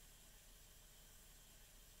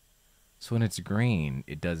 So when it's green,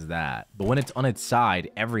 it does that. But when it's on its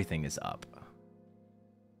side, everything is up.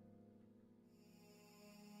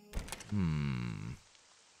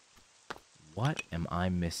 What am I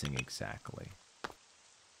missing exactly?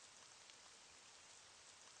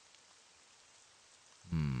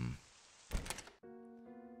 And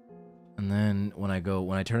then when I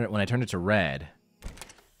turn it to red,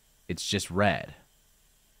 it's just red.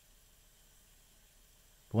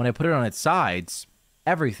 But when I put it on its sides,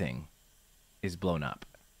 everything is blown up.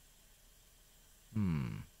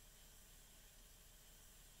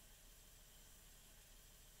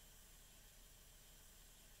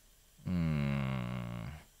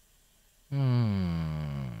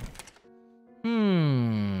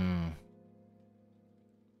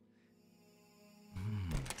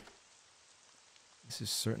 This is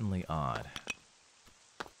certainly odd.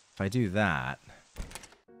 If I do that,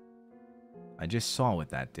 I just saw what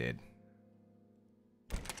that did.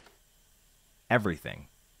 Everything.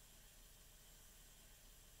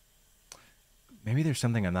 Maybe there's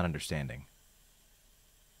something I'm not understanding.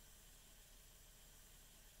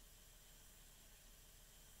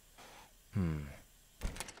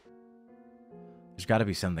 There's got to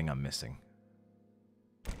be something I'm missing.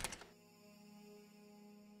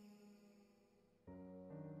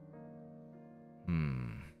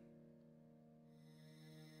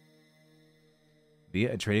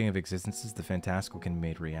 Via a trading of existences, the fantastical can be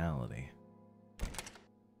made reality.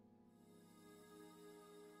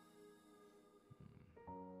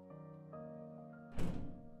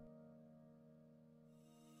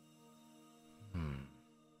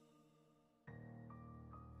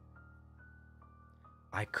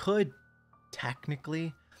 I could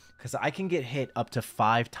technically, because I can get hit up to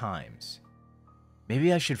 5 times.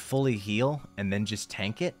 Maybe I should fully heal and then just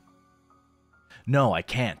tank it? No, I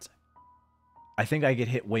can't. I think I get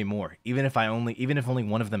hit way more. Even if only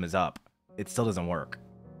one of them is up, it still doesn't work.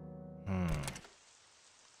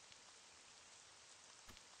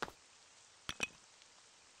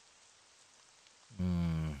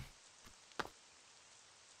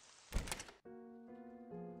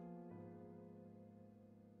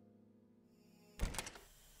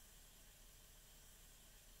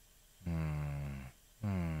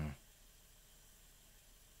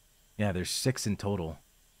 Yeah, there's 6 in total.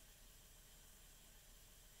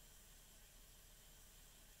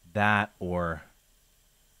 That or...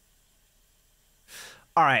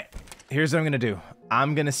 Alright, here's what I'm going to do.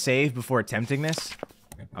 I'm going to save before attempting this.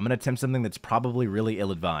 I'm going to attempt something that's probably really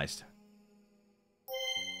ill-advised.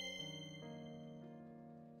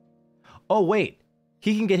 Oh, wait.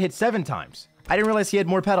 He can get hit 7 times. I didn't realize he had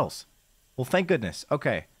more petals. Well, thank goodness.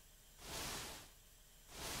 Okay.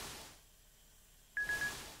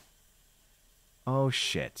 Oh,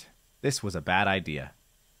 shit. This was a bad idea.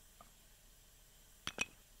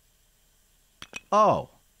 Oh.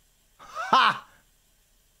 Ha!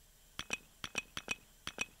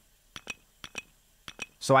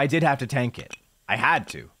 So I did have to tank it. I had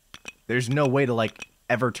to. There's no way to, like,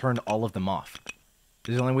 ever turn all of them off.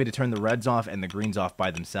 There's only way to turn the reds off and the greens off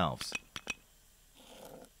by themselves.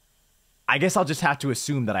 I guess I'll just have to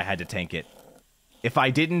assume that I had to tank it. If I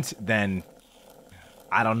didn't, then...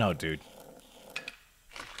 I don't know, dude.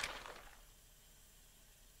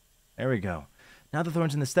 There we go. Now the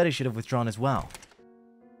thorns in the study should have withdrawn as well.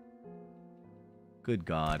 Good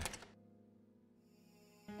God.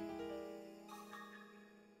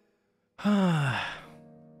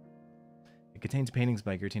 It contains paintings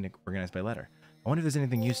by Guillotine organized by letter. I wonder if there's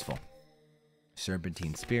anything useful.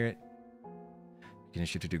 Serpentine Spirit. You can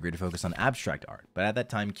shift to a greater focus on abstract art, but at that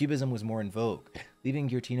time, Cubism was more in vogue, leaving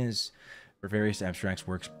Guillotina's for various abstract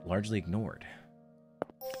works largely ignored.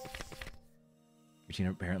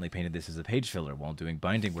 Guillotina apparently painted this as a page filler while doing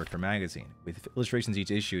binding work for a magazine. With illustrations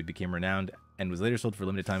each issue, it became renowned and was later sold for a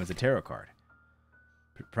limited time as a tarot card.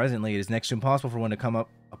 Presently, it is next to impossible for one to come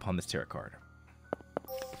up upon this tarot card.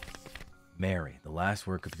 Mary, the last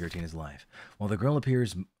work of Guillotina's life. While the girl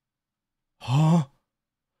appears... Huh?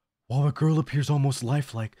 While the girl appears almost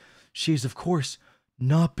lifelike, she is, of course,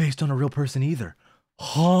 not based on a real person either.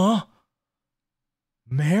 Huh?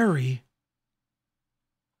 Mary?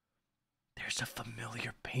 There's a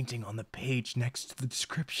familiar painting on the page next to the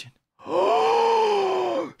description.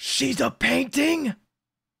 She's a painting?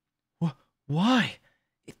 Why?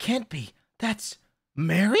 It can't be. That's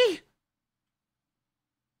Mary?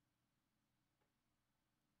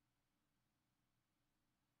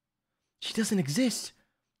 She doesn't exist.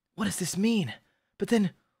 What does this mean? But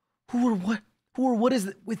then, who or what is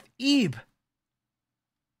it with Ebe?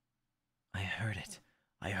 I heard it.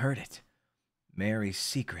 I heard it. Mary's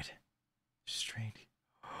secret. Strange.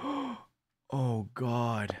 Oh,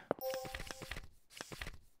 God.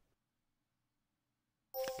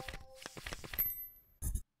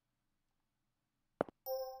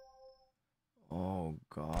 Oh,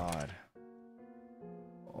 God.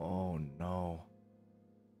 Oh, no.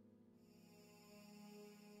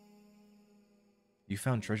 You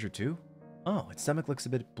found treasure too? Oh, its stomach looks a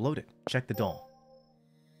bit bloated. Check the doll.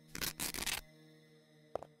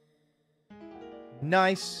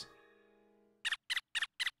 Nice.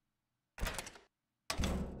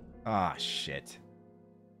 Ah, shit.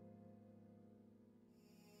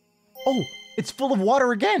 Oh, it's full of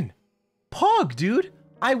water again. Pog, dude.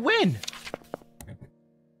 I win.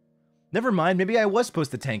 Never mind, maybe I was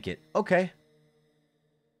supposed to tank it. Okay.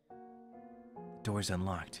 Door's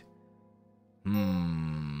unlocked.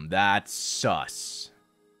 That's sus.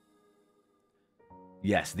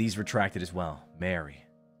 Yes, these retracted as well. Mary.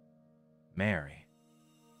 Mary.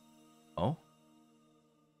 Oh?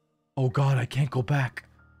 Oh God, I can't go back.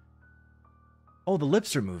 Oh, the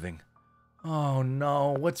lips are moving. Oh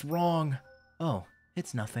no, what's wrong? Oh,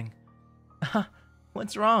 it's nothing.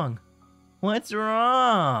 What's wrong? What's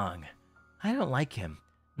wrong? I don't like him.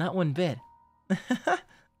 Not one bit.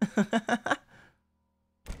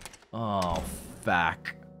 Oh,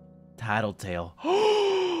 fuck. Tattletale.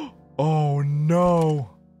 Oh, no.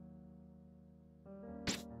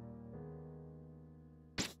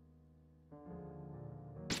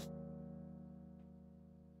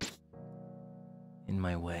 In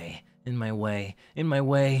my way. In my way. In my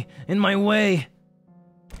way. In my way.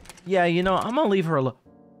 Yeah, you know, I'm gonna leave her alone.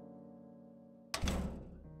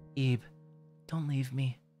 Ebe, don't leave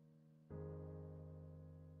me.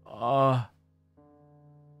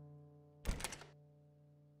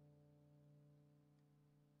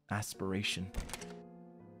 Aspiration.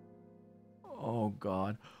 Oh,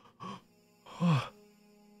 God.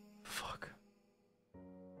 Fuck.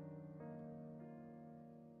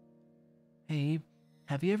 Hey, Ebe,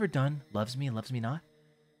 have you ever done Loves Me, Loves Me Not?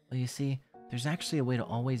 Well, you see, there's actually a way to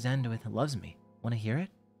always end with Loves Me. Want to hear it?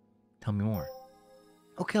 Tell me more.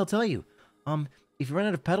 Okay, I'll tell you. If you run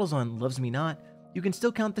out of petals on Loves Me Not, you can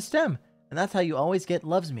still count the stem, and that's how you always get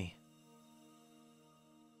Loves Me.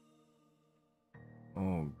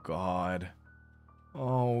 Oh, God.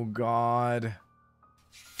 Oh, God.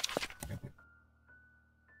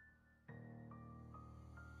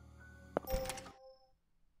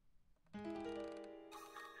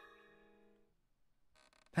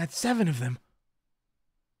 That's 7 of them.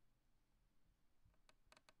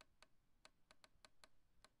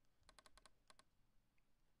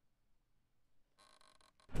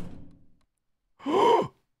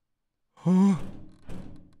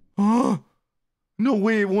 No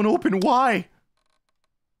way, it won't open. Why?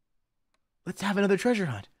 Let's have another treasure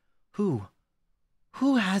hunt. Who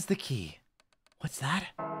has the key? What's that?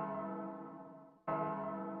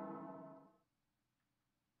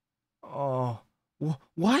 Oh,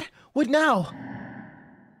 what? What now?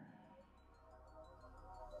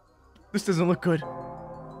 This doesn't look good.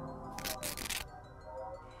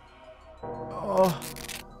 Oh.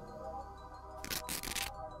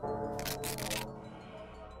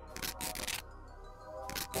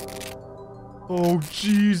 Oh,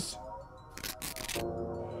 jeez.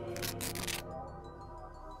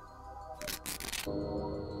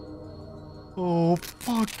 Oh,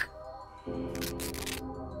 fuck.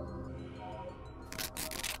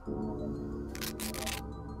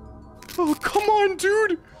 Oh, come on,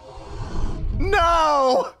 dude.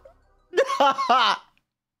 No.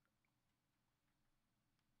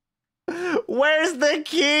 Where's the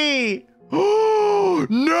key? Oh,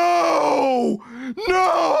 no!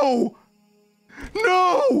 No!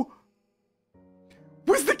 No!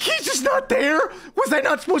 Was the key just not there? Was I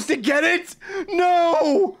not supposed to get it?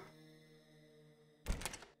 No!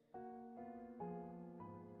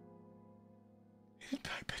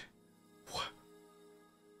 What?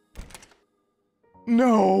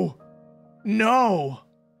 No! No!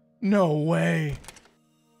 No way!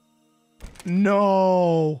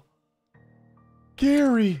 No!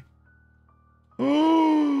 Gary!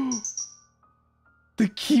 Oh! The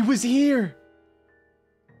key was here!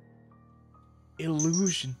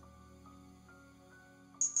 Illusion.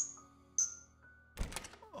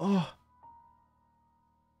 Oh.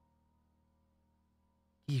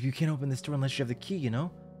 Eve, you can't open this door unless you have the key, you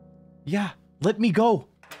know? Yeah, let me go.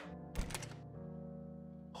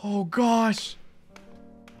 Oh, gosh.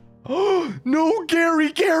 Oh, no,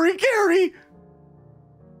 Gary, Gary, Gary!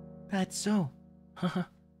 That's so.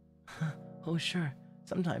 Oh, sure.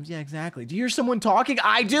 Sometimes, yeah, exactly. Do you hear someone talking?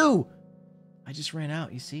 I do! I just ran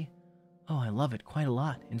out, you see? Oh, I love it quite a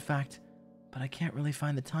lot, in fact, but I can't really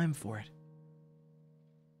find the time for it.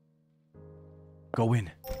 Go in.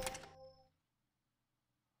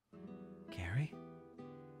 Gary?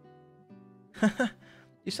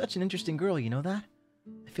 You're such an interesting girl, you know that?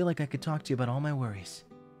 I feel like I could talk to you about all my worries.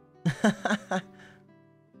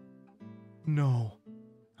 No.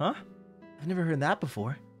 Huh? I've never heard that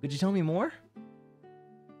before. Could you tell me more?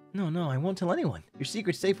 No, I won't tell anyone. Your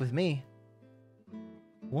secret's safe with me.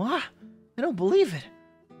 What? I don't believe it.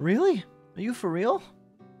 Really? Are you for real?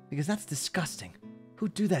 Because that's disgusting.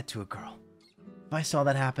 Who'd do that to a girl? If I saw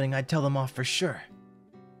that happening, I'd tell them off for sure.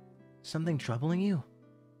 Something troubling you?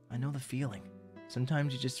 I know the feeling.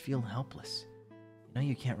 Sometimes you just feel helpless. You know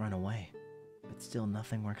you can't run away, but still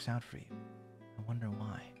nothing works out for you. I wonder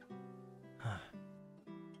why. Huh.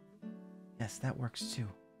 Yes, that works too.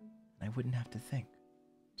 And I wouldn't have to think.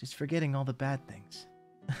 Just forgetting all the bad things.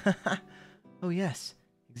 Oh yes,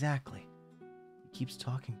 exactly. He keeps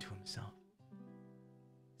talking to himself.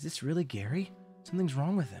 Is this really Gary? Something's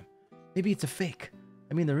wrong with him. Maybe it's a fake.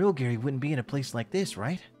 I mean, the real Gary wouldn't be in a place like this,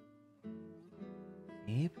 right?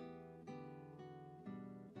 Abe?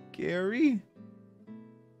 Gary?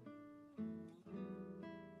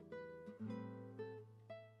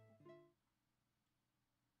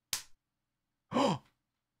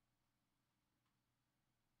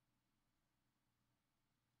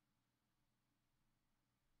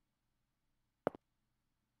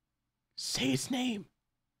 Say his name.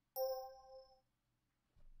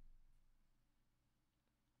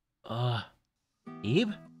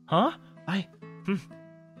 Eve? Huh? Eve!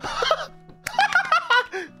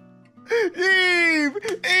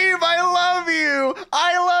 Eve, I love you!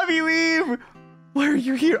 I love you, Eve! Why are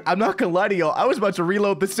you here? I'm not gonna lie to y'all. I was about to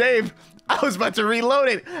reload the save. I was about to reload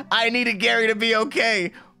it. I needed Gary to be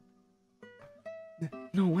okay.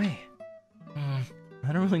 No way.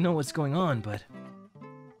 I don't really know what's going on, but...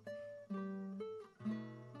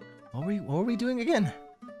 What were we doing again?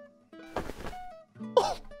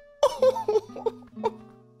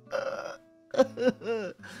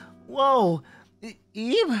 Whoa!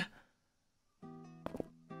 Eve?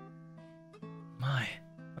 My,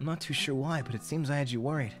 I'm not too sure why, but it seems I had you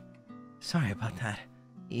worried. Sorry about that,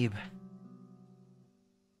 Eve.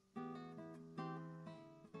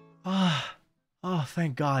 Oh,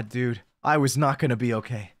 thank God, dude. I was not gonna be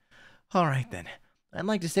okay. Alright then. I'd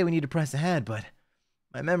like to say we need to press ahead, but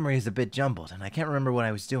my memory is a bit jumbled, and I can't remember what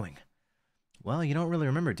I was doing. Well, you don't really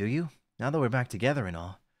remember, do you? Now that we're back together and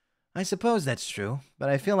all. I suppose that's true, but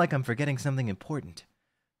I feel like I'm forgetting something important.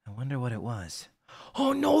 I wonder what it was.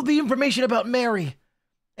 Oh no, the information about Mary!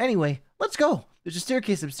 Anyway, let's go. There's a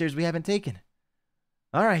staircase upstairs we haven't taken.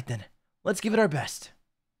 Alright then, let's give it our best.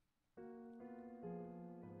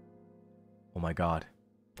 Oh my God.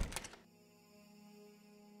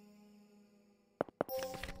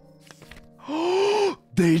 Oh,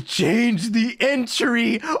 they changed the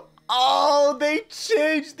entry! Oh, they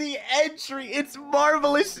changed the entry! It's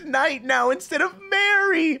Marvelous Night now instead of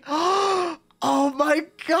Mary! Oh my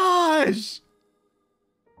gosh!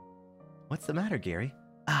 What's the matter, Gary?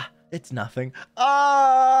 It's nothing.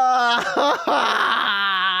 Oh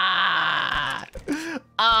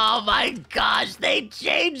my gosh, they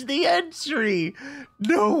changed the entry!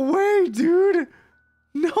 No way, dude!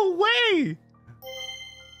 No way!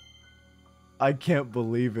 I can't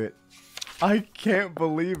believe it. I can't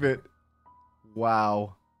believe it.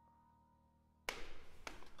 Wow.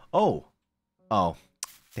 Oh,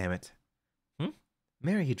 damn it.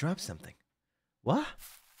 Mary, you dropped something. What?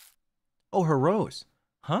 Oh, her rose.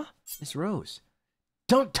 Huh? Miss Rose.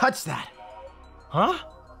 Don't touch that! Huh?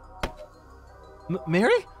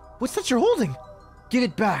 Mary? What's that you're holding? Give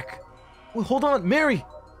it back. Well, hold on, Mary!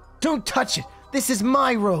 Don't touch it! This is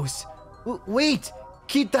my rose! Wait!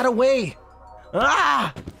 Keep that away!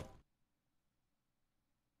 Ah!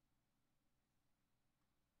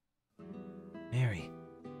 Mary,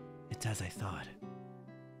 it's as I thought.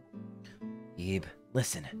 Yib,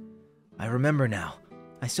 listen. I remember now.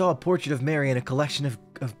 I saw a portrait of Mary in a collection of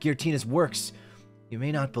Giratina's works. You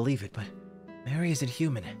may not believe it, but Mary isn't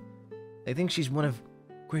human. I think she's one of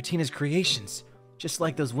Giratina's creations, just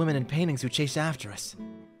like those women in paintings who chase after us.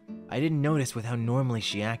 I didn't notice with how normally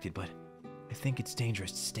she acted, but I think it's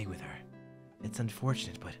dangerous to stay with her. It's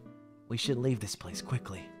unfortunate, but we should leave this place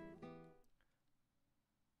quickly.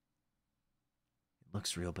 It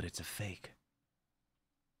looks real, but it's a fake.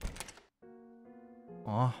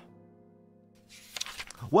 Aw.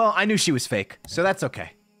 Well, I knew she was fake, so that's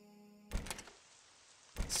okay.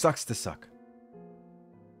 Sucks to suck.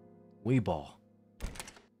 Wee ball.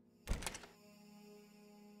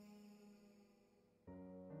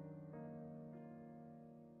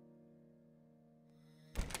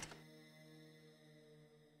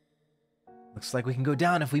 Looks like we can go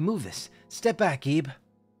down if we move this. Step back, Ebe.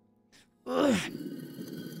 Ugh.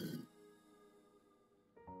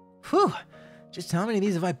 Whew. Just how many of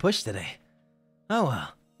these have I pushed today? Oh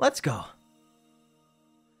well, let's go.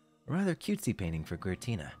 A rather cutesy painting for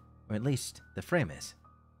Giratina, or at least the frame is.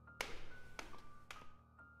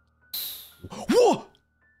 Whoa!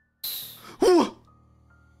 Whoa!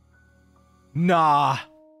 Nah.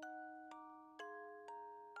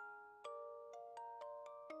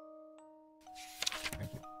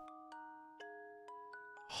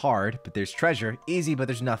 Hard, but there's treasure. Easy, but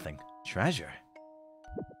there's nothing. Treasure?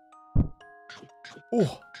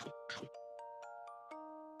 Oh!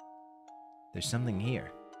 There's something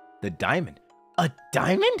here. The diamond. A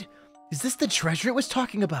diamond? Is this the treasure it was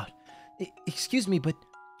talking about? Excuse me, but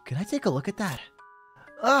can I take a look at that?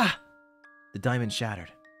 Ah! The diamond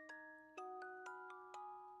shattered.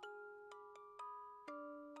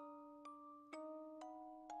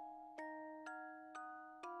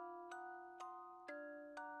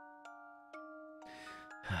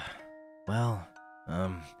 Well,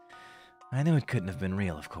 I knew it couldn't have been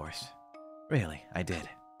real, of course. Really, I did.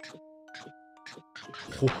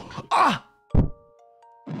 Ah!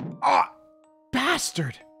 Ah!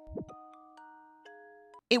 Bastard!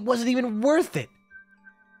 It wasn't even worth it!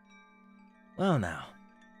 Well now,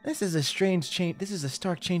 this is a strange change. This is a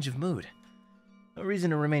stark change of mood. No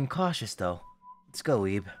reason to remain cautious, though. Let's go,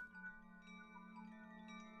 Ebe.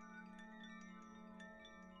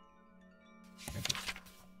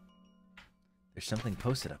 There's something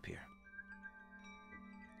posted up here.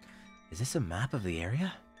 Is this a map of the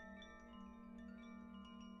area?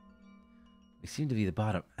 We seem to be at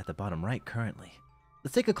the bottom right currently.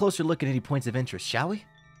 Let's take a closer look at any points of interest, shall we?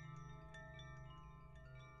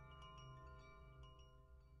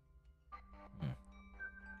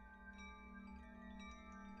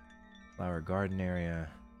 Flower garden area,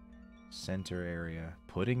 center area,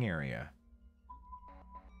 pudding area,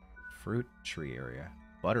 fruit tree area,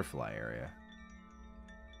 butterfly area,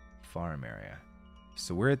 farm area.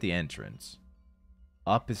 So we're at the entrance.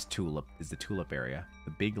 Up is the tulip area,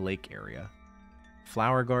 the big lake area,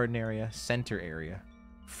 flower garden area, center area,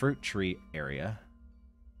 fruit tree area,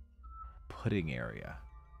 pudding area.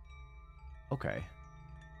 Okay.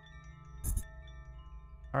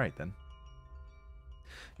 All right then.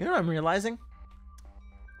 You know what I'm realizing?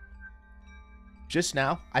 Just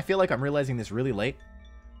now, I feel like I'm realizing this really late,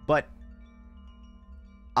 but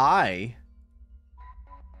I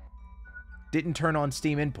didn't turn on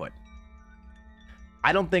Steam input.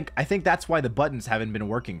 I think that's why the buttons haven't been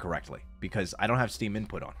working correctly, because I don't have Steam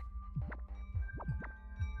input on.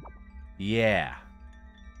 Yeah.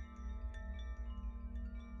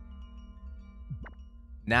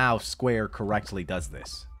 Now Square correctly does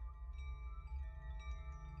this.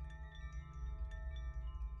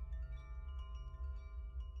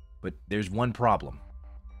 But there's one problem.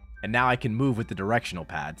 And now I can move with the directional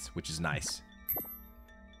pads, which is nice.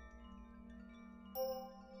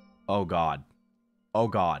 Oh god. Oh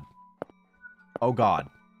god. Oh god.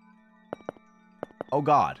 Oh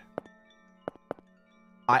god.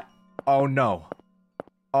 Oh no.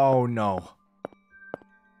 Oh no.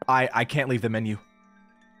 I can't leave the menu.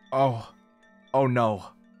 Oh. Oh no.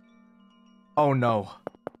 Oh no.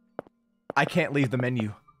 I can't leave the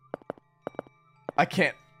menu. I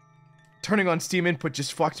can't. Turning on Steam input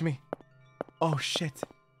just fucked me. Oh shit.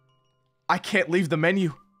 I can't leave the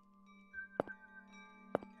menu.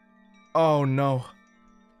 Oh no.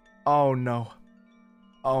 Oh no.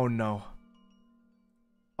 Oh no.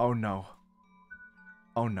 Oh no.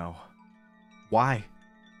 Oh no. Why?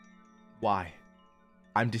 Why?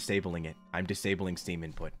 I'm disabling it. I'm disabling Steam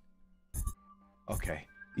input. Okay.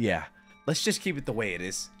 Yeah. Let's just keep it the way it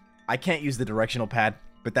is. I can't use the directional pad,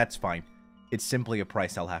 but that's fine. It's simply a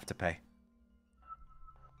price I'll have to pay.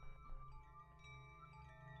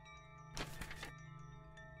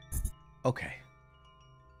 Okay.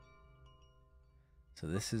 So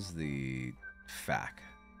this is the FAQ.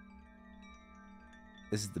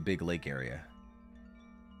 This is the big lake area.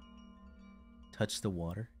 Touch the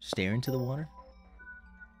water. Stare into the water.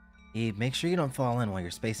 Eve, make sure you don't fall in while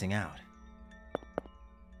you're spacing out.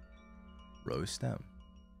 Rose stem.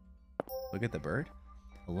 Look at the bird.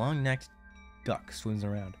 A long-necked duck swims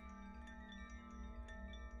around.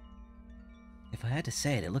 If I had to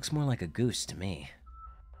say it, it looks more like a goose to me.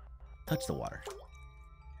 Touch the water.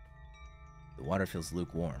 The water feels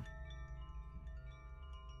lukewarm.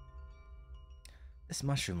 This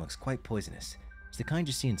mushroom looks quite poisonous. It's the kind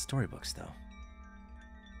you see in storybooks, though.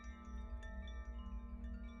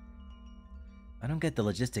 I don't get the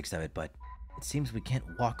logistics of it, but it seems we can't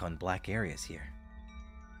walk on black areas here.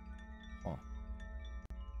 Oh.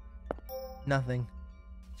 Nothing.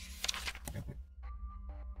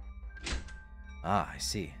 Ah, I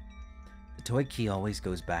see. The toy key always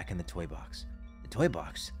goes back in the toy box. The toy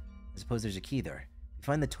box? I suppose there's a key there. We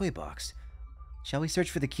find the toy box. Shall we search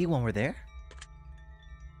for the key when we're there?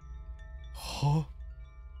 Huh?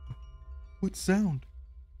 What sound?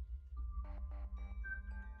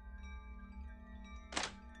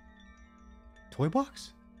 Toy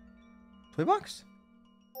box? Toy box?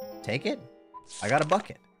 Take it. I got a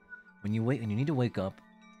bucket. When you need to wake up,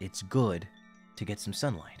 it's good to get some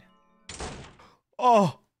sunlight.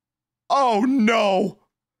 Oh! Oh no!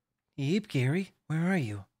 Yep, Gary. Where are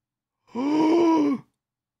you? Oh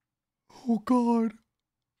God.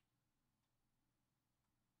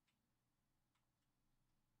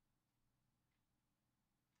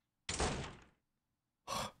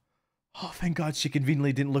 Oh, thank God she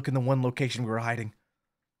conveniently didn't look in the one location we were hiding.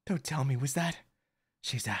 Don't tell me, was that?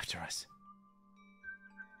 She's after us.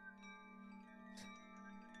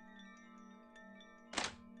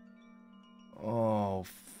 Oh,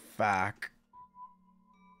 fuck.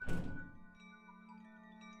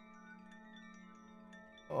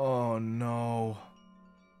 Oh, no.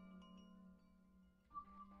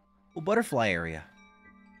 Well, butterfly area.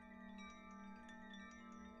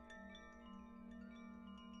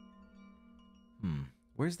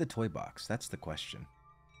 Where's the toy box? That's the question.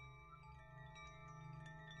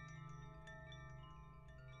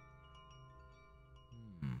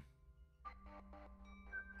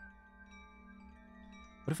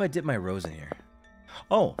 What if I dip my rose in here?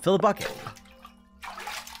 Oh, fill the bucket.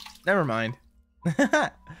 Never mind.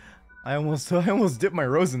 I almost dipped my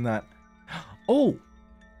rose in that. Oh,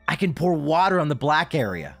 I can pour water on the black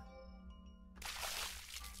area.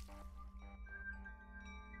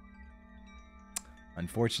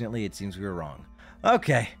 Unfortunately, it seems we were wrong.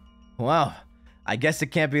 Okay. Well, I guess it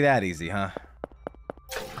can't be that easy, huh?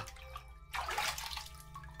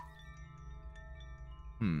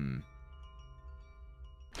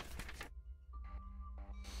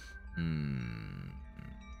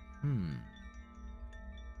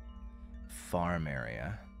 Farm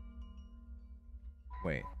area.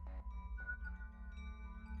 Wait.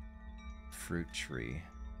 Fruit tree.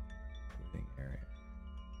 Pudding area.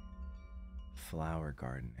 Flower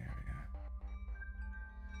garden area.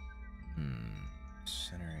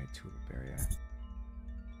 Center area, tulip area.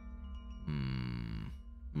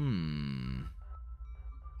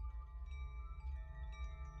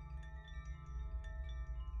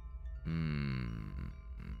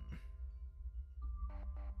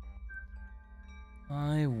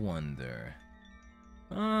 I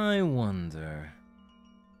wonder.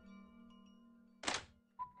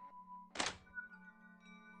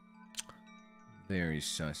 Very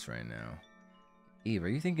sus right now. Eve, are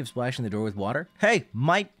you thinking of splashing the door with water? Hey,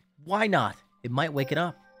 why not? It might wake it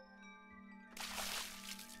up.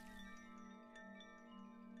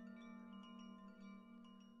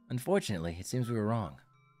 Unfortunately, it seems we were wrong.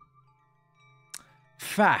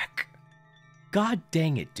 Fuck. God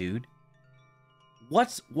dang it, dude.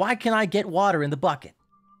 Why can't I get water in the bucket?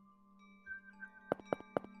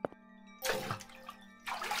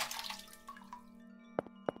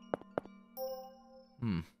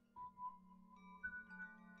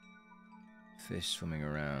 Fish swimming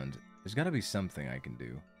around. There's gotta be something I can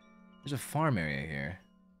do. There's a farm area here.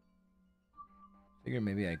 Figure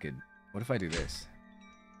maybe I could... What if I do this?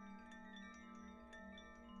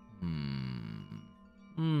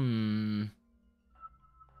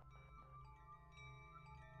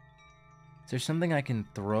 there something I can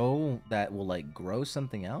throw that will, like, grow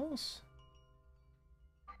something else?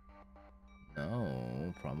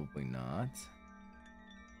 No, probably not.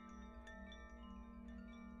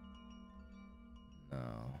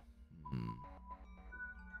 No.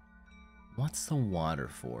 What's the water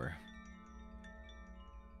for?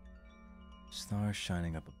 Stars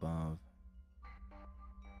shining up above.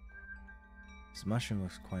 This mushroom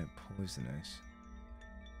looks quite poisonous.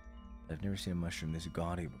 I've never seen a mushroom this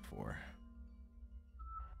gaudy before.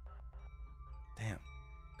 Damn.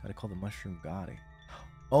 Gotta call the mushroom gaudy.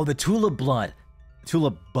 Oh, the tulip blood.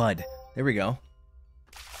 Tulip bud. There we go.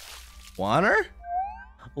 Water?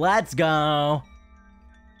 Let's go.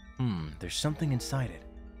 There's something inside it.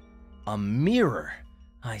 A mirror.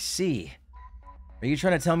 I see. Are you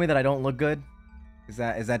trying to tell me that I don't look good? Is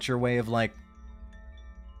that your way of, like...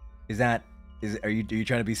 Are you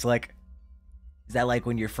trying to be slick? Is that like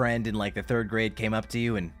when your friend in, like, the 3rd grade came up to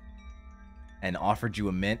you and offered you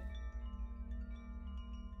a mint?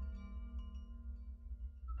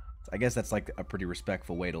 I guess that's, like, a pretty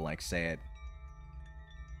respectful way to, like, say it.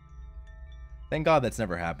 Thank God that's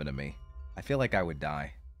never happened to me. I feel like I would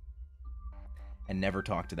die. And never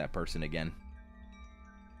talk to that person again.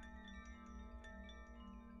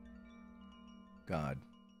 God.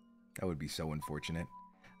 That would be so unfortunate.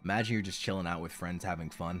 Imagine you're just chilling out with friends having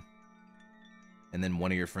fun. And then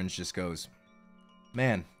one of your friends just goes,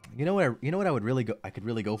 "Man, you know what I could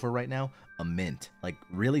really go for right now? A mint." Like,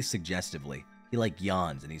 really suggestively. He, like,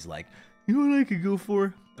 yawns and he's like, "You know what I could go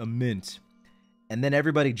for? A mint." And then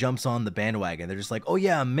everybody jumps on the bandwagon. They're just like, "Oh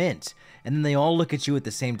yeah, a mint." And then they all look at you at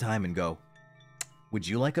the same time and go, "Would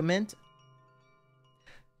you like a mint?"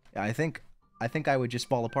 Yeah, I think I would just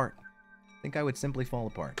fall apart. I think I would simply fall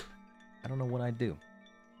apart. I don't know what I'd do.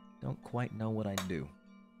 Don't quite know what I'd do.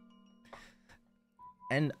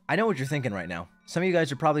 And I know what you're thinking right now. Some of you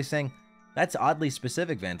guys are probably saying, "That's oddly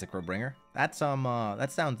specific, Vantacrow Bringer. That's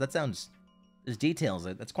that sounds there's details.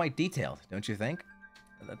 That's quite detailed, don't you think?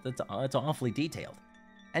 That's awfully detailed."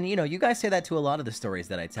 And you know, you guys say that to a lot of the stories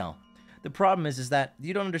that I tell. The problem is that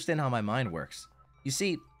you don't understand how my mind works. You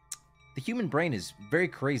see, the human brain is very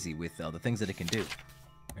crazy with the things that it can do.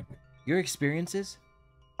 Your experiences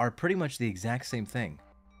are pretty much the exact same thing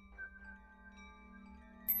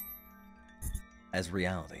as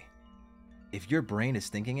reality. If your brain is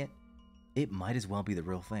thinking it, it might as well be the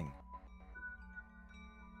real thing.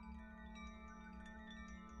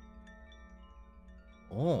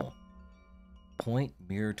 Oh. Point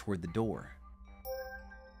mirror toward the door.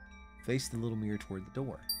 Face the little mirror toward the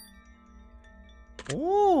door.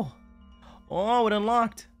 Oh! Oh, it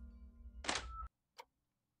unlocked!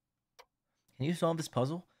 Can you solve this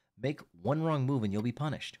puzzle? Make one wrong move and you'll be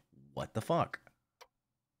punished. What the fuck?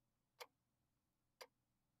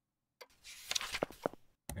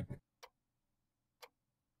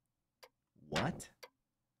 What?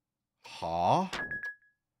 Huh?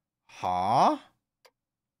 Huh?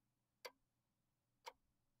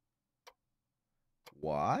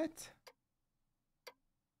 What?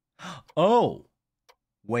 Oh!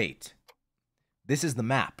 Wait. This is the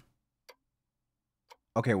map.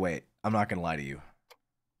 Okay, wait. I'm not gonna lie to you.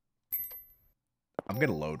 I'm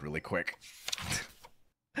gonna load really quick.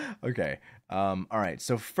 Okay. Alright.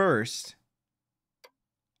 So first,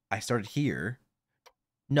 I started here.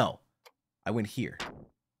 No. I went here.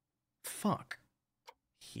 Fuck.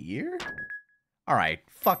 Here? Alright.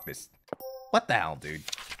 Fuck this. What the hell, dude?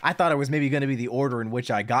 I thought it was maybe gonna be the order in which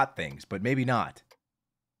I got things, but maybe not.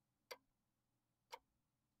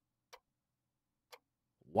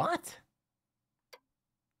 What?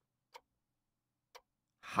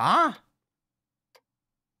 Huh?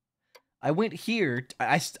 I went here.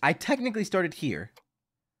 I technically started here.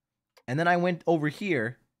 And then I went over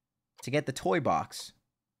here to get the toy box.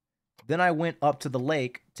 Then I went up to the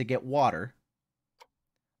lake to get water.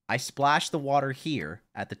 I splashed the water here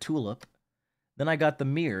at the tulip. Then I got the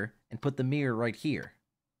mirror and put the mirror right here.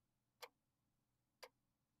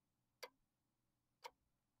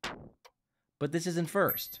 But this isn't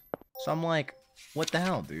first. So I'm like, what the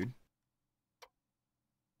hell, dude?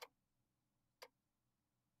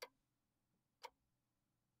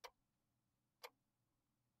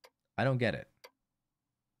 I don't get it.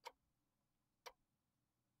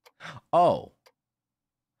 Oh.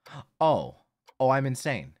 Oh. Oh, I'm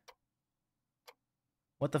insane.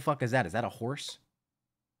 What the fuck is that? Is that a horse?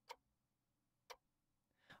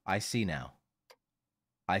 I see now.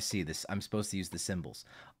 I see this. I'm supposed to use the symbols.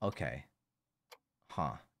 Okay.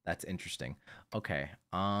 Huh. That's interesting. Okay.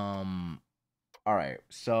 All right.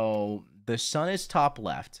 So the sun is top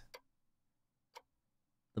left.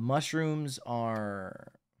 The mushrooms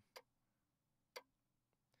are...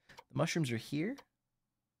 The mushrooms are here.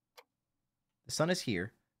 The sun is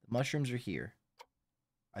here. The mushrooms are here.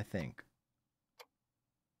 I think.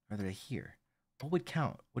 Are they here? What would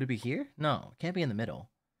count? Would it be here? No, it can't be in the middle.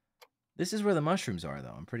 This is where the mushrooms are,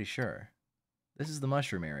 though. I'm pretty sure. This is the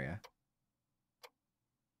mushroom area.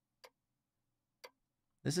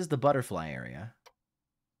 This is the butterfly area.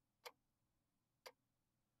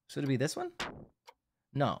 Should it be this one?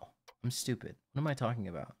 No, I'm stupid. What am I talking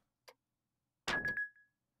about?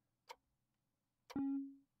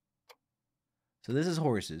 So this is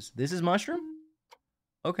horses. This is mushroom?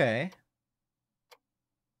 Okay.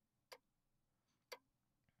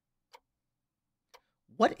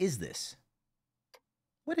 What is this?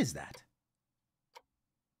 What is that?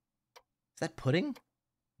 Is that pudding?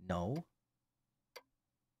 No.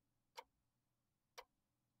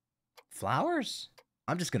 Flowers?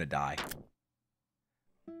 I'm just gonna die.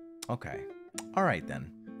 Okay. Alright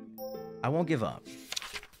then. I won't give up.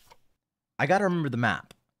 I gotta remember the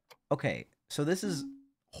map. Okay, so this is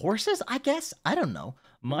horses, I guess? I don't know.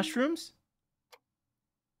 Mushrooms?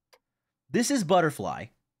 This is butterfly.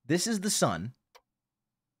 This is the sun.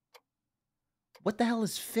 What the hell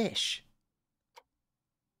is fish?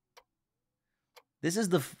 This is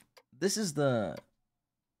the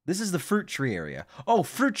fruit tree area. Oh,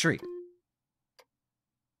 fruit tree.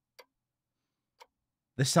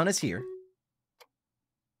 The sun is here.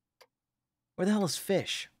 Where the hell is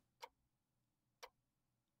fish?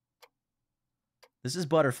 This is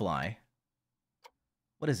butterfly.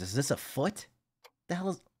 What is this? Is this a foot? The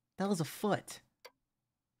hell is a foot?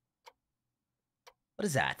 What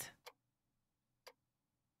is that?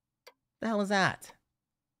 The hell is that?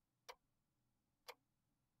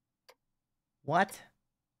 What?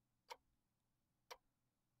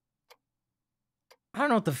 I don't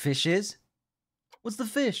know what the fish is. What's the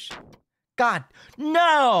fish? God,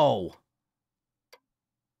 no!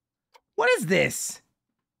 What is this?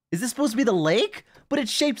 Is this supposed to be the lake? But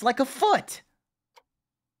it's shaped like a foot.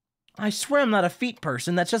 I swear I'm not a feet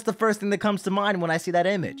person. That's just the first thing that comes to mind when I see that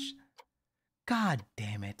image. God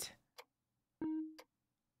damn it.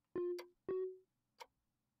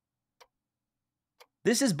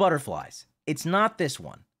 This is butterflies. It's not this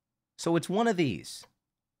one. So it's one of these.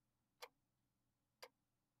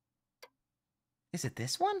 Is it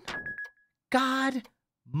this one? God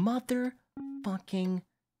motherfucking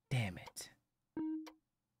damn it.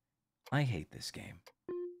 I hate this game.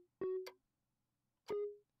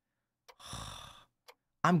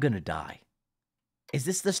 I'm gonna die. Is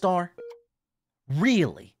this the star?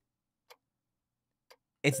 Really?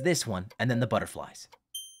 It's this one, and then the butterflies.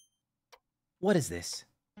 What is this?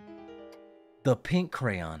 The pink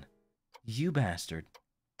crayon. You bastard.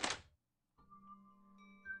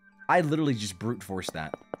 I literally just brute forced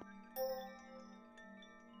that.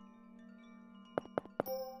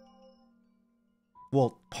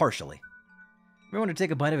 Well, partially. Ever want to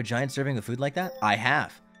take a bite of a giant serving of food like that? I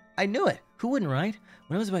have. I knew it. Who wouldn't, right?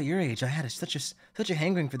 When I was about your age, I had such a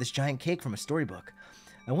hankering for this giant cake from a storybook.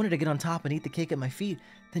 I wanted to get on top and eat the cake at my feet,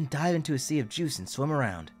 then dive into a sea of juice and swim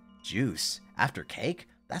around. Juice? After cake?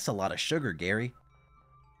 That's a lot of sugar, Gary.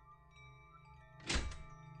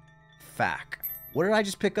 Fact. What did I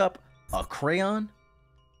just pick up? A crayon?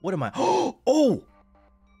 What am I? Oh!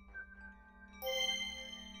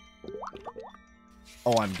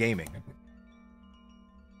 Oh, I'm gaming.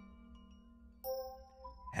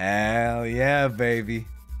 Hell yeah, baby.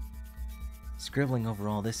 Scribbling over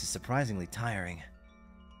all this is surprisingly tiring. If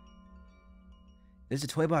there's a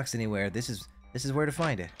toy box anywhere, this is where to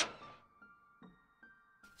find it.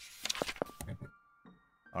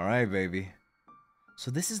 Alright, baby. So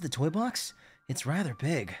this is the toy box? It's rather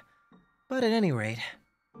big. But at any rate...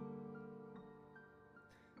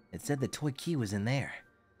 It said the toy key was in there.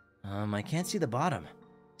 I can't see the bottom.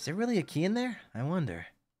 Is there really a key in there? I wonder.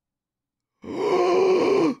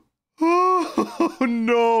 Oh,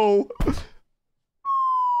 no!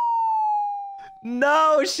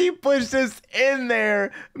 No, she pushed us in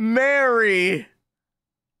there! Mary!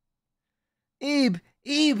 Ebe,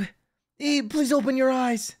 please open your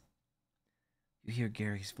eyes! You hear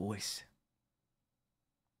Gary's voice.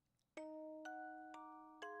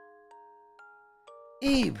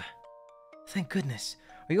 Ebe! Thank goodness.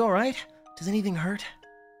 Are you alright? Does anything hurt?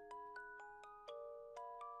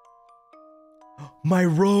 My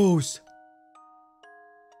rose!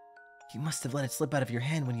 You must have let it slip out of your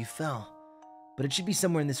hand when you fell. But it should be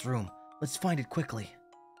somewhere in this room. Let's find it quickly.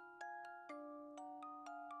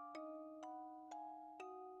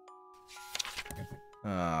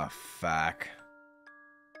 Ah, fuck.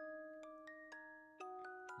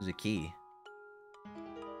 There's a key.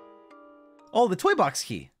 Oh, the toy box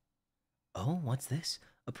key. Oh, what's this?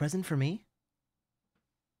 A present for me?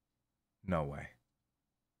 No way.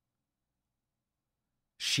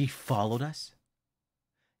 She followed us?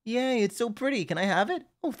 Yay, it's so pretty. Can I have it?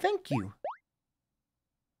 Oh, thank you.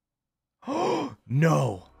 Oh,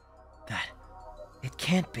 no. It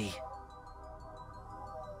can't be.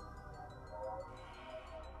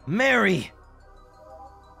 Mary!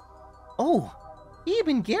 Oh, Ebe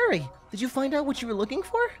and Gary, did you find out what you were looking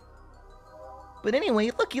for? But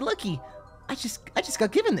anyway, looky. I just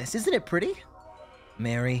got given this. Isn't it pretty?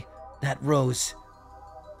 Mary, that rose.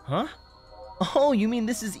 Huh? Oh, you mean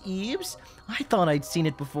this is Eve's? I thought I'd seen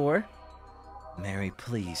it before. Mary,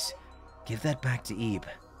 please, give that back to Ebe.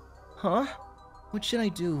 Huh? What should I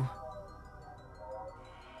do?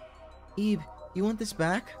 Ebe, you want this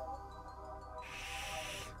back?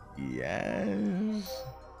 Yes.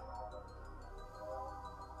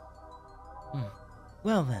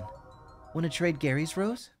 Well then, want to trade Gary's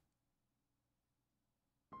rose?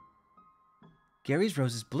 Gary's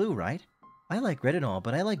rose is blue, right? I like red and all,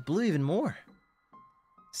 but I like blue even more.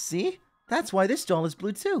 See? That's why this doll is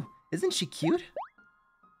blue too. Isn't she cute?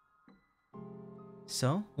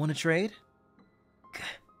 So, want to trade?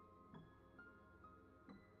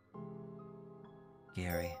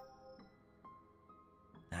 Gary.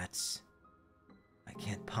 I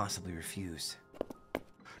can't possibly refuse.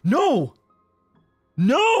 No!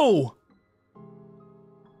 No!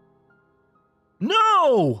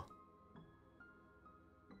 No!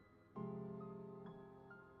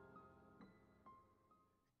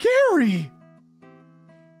 Gary!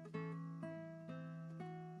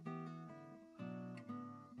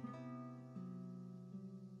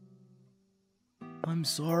 I'm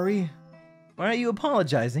sorry. Why are you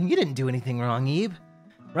apologizing? You didn't do anything wrong, Ebe.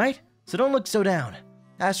 Right? So don't look so down.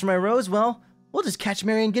 As for my rose, well, we'll just catch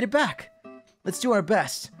Mary and get it back. Let's do our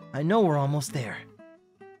best. I know we're almost there.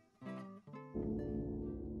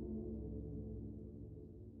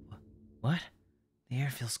 What? The air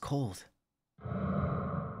feels cold.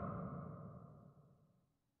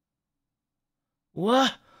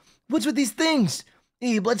 What? What's with these things?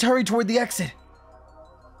 Ebe, let's hurry toward the exit.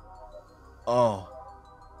 Oh.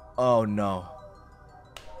 Oh no.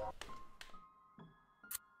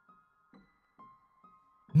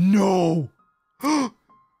 No!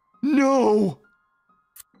 No!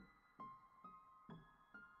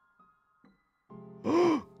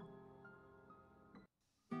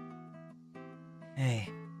 Hey,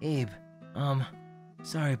 Ebe,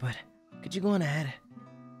 sorry, but could you go on ahead?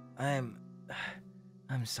 I'm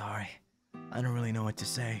sorry. I don't really know what to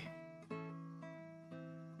say.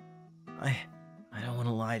 I don't want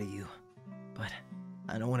to lie to you, but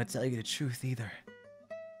I don't want to tell you the truth either.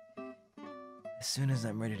 As soon as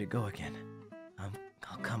I'm ready to go again,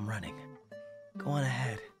 I'll come running. Go on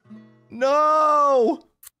ahead. No!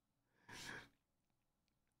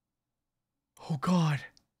 Oh God.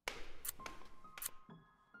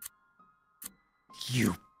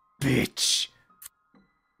 You bitch.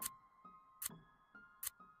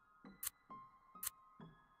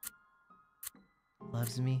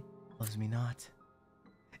 Loves me not.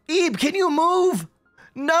 Ebe, can you move?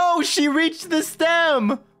 No, she reached the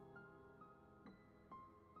stem.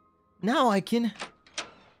 Now I can...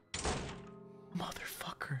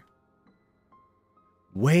 Motherfucker.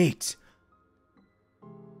 Wait.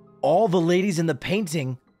 All the ladies in the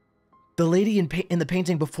painting... The lady in the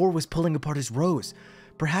painting before was pulling apart his rose.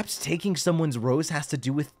 Perhaps taking someone's rose has to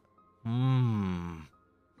do with... I'm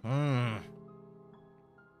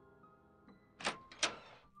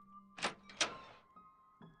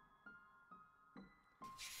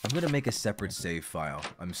gonna make a separate save file.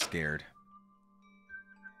 I'm scared.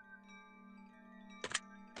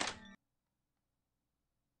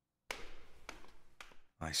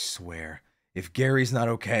 I swear, if Gary's not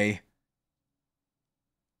okay,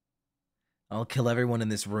 I'll kill everyone in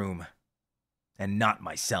this room. And not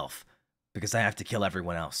myself, because I have to kill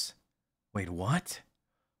everyone else. Wait, what?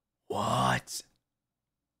 What?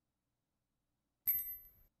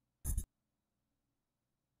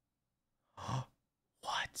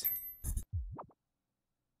 What?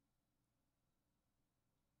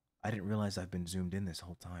 I didn't realize I've been zoomed in this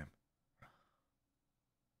whole time.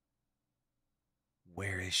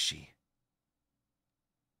 Where is she?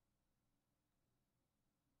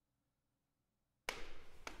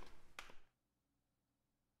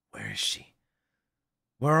 Where is she?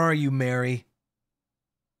 Where are you, Mary?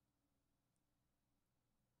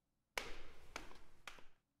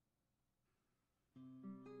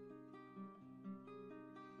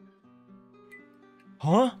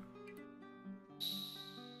 Huh?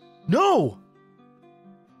 No!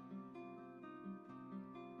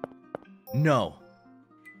 No.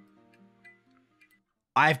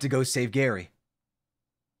 I have to go save Gary.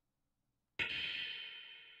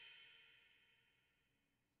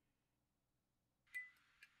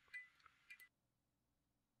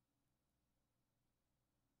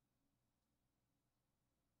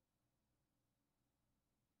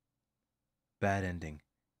 Bad ending.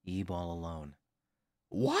 Eve all alone.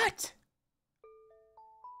 What?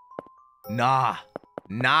 Nah.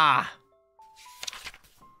 Nah.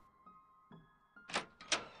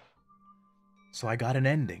 So I got an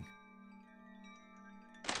ending.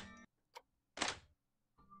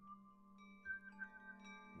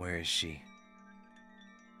 Where is she?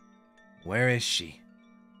 Where is she?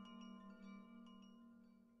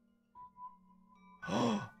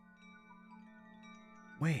 Oh.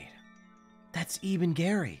 Wait. That's Eve and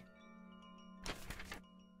Gary.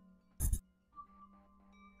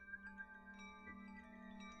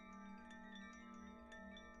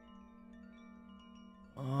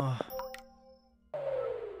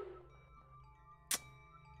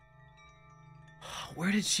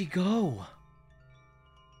 Where did she go?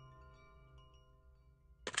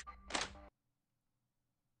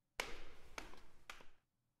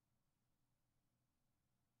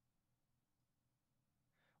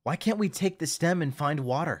 Why can't we take the stem and find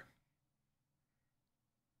water?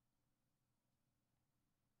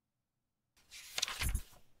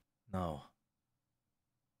 No.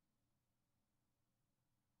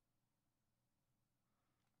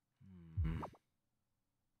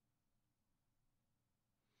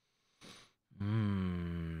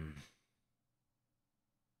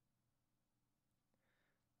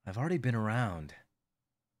 I've already been around.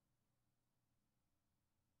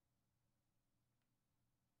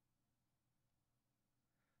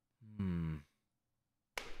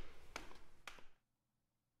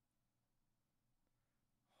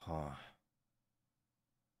 Huh.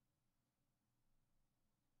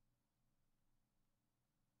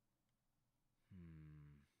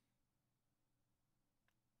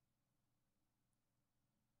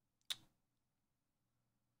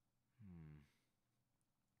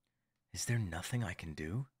 Is there nothing I can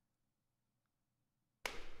do?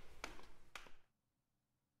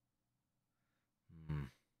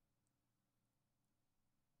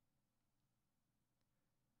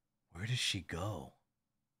 Where does she go?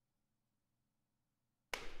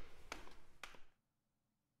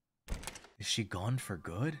 Is she gone for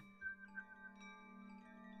good?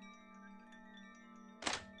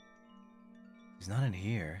 She's not in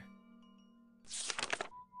here.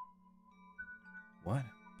 What?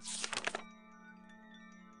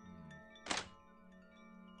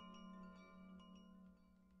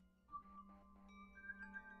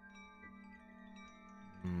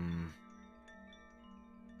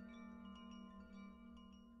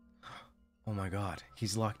 Oh my god,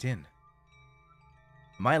 he's locked in.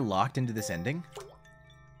 Am I locked into this ending?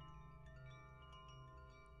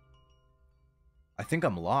 I think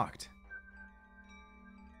I'm locked.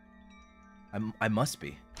 I must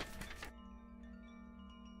be.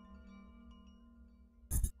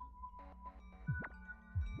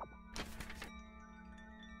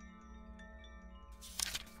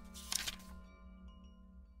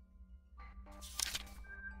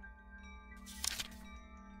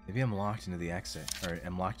 Maybe I'm locked into the exit, or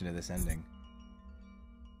I'm locked into this ending.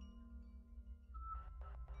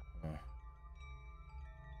 Oh.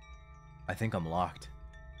 I think I'm locked.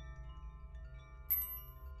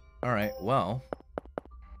 Alright, well.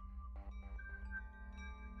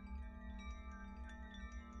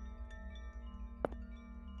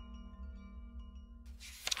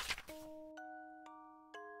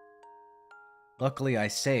 Luckily, I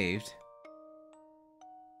saved.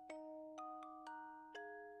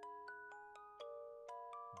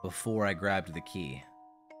 Before I grabbed the key.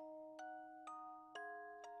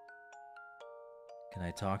 Can I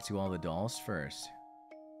talk to all the dolls first?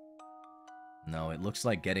 No, it looks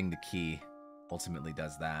like getting the key ultimately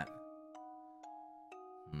does that.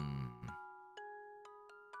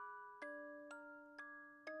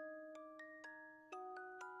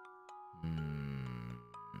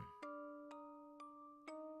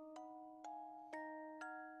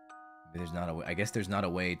 There's not a way. I guess there's not a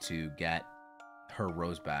way to get her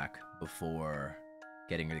rose back before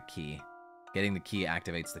getting her the key. Getting the key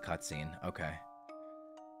activates the cutscene. Okay.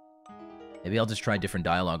 Maybe I'll just try different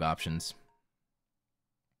dialogue options.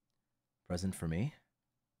 Present for me?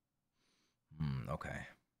 Okay.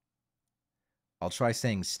 I'll try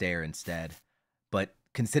saying stare instead. But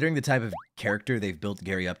considering the type of character they've built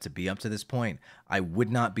Gary up to be up to this point, I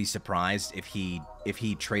would not be surprised if he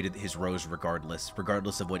traded his rose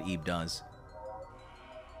regardless of what Eve does.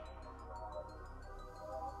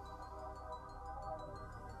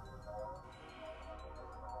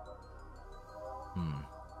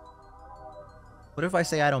 What if I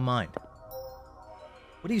say I don't mind?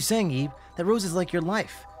 What are you saying, Eve? That rose is like your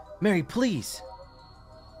life. Mary, please.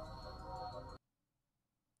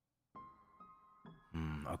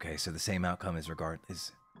 Okay, so the same outcome is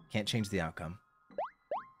can't change the outcome.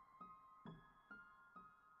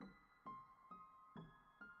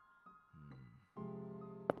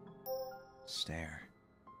 Stare.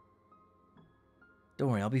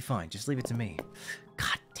 Don't worry, I'll be fine. Just leave it to me.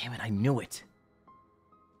 God damn it, I knew it.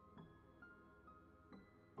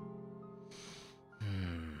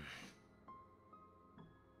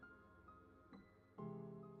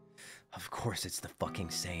 Of course it's the fucking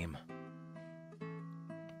same.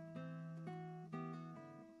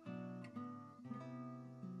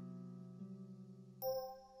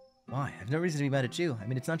 Why? I've no reason to be mad at you. I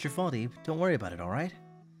mean, it's not your fault, Eve. Don't worry about it, alright?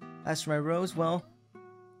 As for my rose, well,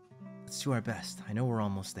 let's do our best. I know we're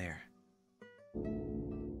almost there.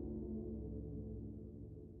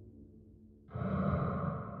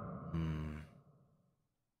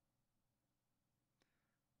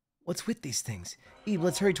 What's with these things? Eve,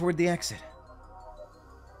 let's hurry toward the exit.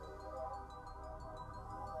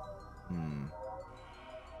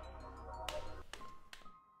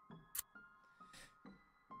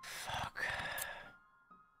 Fuck.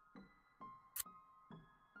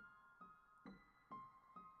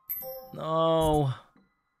 No.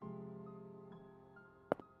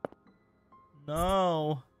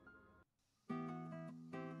 No.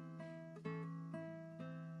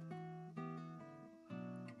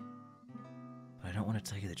 But I don't want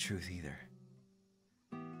to tell you the truth either.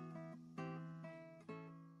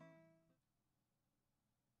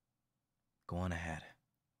 Go on ahead.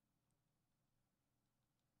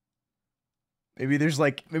 Maybe there's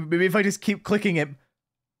like, maybe if I just keep clicking it,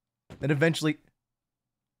 then eventually...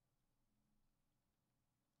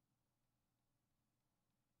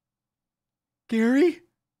 Gary?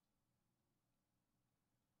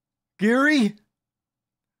 Gary?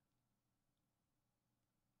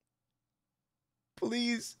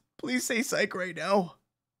 Please, please say psych right now.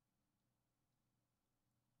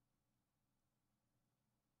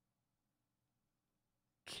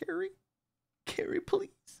 Gary, please.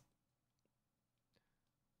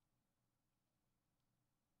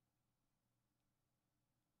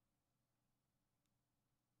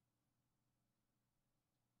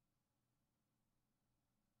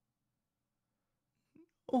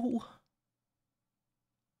 Oh.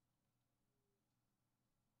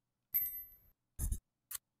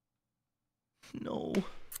 No.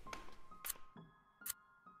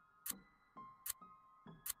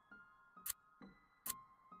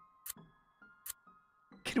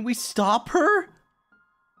 Can we stop her?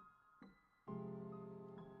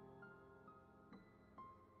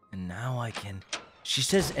 And now I can. She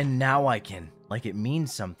says, and now I can. Like it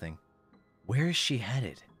means something. Where is she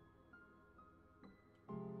headed?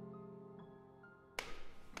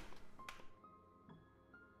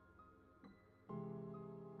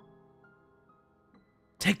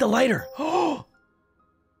 Take the lighter! Oh!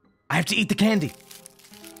 I have to eat the candy.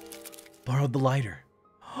 Borrowed the lighter.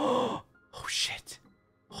 Oh shit.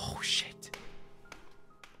 Oh shit.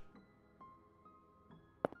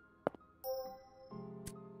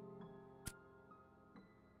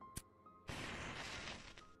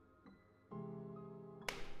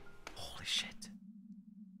 Holy shit.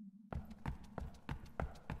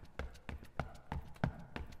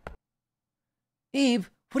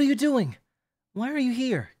 Eve, what are you doing? Why are you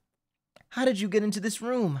here? How did you get into this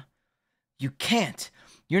room? You can't.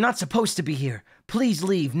 You're not supposed to be here. Please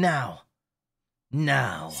leave now.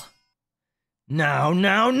 Now.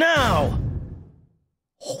 Now.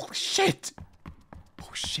 Holy shit.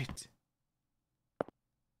 Oh shit.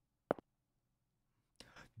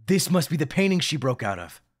 This must be the painting she broke out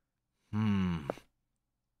of.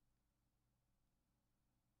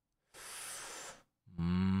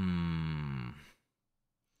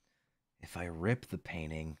 If I rip the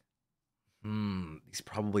painting, these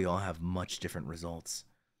probably all have much different results.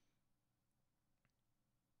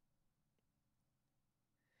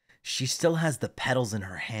 She still has the petals in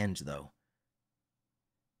her hand, though.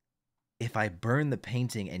 If I burn the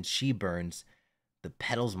painting and she burns, the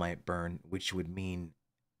petals might burn, which would mean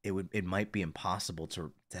it might be impossible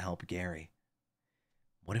to help Gary.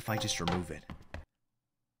 What if I just remove it?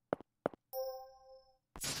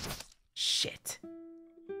 Shit.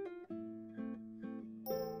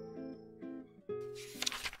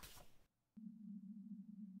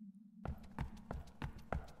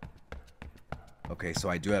 Okay, so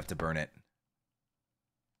I do have to burn it.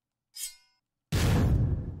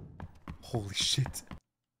 Holy shit.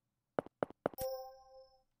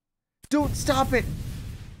 Don't stop it!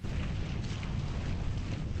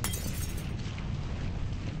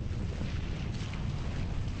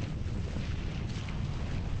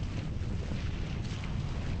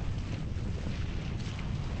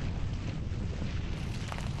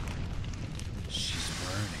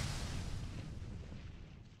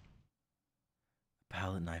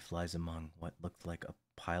 palette knife lies among what looked like a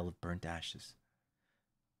pile of burnt ashes.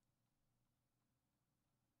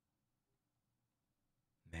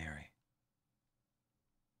 Mary.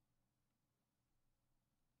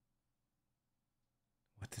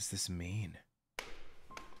 What does this mean?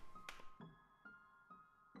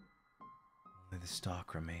 Only the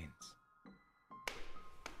stalk remains.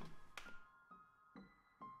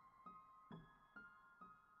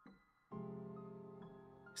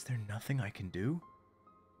 Is there nothing I can do?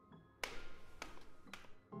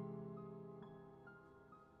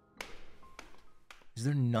 Is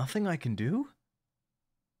there nothing I can do?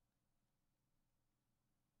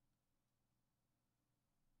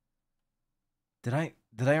 Did I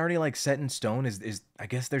already like set in stone? Is I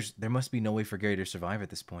guess there must be no way for Gary to survive at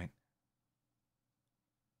this point.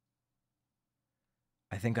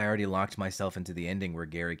 I think I already locked myself into the ending where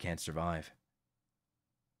Gary can't survive.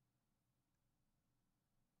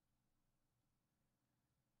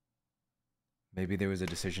 Maybe there was a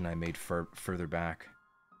decision I made further back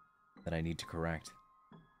that I need to correct.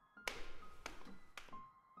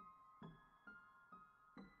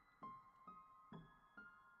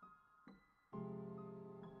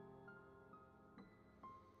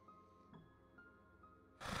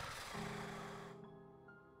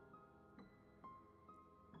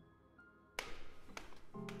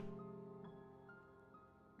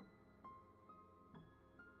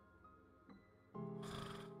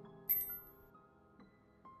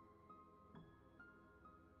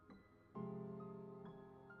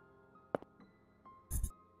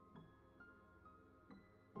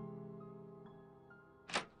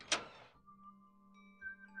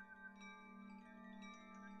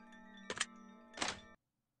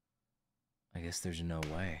 I guess there's no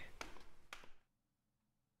way.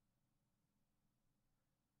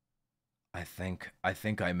 I think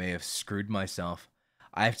I may have screwed myself.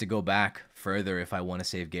 I have to go back further if I want to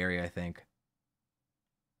save Gary, I think.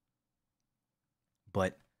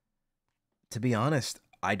 But to be honest,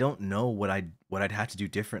 I don't know what I'd have to do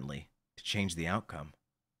differently to change the outcome.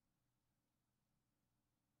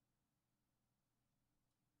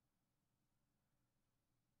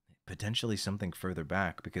 Potentially something further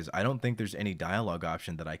back, because I don't think there's any dialogue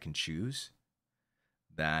option that I can choose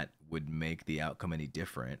that would make the outcome any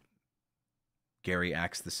different. Gary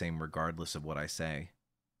acts the same regardless of what I say.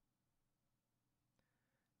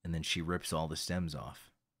 And then she rips all the stems off.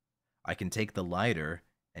 I can take the lighter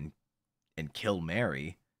and kill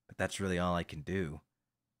Mary, but that's really all I can do.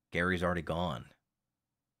 Gary's already gone.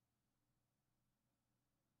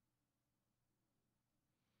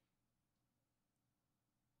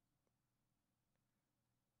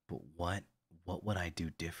 But what would I do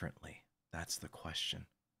differently? That's the question.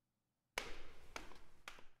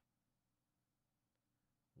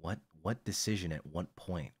 What decision at what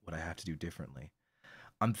point would I have to do differently?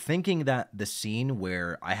 I'm thinking that the scene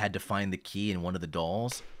where I had to find the key in one of the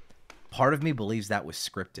dolls, part of me believes that was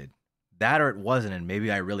scripted. That or it wasn't, and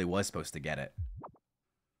maybe I really was supposed to get it.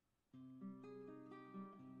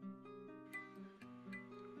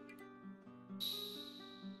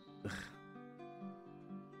 Ugh.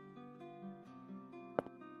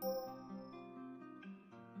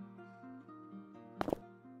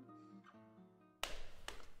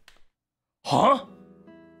 Huh?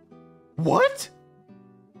 What?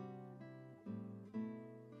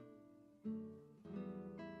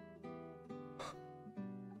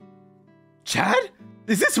 Chad?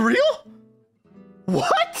 Is this real?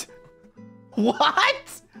 What?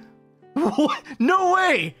 What? What? No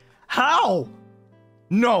way! How?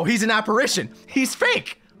 No, he's an apparition. He's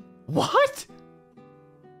fake. What?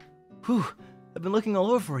 Whew, I've been looking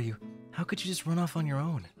all over for you. How could you just run off on your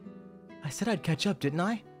own? I said I'd catch up, didn't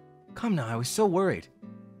I? Come now, I was so worried.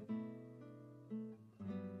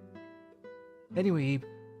 Anyway, Ebe,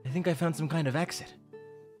 I think I found some kind of exit.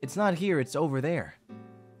 It's not here, it's over there.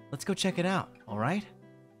 Let's go check it out, alright?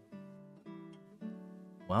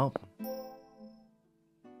 Well,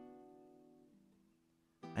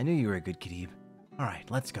 I knew you were a good kid, Ebe. Alright,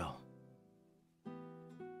 let's go.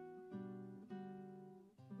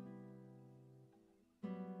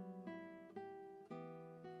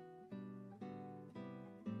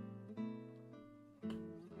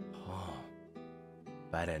 Oh,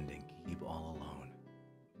 bad ending, Ebe all alone.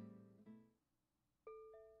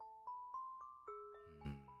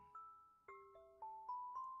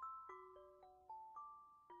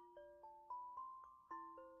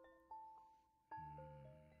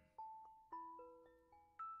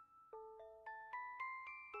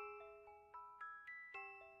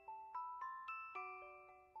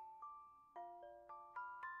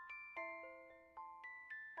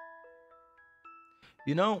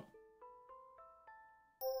 You know,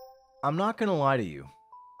 I'm not gonna lie to you.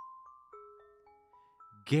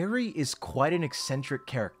 Gary is quite an eccentric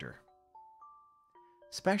character,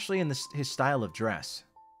 especially in his style of dress.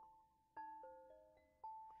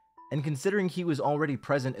 And considering he was already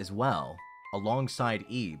present as well, alongside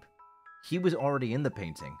Ebe, he was already in the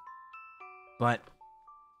painting. But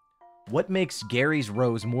what makes Gary's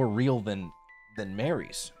rose more real than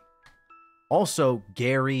Mary's? Also,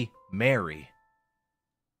 Gary, Mary.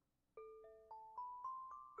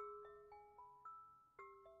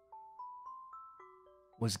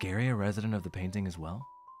 Was Gary a resident of the painting as well?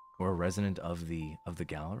 Or a resident of the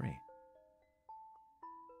gallery?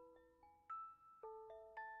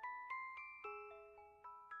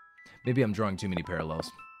 Maybe I'm drawing too many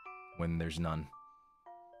parallels when there's none.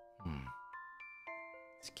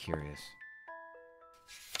 It's curious.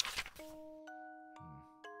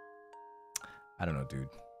 I don't know, dude.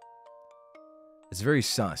 It's very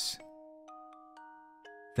sus.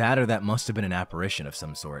 That or that must have been an apparition of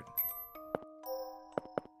some sort.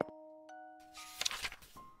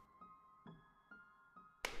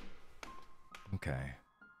 Okay.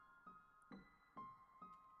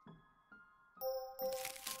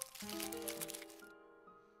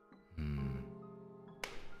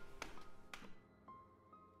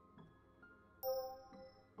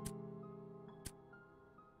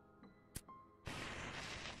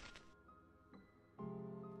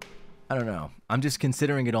 I don't know. I'm just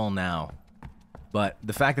considering it all now. But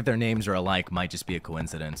the fact that their names are alike might just be a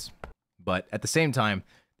coincidence. But at the same time,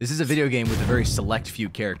 this is a video game with a very select few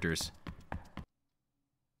characters.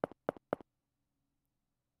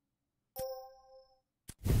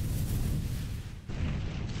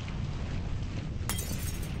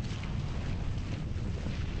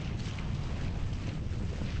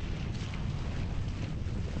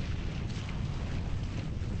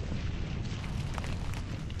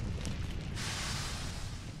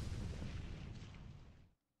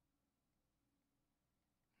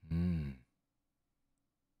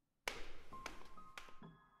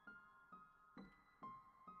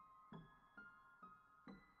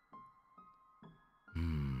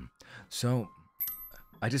 So,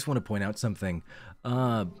 I just want to point out something.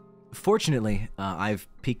 Fortunately, I've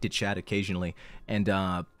peeked at chat occasionally, and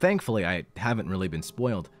thankfully I haven't really been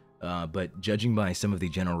spoiled. But judging by some of the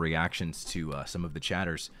general reactions to some of the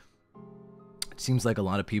chatters, it seems like a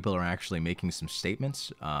lot of people are actually making some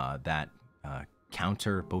statements that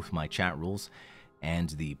counter both my chat rules and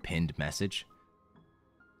the pinned message.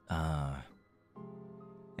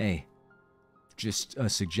 Hey, just a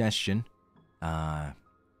suggestion.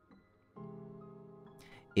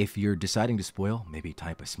 If you're deciding to spoil, maybe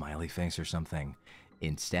type a smiley face or something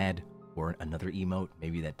instead, or another emote,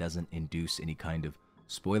 maybe that doesn't induce any kind of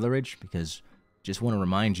spoilerage, because just want to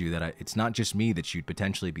remind you that it's not just me that you'd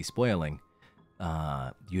potentially be spoiling.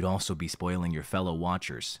 You'd also be spoiling your fellow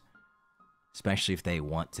watchers, especially if they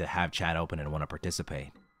want to have chat open and want to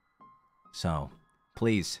participate. So,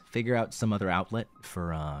 please figure out some other outlet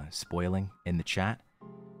for spoiling in the chat,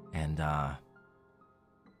 and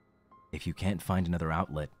if you can't find another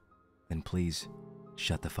outlet, then please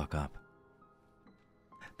shut the fuck up.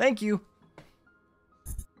 Thank you.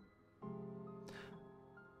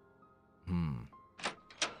 I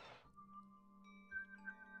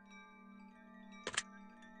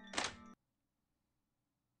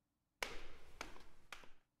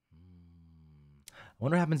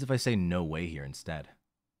wonder what happens if I say no way here instead.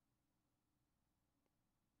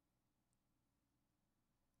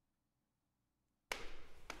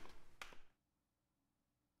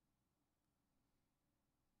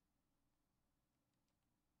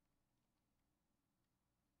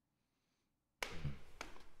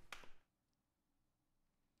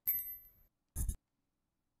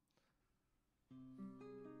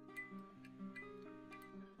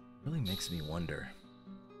 Really makes me wonder.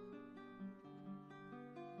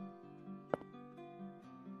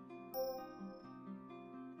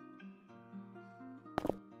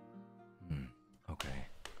 Okay.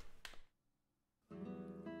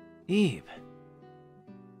 Eve.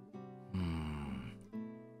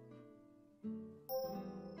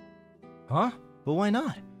 Huh? But why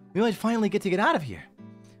not? We might finally get out of here.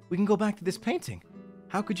 We can go back to this painting.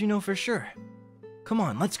 How could you know for sure? Come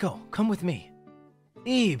on, let's go. Come with me.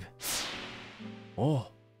 Eve! Oh.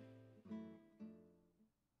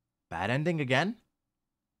 Bad ending again?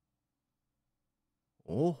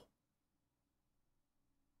 Oh.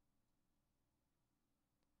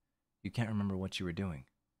 You can't remember what you were doing.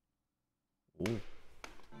 Oh.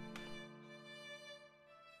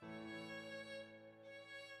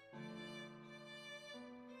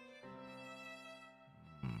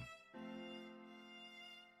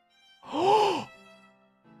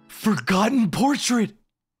 Forgotten portrait!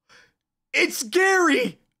 It's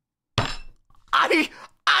Gary! I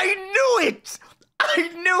knew it! I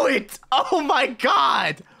knew it! Oh my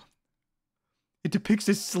god! It depicts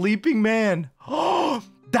a sleeping man. Oh,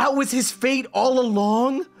 that was his fate all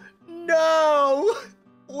along? No!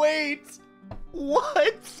 Wait.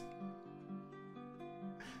 What?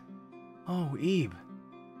 Oh, Ebe.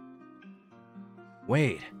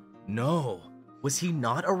 Wait. No. Was he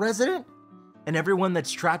not a resident? And everyone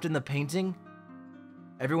that's trapped in the painting?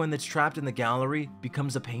 Everyone that's trapped in the gallery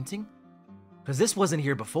becomes a painting? Because this wasn't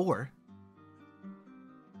here before.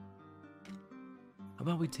 How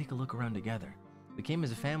about we take a look around together? We came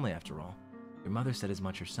as a family after all. Your mother said as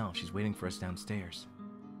much herself. She's waiting for us downstairs.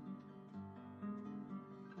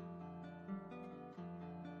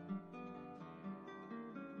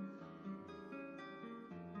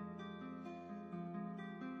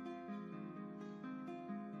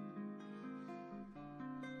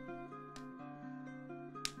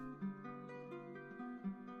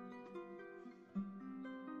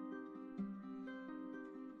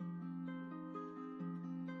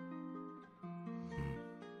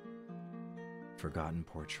 Forgotten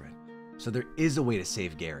portrait. So there is a way to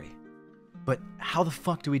save Gary. But how the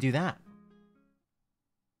fuck do we do that?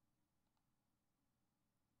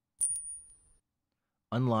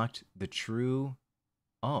 Unlocked the true...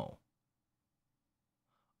 Oh.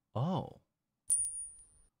 Oh.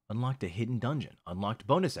 Unlocked a hidden dungeon. Unlocked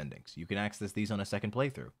bonus endings. You can access these on a second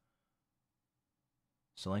playthrough.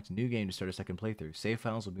 Select new game to start a second playthrough. Save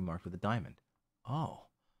files will be marked with a diamond. Oh.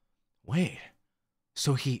 Wait.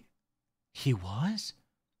 So he was?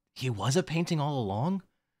 He was a painting all along?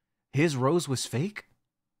 His rose was fake?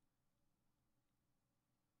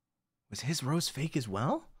 Was his rose fake as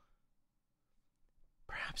well?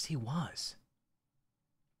 Perhaps he was.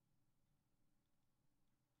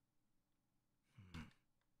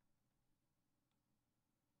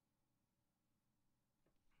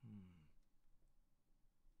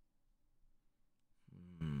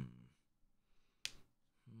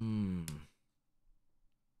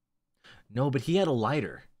 No, but he had a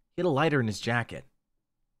lighter. He had a lighter in his jacket.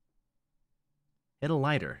 He had a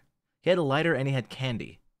lighter. He had a lighter and he had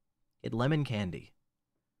candy. He had lemon candy.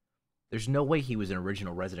 There's no way he was an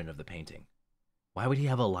original resident of the painting. Why would he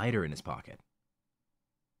have a lighter in his pocket?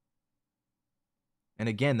 And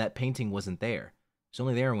again, that painting wasn't there. It's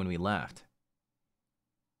only there when we left.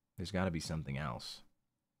 There's got to be something else.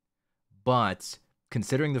 But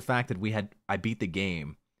considering the fact that I beat the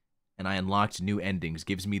game and I unlocked new endings,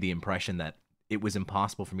 gives me the impression that it was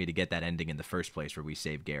impossible for me to get that ending in the first place where we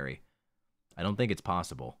saved Gary. I don't think it's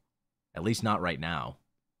possible. At least not right now.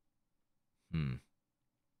 I'm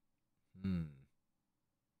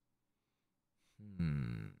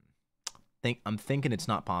thinking it's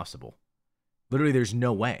not possible. Literally, there's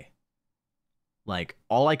no way. Like,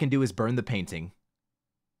 all I can do is burn the painting.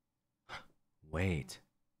 Wait.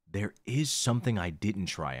 There is something I didn't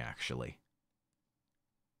try, actually.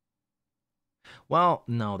 Well,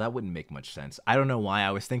 no, that wouldn't make much sense. I don't know why.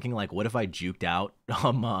 I was thinking, like, what if I juked out?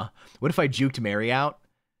 What if I juked Mary out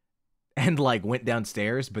and, like, went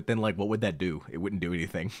downstairs? But then, like, what would that do? It wouldn't do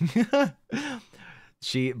anything.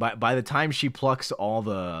 By the time she plucks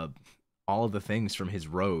all of the things from his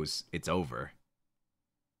rose, it's over.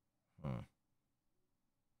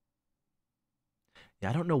 Yeah,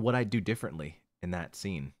 I don't know what I'd do differently in that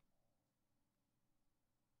scene.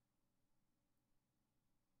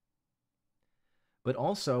 But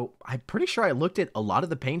also, I'm pretty sure I looked at a lot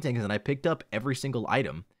of the paintings and I picked up every single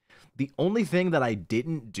item. The only thing that I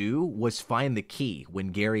didn't do was find the key when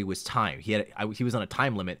Gary was timed. He was on a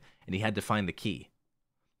time limit and he had to find the key.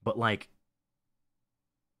 But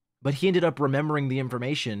he ended up remembering the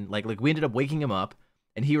information. Like we ended up waking him up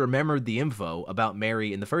and he remembered the info about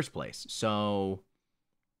Mary in the first place. So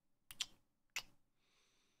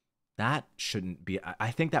that shouldn't be.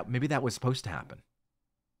 I think that maybe that was supposed to happen.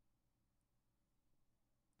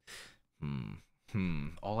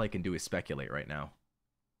 All I can do is speculate right now.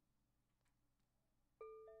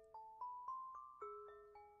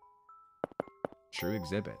 True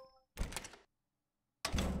exhibit.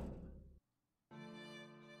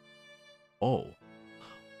 Oh.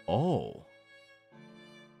 Oh.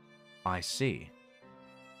 I see.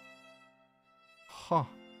 Huh.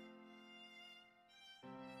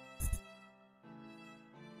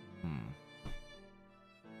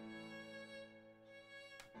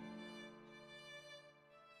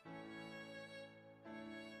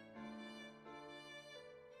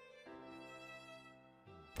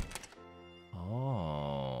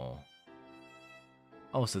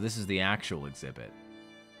 Oh, so this is the actual exhibit.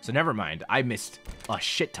 So never mind. I missed a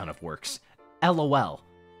shit ton of works. LOL.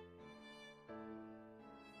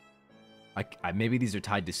 Maybe these are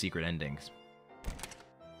tied to secret endings.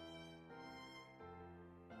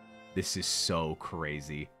 This is so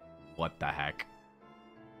crazy. What the heck?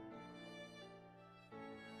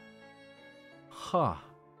 Huh.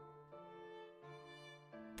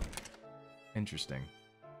 Interesting.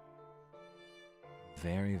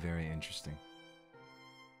 Very, very interesting.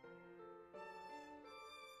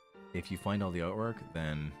 If you find all the artwork,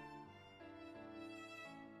 then...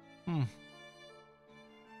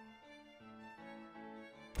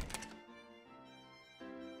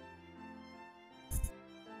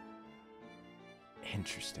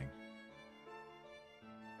 Interesting.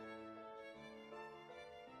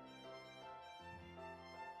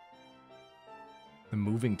 The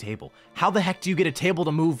moving table. How the heck do you get a table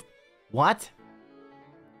to move? What?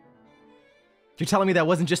 You're telling me that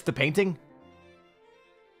wasn't just the painting?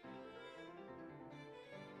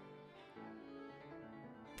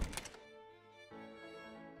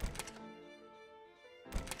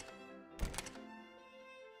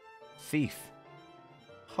 Thief.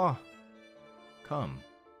 Huh. Come.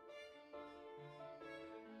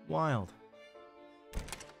 Wild.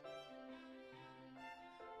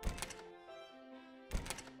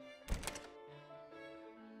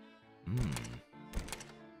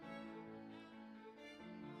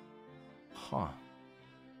 Huh.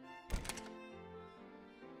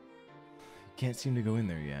 Can't seem to go in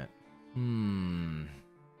there yet.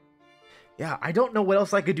 Yeah, I don't know what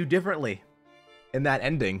else I could do differently in that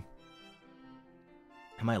ending.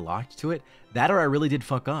 Am I locked to it? That or I really did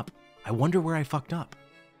fuck up. I wonder where I fucked up.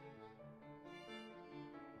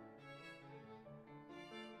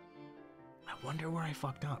 I wonder where I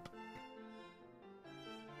fucked up.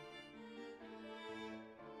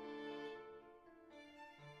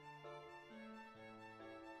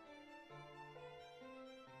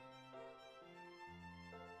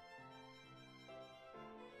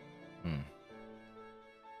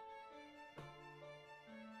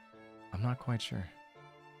 I'm not quite sure.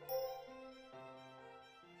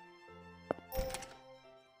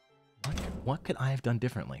 What could I have done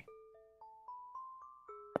differently?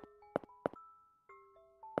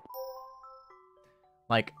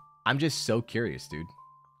 Like, I'm just so curious, dude.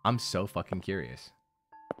 I'm so fucking curious.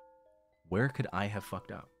 Where could I have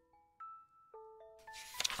fucked up?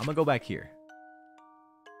 I'm gonna go back here.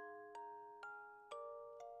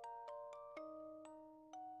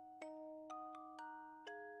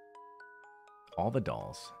 All the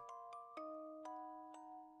dolls.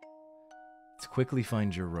 Let's quickly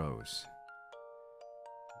find your rose.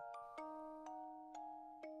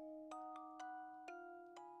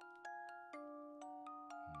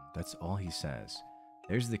 That's all he says.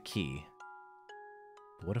 There's the key.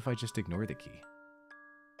 But what if I just ignore the key?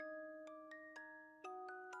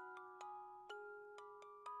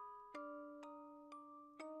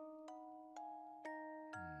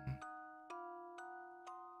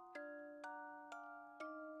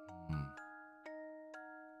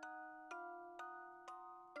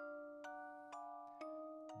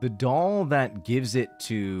 The doll that gives it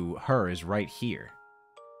to her is right here.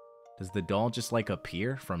 Does the doll just like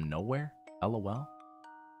appear from nowhere? LOL?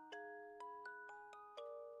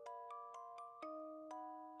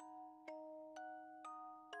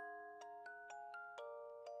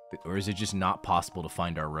 Or is it just not possible to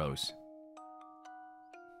find our rose?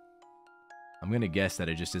 I'm gonna guess that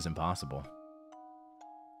it just isn't possible.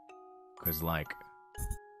 Because, like...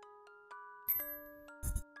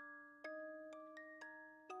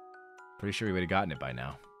 pretty sure we would have gotten it by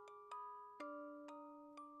now.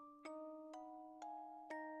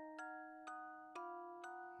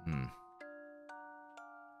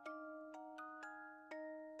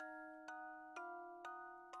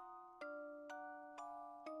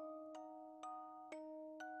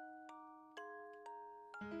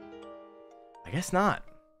 I guess not.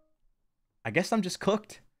 I guess I'm just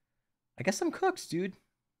cooked. I guess I'm cooked, dude.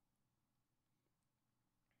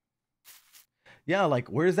 Yeah, like,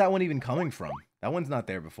 where's that one even coming from? That one's not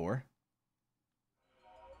there before.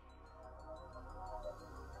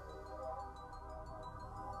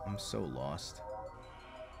 I'm so lost.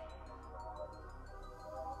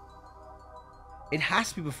 It has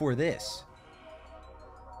to be before this.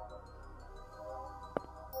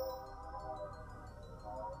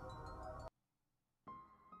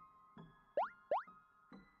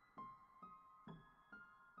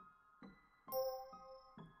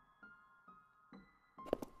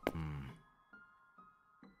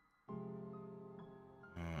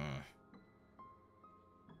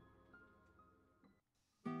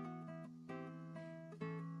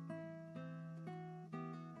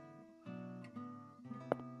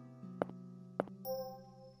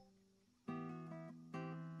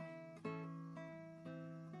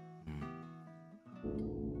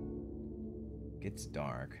 Gets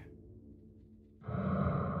dark.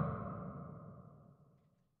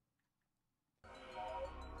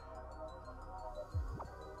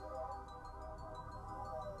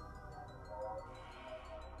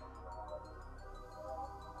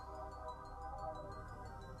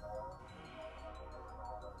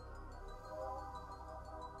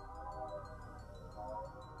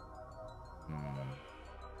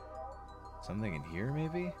 Something in here,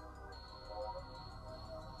 maybe?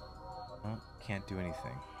 Oh, can't do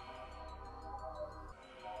anything.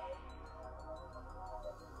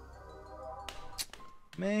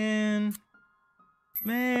 Man.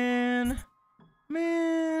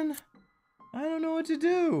 I don't know what to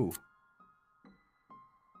do.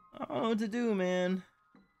 I don't know what to do, man.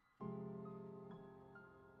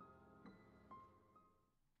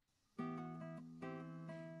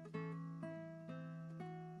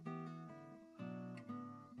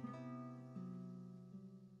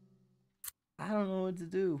 I don't know what to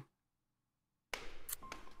do.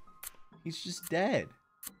 He's just dead.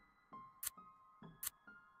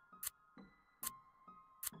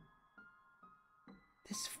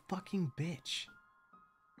 This fucking bitch.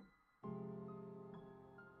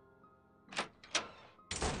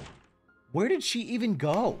 Where did she even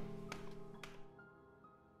go?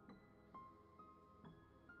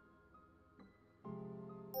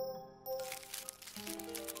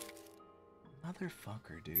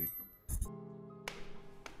 Motherfucker, dude.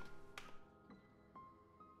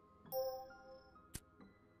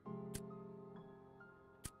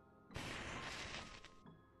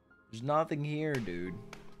 There's nothing here, dude.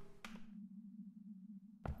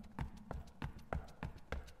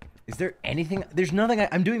 Is there anything? There's nothing.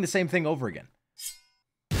 I'm doing the same thing over again.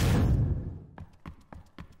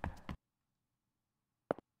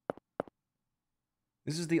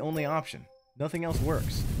 This is the only option. Nothing else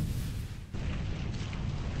works.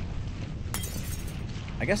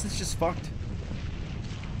 I guess it's just fucked.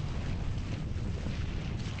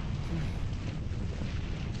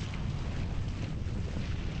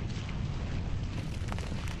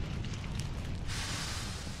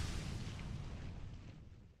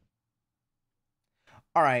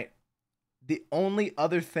 All right. The only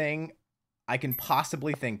other thing I can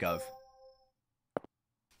possibly think of.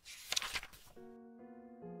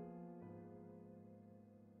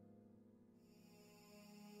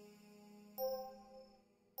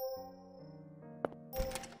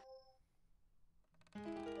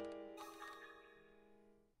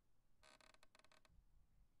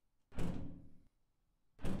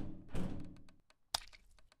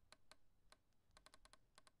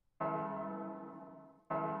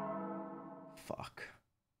 Fuck.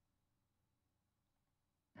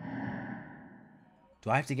 Do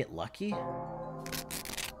I have to get lucky?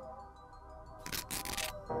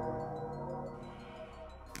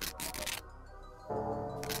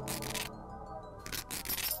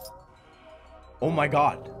 Oh my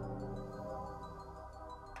god.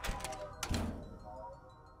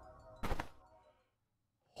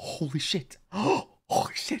 Holy shit.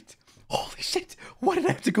 Holy shit. Holy shit. Why did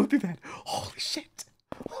I have to go through that? Holy shit.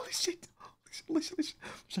 Holy shit. Holy shit.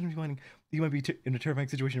 Somebody's finding. You might be in a terrifying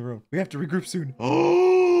situation of your own. We have to regroup soon.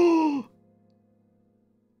 Oh!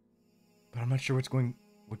 But I'm not sure what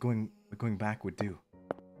going back would do.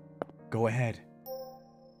 Go ahead.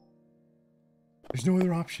 There's no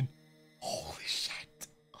other option. Holy shit.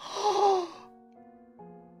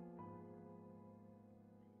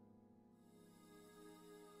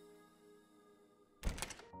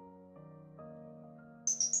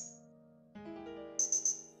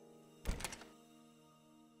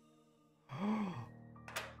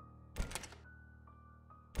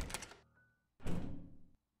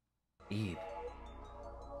 Eve,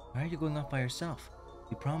 why are you going off by yourself?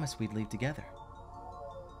 We promised we'd leave together.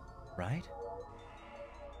 Right?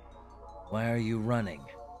 Why are you running?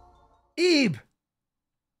 Eve!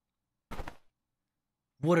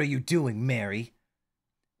 What are you doing, Mary?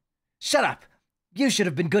 Shut up! You should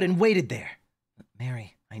have been good and waited there.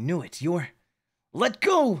 Mary, I knew it. You're... Let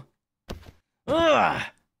go! Ugh!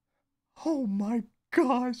 Oh my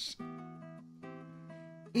gosh.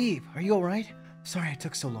 Eve, are you alright? Sorry I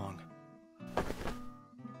took so long.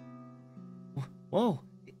 Whoa,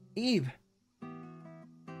 Eve.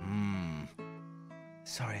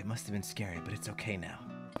 Sorry, it must have been scary, but it's okay now.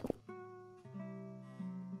 You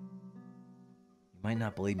might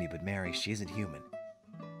not believe me, but Mary, she isn't human.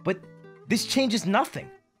 But this changes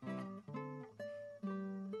nothing.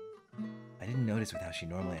 I didn't notice with how she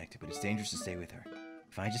normally acted, but it's dangerous to stay with her.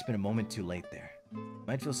 If I had just been a moment too late there.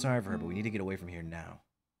 Might feel sorry for her, but we need to get away from here now.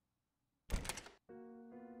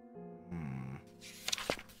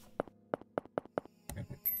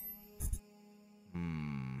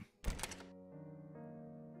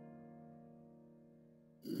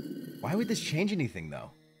 Why would this change anything,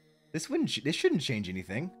 though? This shouldn't change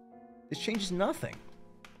anything. This changes nothing.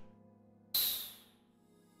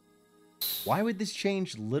 Why would this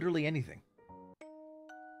change literally anything?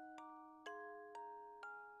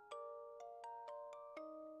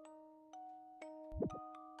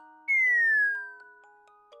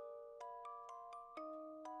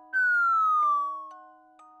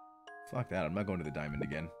 Fuck that, I'm not going to the diamond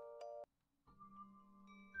again.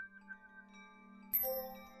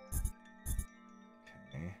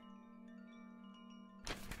 Okay.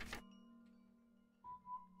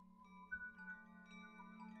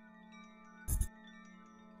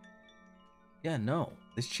 Yeah, no.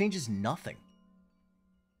 This changes nothing.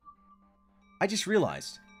 I just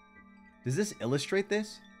realized. Does this illustrate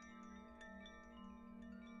this?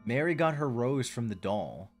 Mary got her rose from the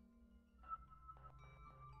doll.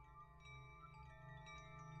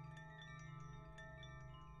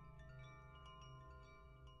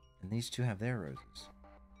 And these two have their roses.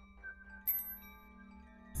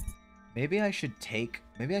 Maybe I should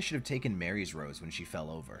have taken Mary's rose when she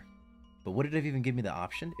fell over. But would it have even given me the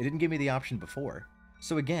option? It didn't give me the option before.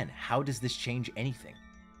 So again, how does this change anything?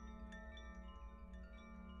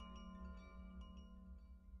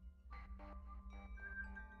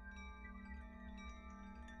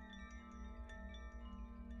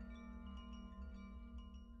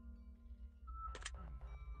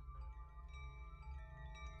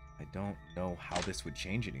 I don't know how this would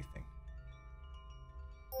change anything.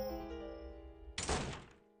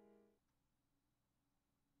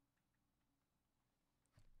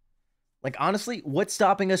 Like, honestly, what's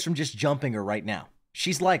stopping us from just jumping her right now?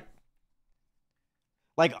 She's like,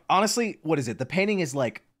 honestly, what is it? The painting is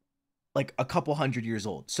like a couple hundred years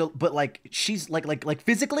old. So, but like, she's like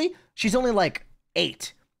physically, she's only like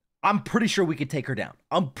 8. I'm pretty sure we could take her down.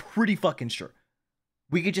 I'm pretty fucking sure.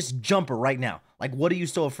 We could just jump her right now. Like, what are you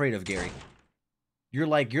so afraid of, Gary? You're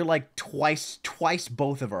like twice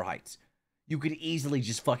both of our heights. You could easily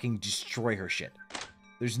just fucking destroy her shit.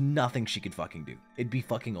 There's nothing she could fucking do. It'd be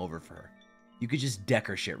fucking over for her. You could just deck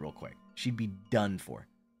her shit real quick. She'd be done for.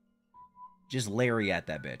 Just Larry at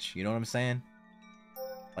that bitch. You know what I'm saying?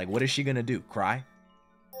 Like, what is she gonna do? Cry?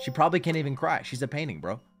 She probably can't even cry. She's a painting,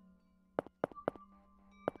 bro.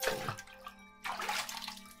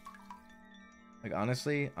 Like,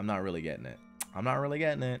 honestly, I'm not really getting it. I'm not really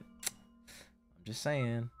getting it. I'm just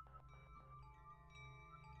saying.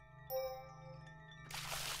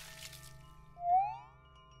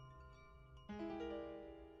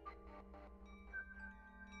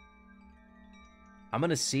 I'm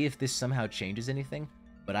gonna see if this somehow changes anything,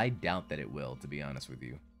 but I doubt that it will, to be honest with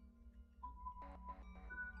you.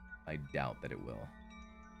 I doubt that it will.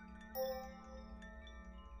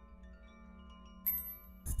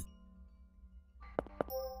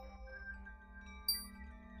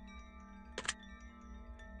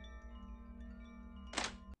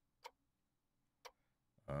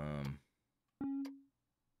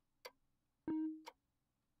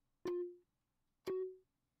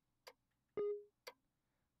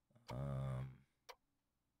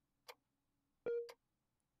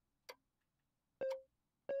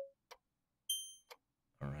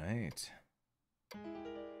 All right.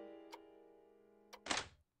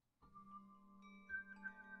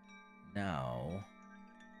 Now,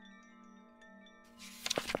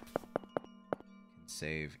 can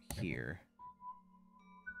save here.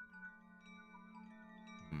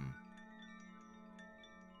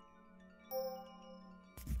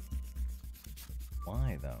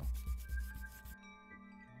 Why though?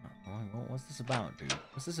 What's this about, dude?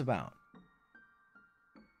 What's this about?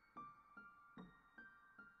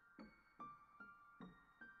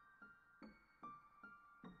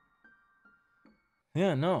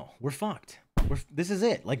 Yeah, no, we're fucked. This is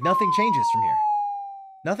it. Like, nothing changes from here.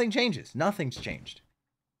 Nothing changes. Nothing's changed.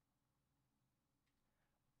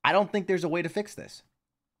 I don't think there's a way to fix this.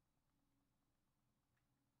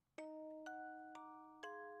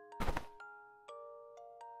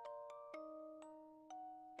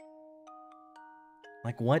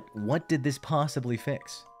 Like, what did this possibly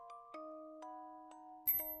fix?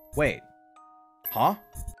 Wait. Huh?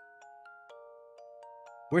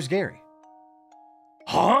 Where's Gary?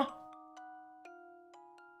 Huh?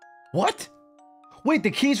 What? Wait,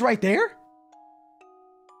 the key's right there?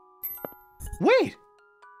 Wait.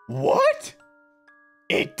 What?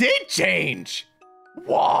 It did change.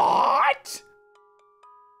 What?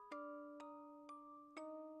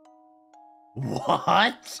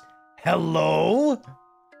 What? Hello?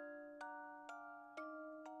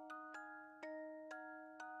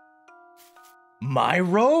 My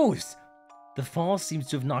rose! The fall seems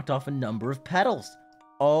to have knocked off a number of petals.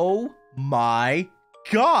 Oh my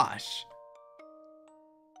gosh!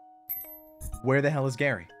 Where the hell is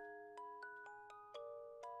Gary?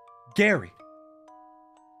 Gary!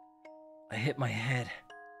 I hit my head.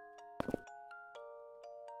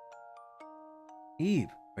 Eve,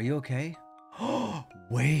 are you okay? Oh,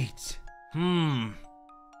 wait. I'm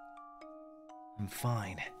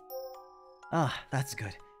fine. Ah, that's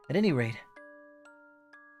good. At any rate,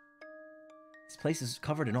 this place is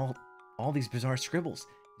covered in all these bizarre scribbles.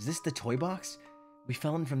 Is this the toy box? We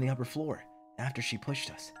fell in from the upper floor after she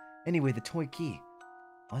pushed us. Anyway, the toy key.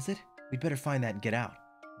 Was it? We'd better find that and get out.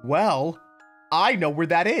 Well, I know where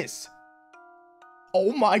that is.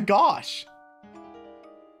 Oh my gosh.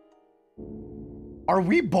 Are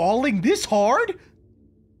we balling this hard?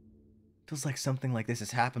 Feels like something like this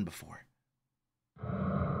has happened before.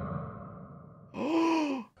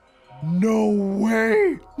 No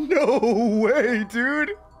way! No way,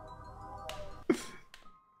 dude!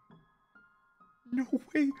 No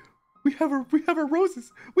way! We have our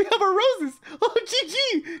roses! We have our roses! Oh,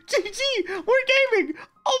 GG! GG! We're gaming!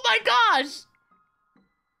 Oh my gosh!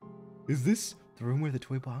 Is this the room where the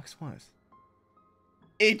toy box was?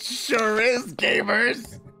 It sure is,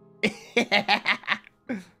 gamers!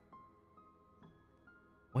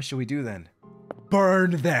 What should we do then?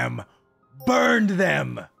 Burn them! Burn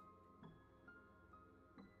them!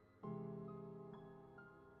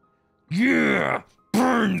 Yeah!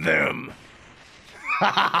 Burn them!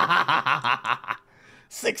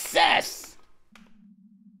 Success!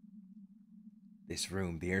 This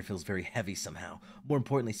room, the air feels very heavy somehow. More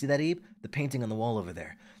importantly, see that, Ebe? The painting on the wall over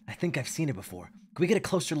there. I think I've seen it before. Can we get a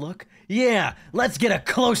closer look? Yeah, let's get a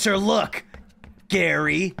closer look,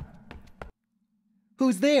 Gary.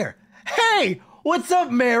 Who's there? Hey, what's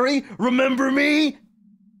up, Mary? Remember me?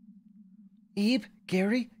 Ebe,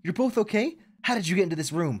 Gary, you're both okay? How did you get into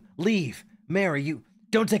this room? Leave. Mary, you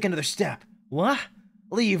don't take another step. What?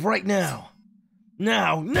 Leave right now.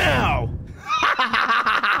 Now, now!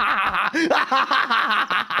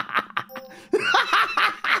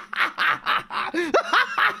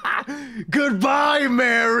 Goodbye,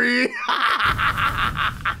 Mary!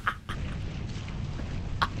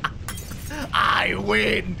 I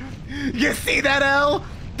win! You see that, Elle?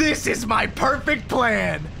 This is my perfect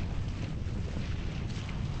plan!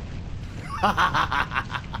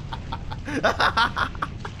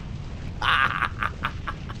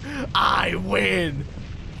 I win!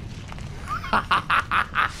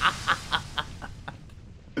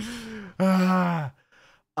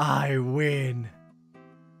 I win.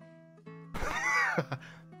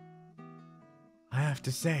 I have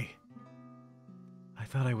to say, I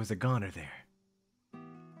thought I was a goner there.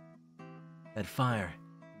 That fire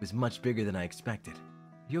was much bigger than I expected.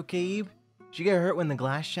 You okay, Ebe? Did you get hurt when the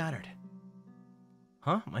glass shattered?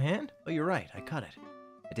 Huh? My hand? Oh, you're right. I cut it.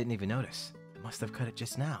 I didn't even notice. I must have cut it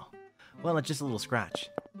just now. Well, it's just a little scratch.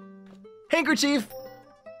 Handkerchief!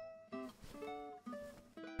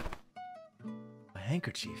 A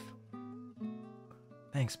handkerchief?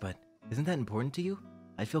 Thanks, but isn't that important to you?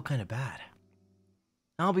 I feel kind of bad.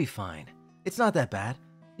 I'll be fine. It's not that bad.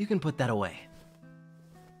 You can put that away.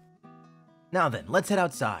 Now then, let's head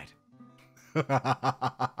outside.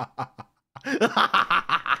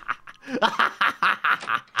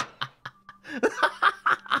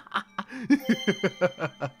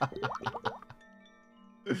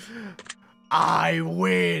 I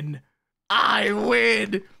win! I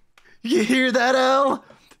win! You hear that, Elle?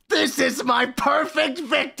 This is my perfect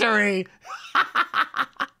victory!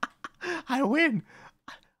 I win!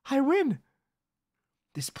 I win!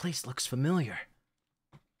 This place looks familiar.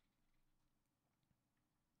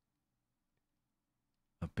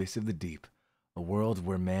 Abyss of the Deep, a world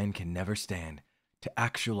where man can never stand. To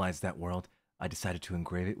actualize that world, I decided to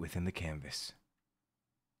engrave it within the canvas.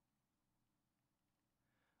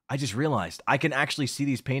 I just realized I can actually see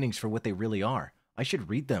these paintings for what they really are. I should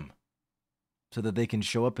read them so that they can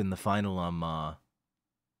show up in the final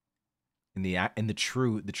in the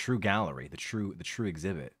true gallery, the true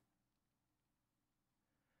exhibit.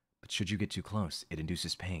 But should you get too close, it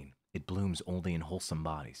induces pain. It blooms only in wholesome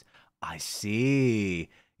bodies. I see.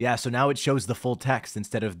 Yeah, so now it shows the full text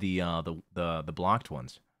instead of the blocked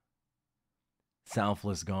ones.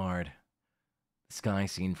 Selfless guard. The sky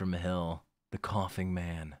seen from a hill. The coughing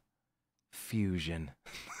man. Fusion.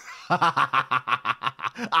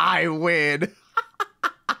 I win.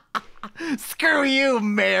 Screw you,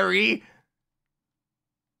 Mary.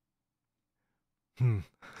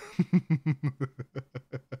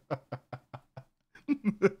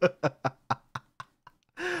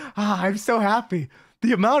 I'm so happy.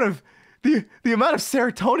 The amount of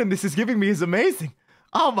serotonin this is giving me is amazing.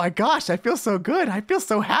 Oh my gosh, I feel so good. I feel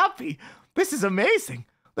so happy. This is amazing.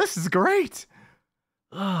 This is great.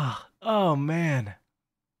 Oh man.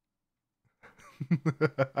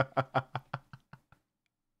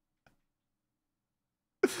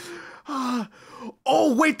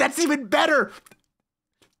 Oh, wait, that's even better.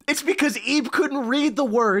 It's because Eve couldn't read the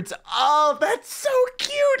words. Oh, that's so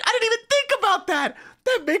cute. I didn't even think about that.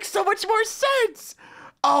 That makes so much more sense.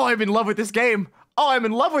 Oh, I'm in love with this game. Oh, I'm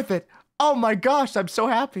in love with it. Oh my gosh, I'm so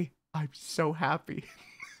happy. I'm so happy.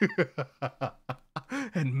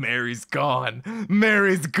 And Mary's gone.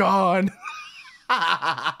 Mary's gone.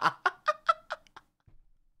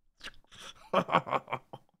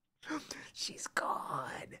 She's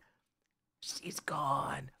gone. She's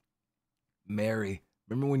gone. Mary,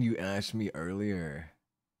 remember when you asked me earlier?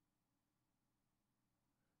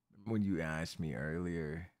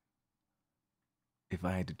 If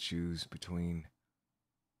I had to choose between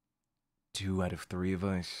 2 out of 3 of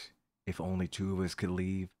us, if only 2 of us could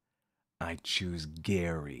leave, I'd choose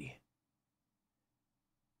Gary.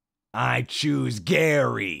 I choose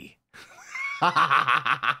Gary.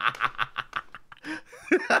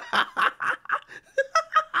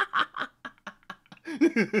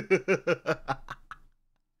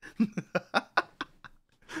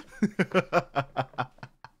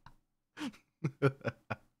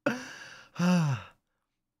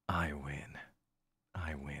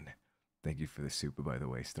 I win. Thank you for the super, by the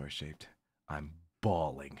way, star-shaped. I'm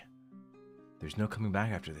bawling. There's no coming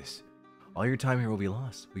back after this. All your time here will be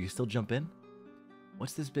lost. Will you still jump in?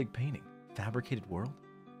 What's this big painting? Fabricated world?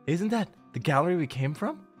 Isn't that the gallery we came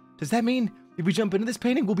from? Does that mean if we jump into this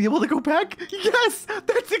painting, we'll be able to go back? Yes,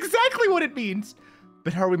 that's exactly what it means.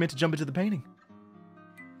 But how are we meant to jump into the painting?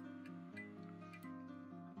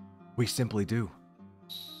 We simply do.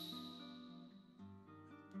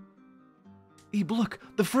 Ebe, look,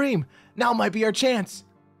 the frame. Now might be our chance.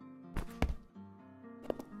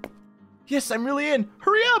 Yes, I'm really in.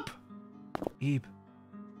 Hurry up. Ebe,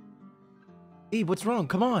 what's wrong?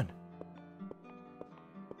 Come on.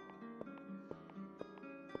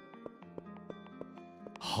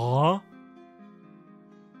 Huh?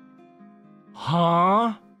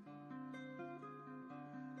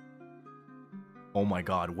 Oh my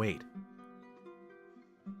God, wait.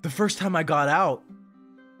 The first time I got out.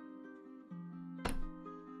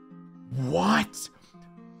 What?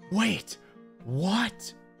 Wait,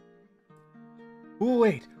 what? Ooh,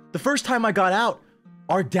 wait, the first time I got out,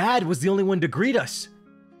 our dad was the only one to greet us.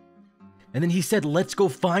 And then he said, let's go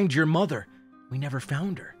find your mother. We never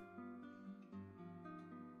found her.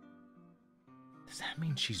 Does that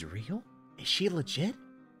mean she's real? Is she legit?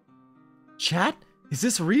 Chat, is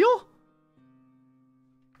this real?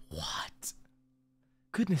 What?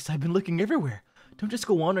 Goodness, I've been looking everywhere. Don't just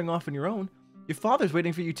go wandering off on your own. Your father's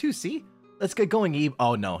waiting for you too, see? Let's get going, Ebe.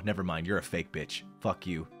 Oh no, never mind. You're a fake bitch. Fuck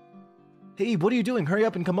you. Hey, Ebe, what are you doing? Hurry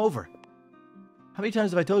up and come over. How many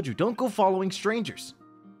times have I told you? Don't go following strangers.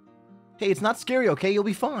 Hey, it's not scary, okay? You'll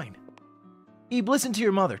be fine. Ebe, listen to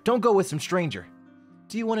your mother. Don't go with some stranger.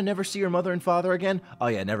 Do you want to never see your mother and father again? Oh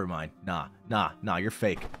yeah, never mind. Nah, you're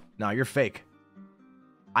fake. Nah, you're fake.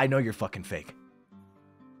 I know you're fucking fake.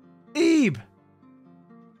 Ebe!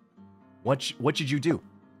 What should you do?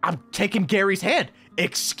 I'm taking Gary's hand.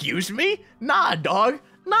 Excuse me? Nah, dog.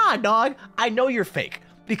 I know you're fake.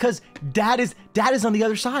 Because dad is on the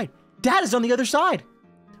other side. Dad is on the other side.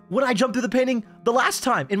 When I jumped through the painting the last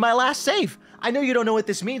time, in my last save. I know you don't know what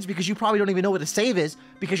this means because you probably don't even know what a save is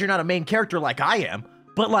because you're not a main character like I am.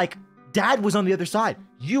 But like, dad was on the other side.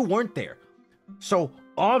 You weren't there. So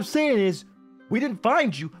all I'm saying is, we didn't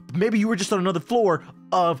find you, but maybe you were just on another floor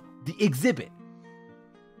of the exhibit.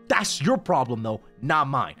 That's your problem though, not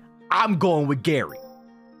mine. I'm going with Gary.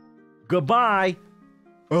 Goodbye.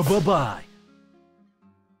 Bye-bye.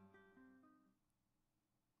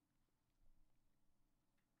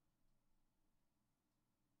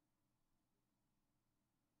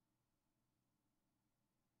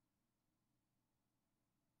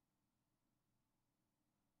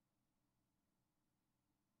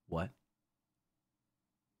 What?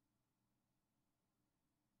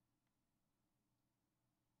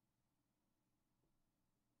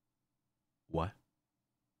 What?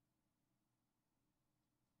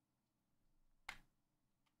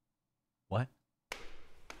 What?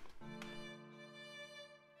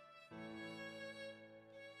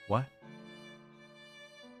 What?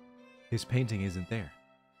 His painting isn't there.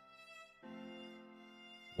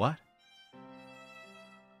 What?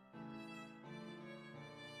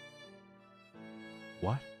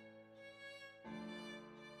 What?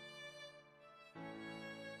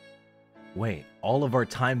 Wait, all of our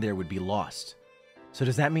time there would be lost. So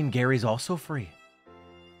does that mean Gary's also free?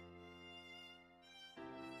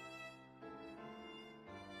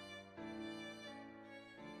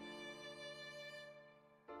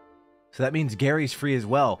 So that means Gary's free as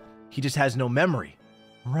well. He just has no memory.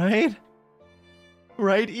 Right?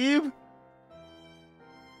 Right, Eve?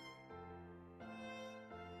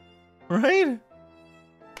 Right?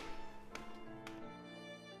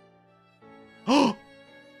 Oh!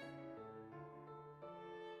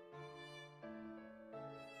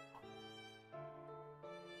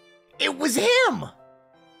 It was him!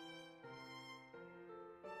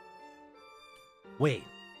 Wait.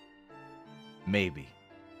 Maybe.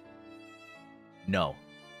 No.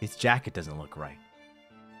 His jacket doesn't look right.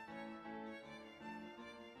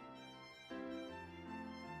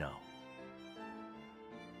 No.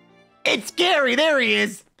 It's Gary! There he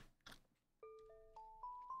is!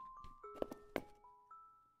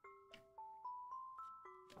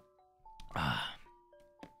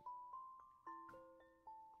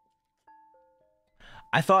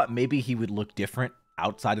 I thought maybe he would look different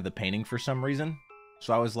outside of the painting for some reason.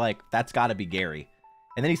 So I was like, that's gotta be Gary.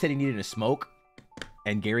 And then he said he needed a smoke,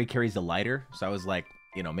 and Gary carries a lighter. So I was like,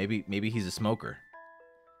 you know, maybe he's a smoker.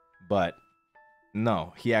 But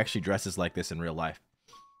no, he actually dresses like this in real life.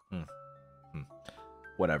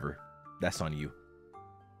 Whatever. That's on you.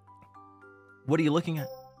 What are you looking at?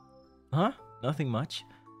 Huh? Nothing much.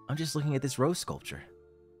 I'm just looking at this rose sculpture.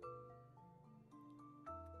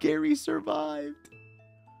 Gary survived.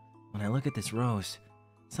 When I look at this rose,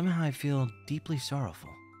 somehow I feel deeply sorrowful.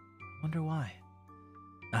 Wonder why.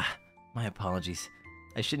 My apologies.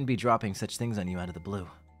 I shouldn't be dropping such things on you out of the blue.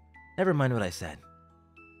 Never mind what I said.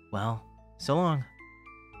 Well, so long.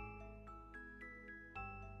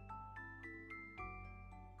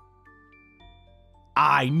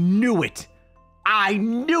 I knew it! I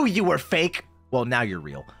knew you were fake! Well, now you're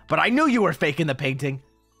real. But I knew you were fake in the painting.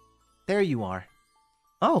 There you are.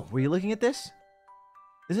 Oh, were you looking at this?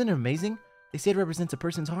 Isn't it amazing? They say it represents a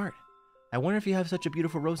person's heart. I wonder if you have such a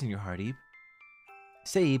beautiful rose in your heart, Ebe.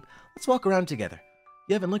 Say, Ebe, let's walk around together.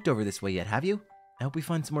 You haven't looked over this way yet, have you? I hope we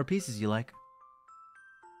find some more pieces you like.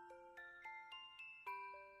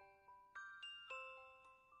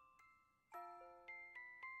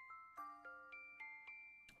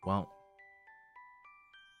 Well.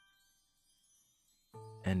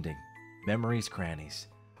 Ending. Memories, crannies.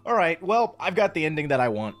 Alright, well, I've got the ending that I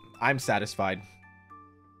want. I'm satisfied.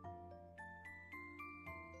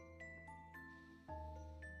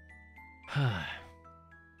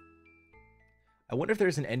 I wonder if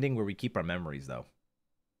there's an ending where we keep our memories, though.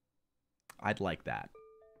 I'd like that.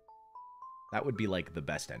 That would be, like, the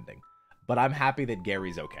best ending. But I'm happy that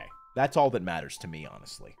Gary's okay. That's all that matters to me,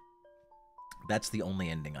 honestly. That's the only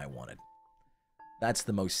ending I wanted. That's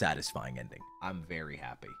the most satisfying ending. I'm very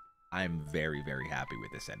happy. I'm very, very happy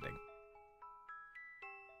with this ending.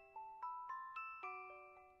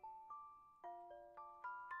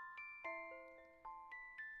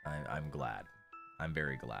 I'm glad. I'm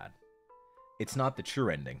very glad. It's not the true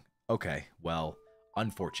ending. Okay, well,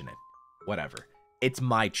 unfortunate. Whatever. It's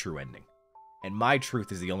my true ending. And my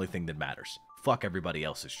truth is the only thing that matters. Fuck everybody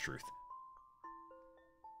else's truth.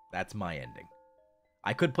 That's my ending.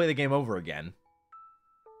 I could play the game over again.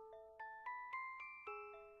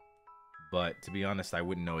 But, to be honest, I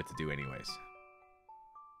wouldn't know what to do anyways.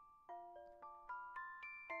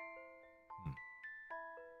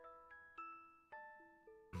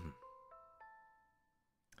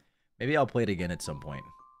 Maybe I'll play it again at some point.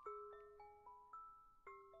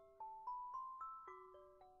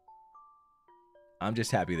 I'm just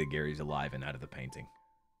happy that Gary's alive and out of the painting.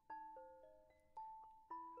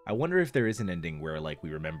 I wonder if there is an ending where, like, we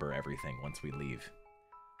remember everything once we leave.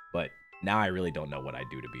 But now I really don't know what I'd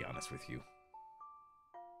do, to be honest with you.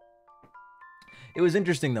 It was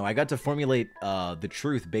interesting, though. I got to formulate the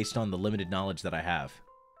truth based on the limited knowledge that I have.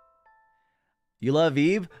 You love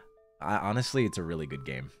Eve? Honestly, it's a really good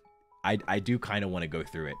game. I do kind of want to go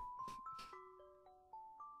through it.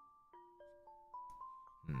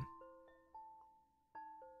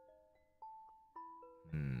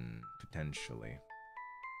 Potentially.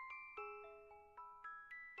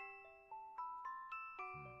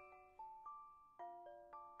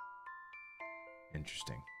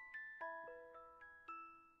 Interesting.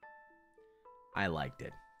 I liked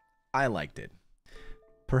it. I liked it.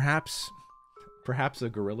 Perhaps a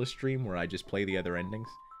gorilla stream where I just play the other endings?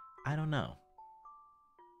 I don't know.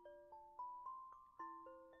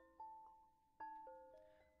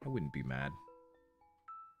 I wouldn't be mad.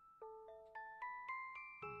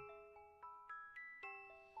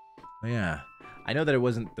 Yeah. I know that it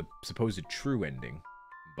wasn't the supposed true ending,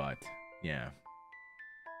 but yeah.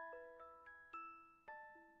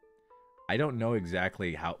 I don't know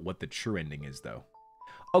exactly what the true ending is, though.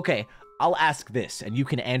 Okay, I'll ask this, and you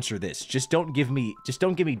can answer this. Just don't give me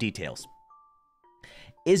details.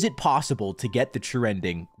 Is it possible to get the true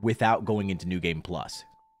ending without going into New Game Plus?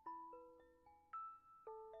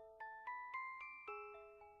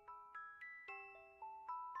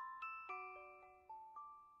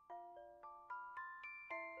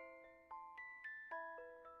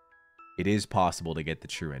 It is possible to get the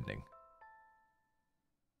true ending.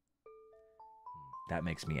 That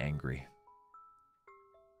makes me angry.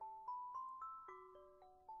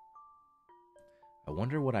 I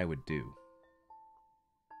wonder what I would do.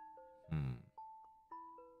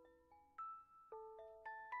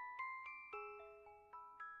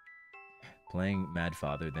 Playing Mad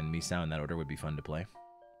Father, then Misao in that order would be fun to play.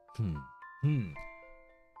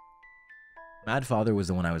 Mad Father was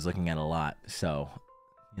the one I was looking at a lot, so,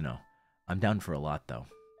 you know, I'm down for a lot, though.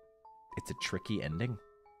 It's a tricky ending.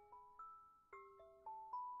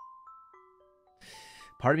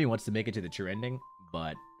 Part of me wants to make it to the true ending,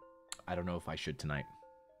 but I don't know if I should tonight.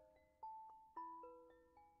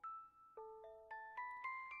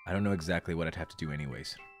 I don't know exactly what I'd have to do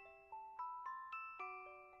anyways.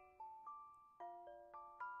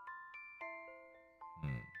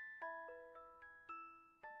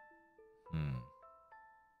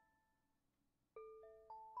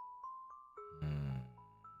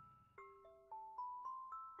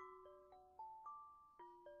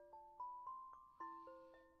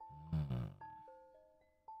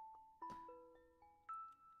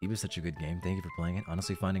 Eve is such a good game. Thank you for playing it.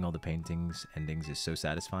 Honestly, finding all the paintings, endings is so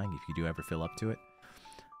satisfying if you do ever fill up to it.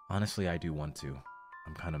 Honestly, I do want to.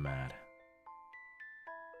 I'm kind of mad.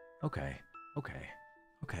 Okay.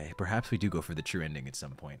 Perhaps we do go for the true ending at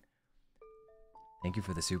some point. Thank you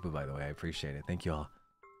for the super, by the way. I appreciate it. Thank you all.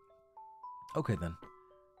 Okay, then.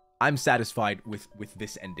 I'm satisfied with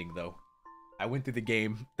this ending, though. I went through the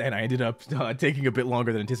game, and I ended up taking a bit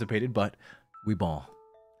longer than anticipated, but we ball.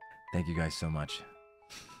 Thank you guys so much.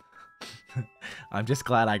 I'm just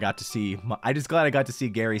glad I got to see. I got to see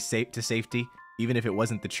Gary safe to safety, even if it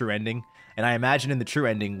wasn't the true ending. And I imagine in the true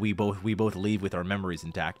ending, we both leave with our memories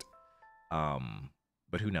intact.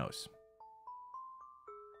 But who knows?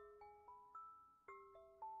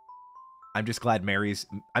 I'm just glad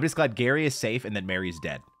Gary is safe and that Mary's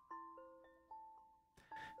dead.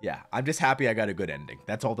 Yeah, I'm just happy I got a good ending.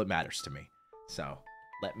 That's all that matters to me. So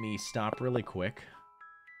let me stop really quick.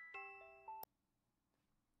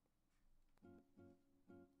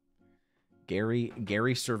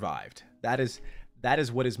 Gary survived. That is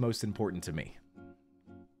what is most important to me.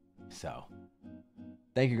 So,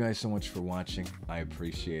 thank you guys so much for watching. I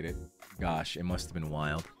appreciate it. Gosh, it must have been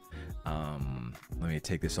wild. Let me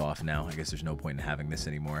take this off now. I guess there's no point in having this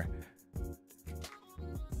anymore.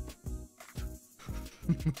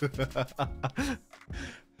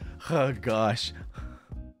 Oh gosh.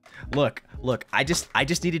 Look, I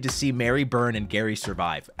just needed to see Mary burn and Gary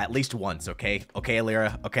survive at least once, okay? Okay,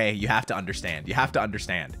 Alira, okay, you have to understand. You have to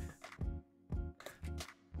understand.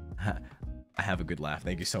 I have a good laugh.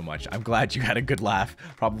 Thank you so much. I'm glad you had a good laugh.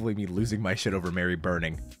 Probably me losing my shit over Mary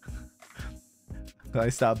burning. I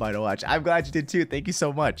stopped by to watch. I'm glad you did too. Thank you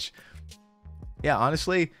so much. Yeah,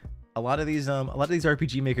 honestly, a lot of these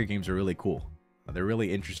RPG Maker games are really cool. They're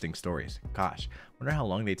really interesting stories. Gosh, wonder how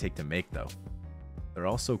long they take to make though. They're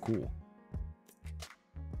all so cool.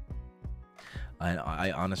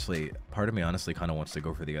 I honestly, part of me honestly kind of wants to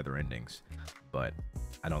go for the other endings, but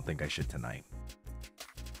I don't think I should tonight.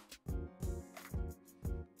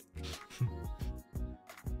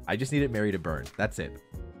 I just needed Mary to burn. That's it.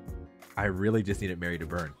 I really just needed Mary to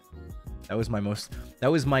burn. That was my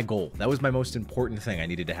goal. That was my most important thing I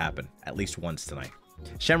needed to happen at least once tonight.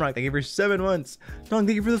 Shamrock, thank you for 7 months. Dong,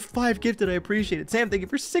 thank you for the 5 gifted. I appreciate it. Sam, thank you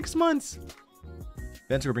for 6 months.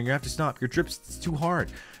 Vantacrow Bringer, you have to stop. Your drips is too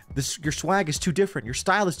hard. Your swag is too different. Your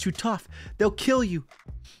style is too tough. They'll kill you.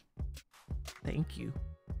 Thank you.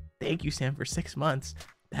 Thank you, Sam, for 6 months.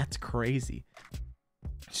 That's crazy.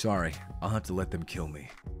 Sorry, I'll have to let them kill me.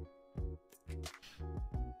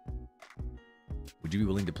 Would you be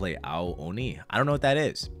willing to play Ao Oni? I don't know what that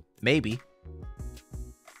is. Maybe.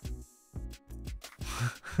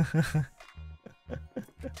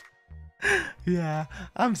 Yeah,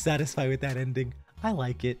 I'm satisfied with that ending. I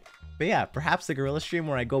like it. But yeah, perhaps the Gorilla stream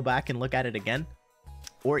where I go back and look at it again.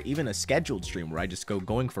 Or even a scheduled stream where I just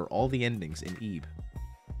going for all the endings in Eve.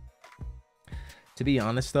 To be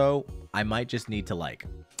honest though, I might just need to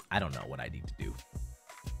I don't know what I need to do.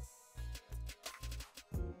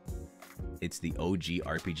 It's the OG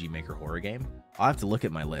RPG Maker horror game. I'll have to look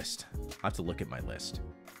at my list.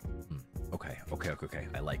 Okay.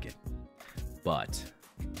 I like it. But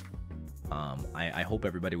I hope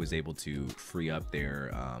everybody was able to free up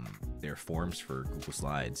their forms for Google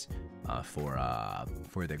Slides for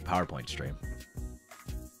the PowerPoint stream.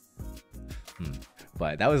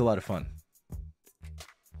 But that was a lot of fun.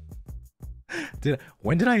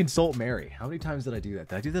 When did I insult Mary? How many times did I do that?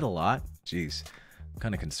 Did I do that a lot? Jeez, I'm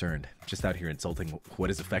kind of concerned. Just out here insulting what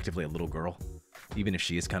is effectively a little girl, even if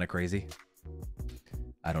she is kind of crazy.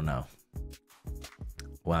 I don't know.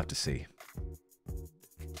 We'll have to see.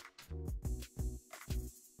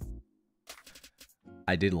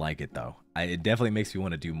 I did like it though. It definitely makes me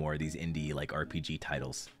want to do more of these indie like RPG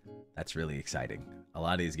titles. That's really exciting. A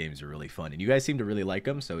lot of these games are really fun, and you guys seem to really like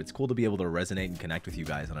them, so it's cool to be able to resonate and connect with you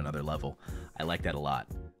guys on another level. I like that a lot.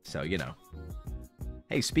 So, you know.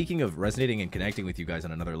 Hey, speaking of resonating and connecting with you guys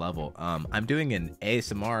on another level, I'm doing an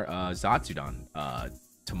ASMR Zatsudan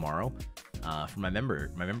tomorrow for my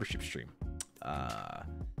membership stream. I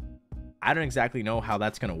don't exactly know how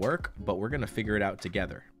that's going to work, but we're going to figure it out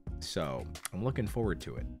together. So I'm looking forward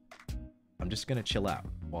to it. I'm just going to chill out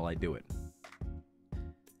while I do it.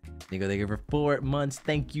 Nico, thank you for 4 months.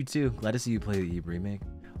 Thank you too. Glad to see you play the remake.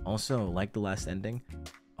 Also, like the last ending.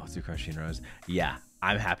 Oh, through Crushing Rose. Yeah,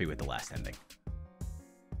 I'm happy with the last ending.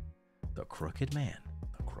 The Crooked Man.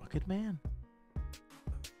 The Crooked Man?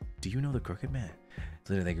 Do you know the Crooked Man?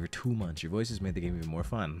 Literally, thank you for 2 months. Your voice has made the game even more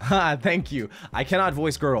fun. Thank you. I cannot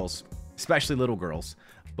voice girls, especially little girls,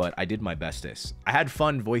 but I did my bestest. I had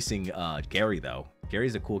fun voicing Gary, though.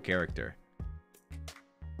 Gary's a cool character.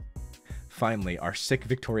 Finally, our sick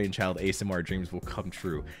Victorian child ASMR dreams will come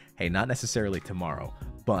true. Hey, not necessarily tomorrow,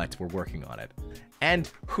 but we're working on it. And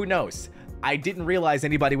who knows? I didn't realize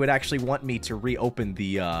anybody would actually want me to reopen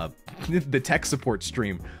the the tech support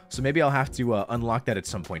stream, so maybe I'll have to unlock that at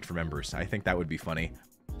some point for members. I think that would be funny.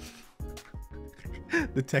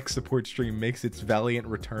 The tech support stream makes its valiant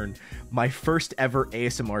return. My first ever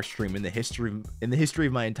ASMR stream in the history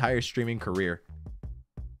of my entire streaming career.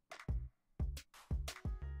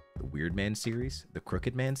 The Weird Man series, the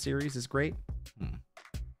Crooked Man series is great.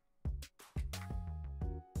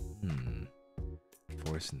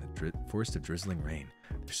 Forest of Drizzling Rain.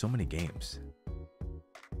 There's so many games.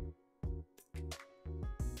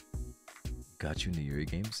 Got you into Yuri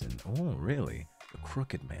games, and oh really? The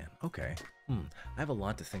Crooked Man. Okay. I have a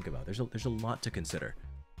lot to think about. There's a lot to consider,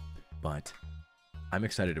 but I'm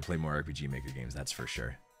excited to play more RPG Maker games. That's for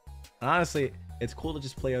sure. And honestly, it's cool to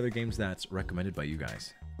just play other games that's recommended by you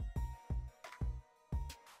guys.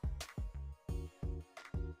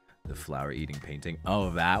 The flower eating painting.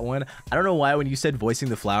 Oh, that one. I don't know why when you said voicing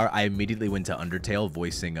the flower, I immediately went to Undertale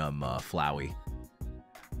voicing Flowey.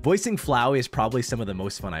 Voicing Flowey is probably some of the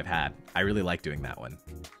most fun I've had. I really like doing that one.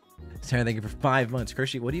 Sarah, thank you for 5 months.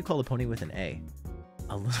 Kershey, what do you call a pony with an A?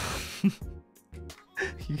 A little.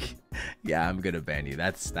 Yeah, I'm gonna ban you.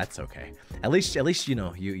 That's okay. At least you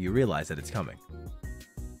know you realize that it's coming.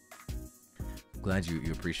 I'm glad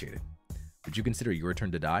you appreciate it. Would you consider Your Turn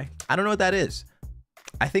to Die? I don't know what that is.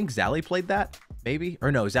 I think Zally played that, maybe?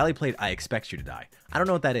 Or no, Zally played I Expect You to Die. I don't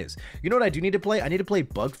know what that is. You know what I do need to play? I need to play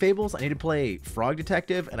Bug Fables, I need to play Frog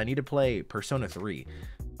Detective, and I need to play Persona 3.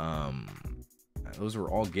 Those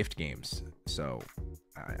were all gift games, so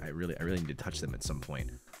I really need to touch them at some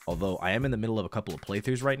point. Although I am in the middle of a couple of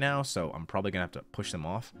playthroughs right now, so I'm probably gonna have to push them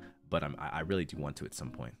off, but I really do want to at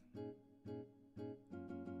some point.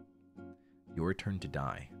 Your Turn to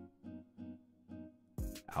Die.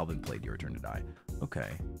 Alvin played Your Turn to Die.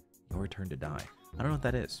 Okay. Your Turn to Die. I don't know what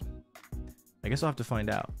that is. I guess I'll have to find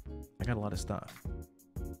out. I got a lot of stuff.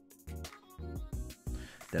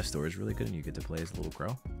 Death's Door is really good, and you get to play as a little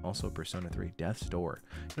crow. Also, Persona 3. Death's Door.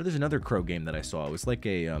 You know, there's another crow game that I saw. It was like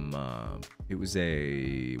a, it was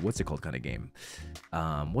a, what's it called kind of game?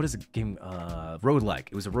 What is a game? Roguelike.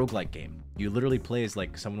 It was a roguelike game. You literally play as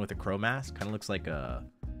like someone with a crow mask. Kind of looks like a,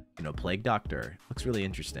 you know, Plague Doctor. Looks really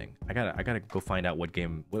interesting. I gotta go find out what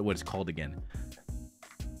game, what it's called again.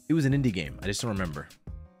 It was an indie game. I just don't remember.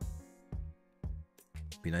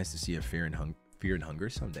 Be nice to see a Fear and Hunger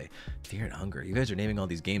someday. Fear and Hunger. You guys are naming all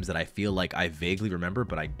these games that I feel like I vaguely remember,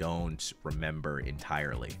 but I don't remember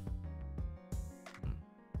entirely.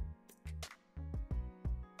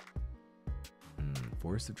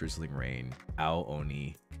 Forest of Drizzling Rain, Ao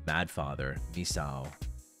Oni, Mad Father, Misao.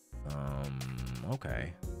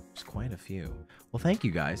 Okay. There's quite a few. Well, thank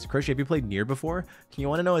you guys. Crochet, have you played Nier before? You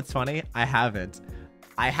want to know what's funny? I haven't.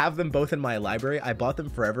 I have them both in my library. I bought them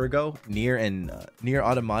forever ago. Nier and Nier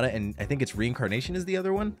Automata, and I think it's Reincarnation is the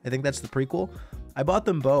other one. I think that's the prequel. I bought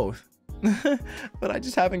them both, but I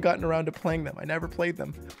just haven't gotten around to playing them. I never played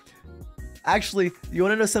them. Actually, you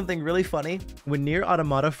want to know something really funny? When Nier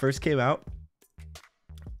Automata first came out,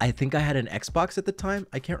 I think I had an Xbox at the time.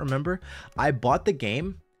 I can't remember. I bought the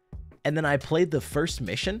game, and then I played the first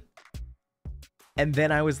mission, and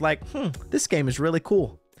then I was like, this game is really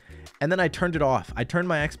cool. And then I turned it off. I turned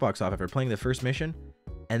my Xbox off after playing the first mission,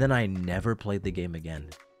 and then I never played the game again.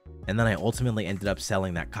 And then I ultimately ended up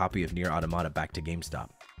selling that copy of Nier Automata back to GameStop.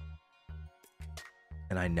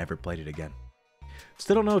 And I never played it again.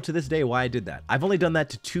 Still don't know to this day why I did that. I've only done that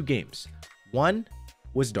to 2 games. 1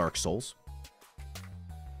 was Dark Souls.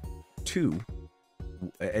 2,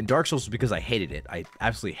 and Dark Souls was because I hated it. I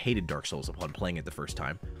absolutely hated Dark Souls upon playing it the first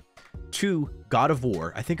time. 2, God of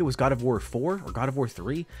War. I think it was God of War 4 or God of War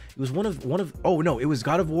 3. It was one of oh no, it was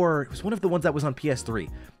God of War. It was one of the ones that was on PS3.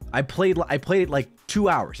 I played it like 2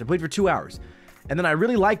 hours. I played for 2 hours. And then I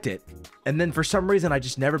really liked it. And then for some reason I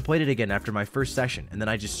just never played it again after my first session. And then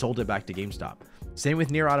I just sold it back to GameStop. Same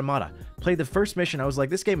with Nier Automata. Played the first mission, I was like,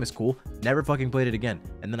 this game is cool. Never fucking played it again.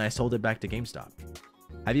 And then I sold it back to GameStop.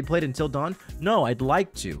 Have you played Until Dawn? No, I'd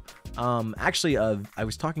like to. Actually, I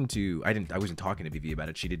was talking to, I wasn't talking to Vivi about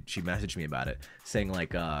it. She messaged me about it, saying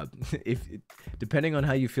like, if depending on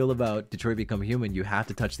how you feel about Detroit Become Human, you have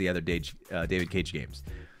to touch the other David Cage games.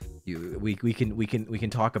 We can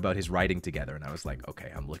talk about his writing together. And I was like,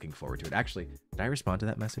 okay, I'm looking forward to it. Actually, did I respond to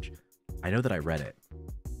that message? I know that I read it.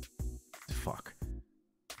 Fuck.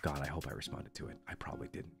 God, I hope I responded to it. I probably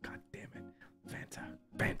didn't. God damn it.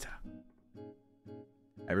 Vanta.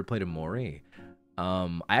 Ever played Amori?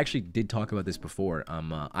 I actually did talk about this before.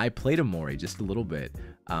 I played Amori just a little bit,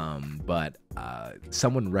 but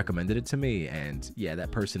someone recommended it to me, and yeah,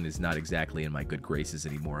 that person is not exactly in my good graces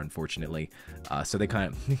anymore, unfortunately. So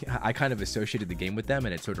I kind of associated the game with them,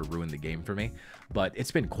 and it sort of ruined the game for me. But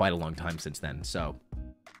it's been quite a long time since then, so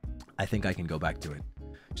I think I can go back to it.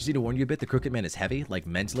 Just need to warn you a bit, the Crooked Man is heavy, like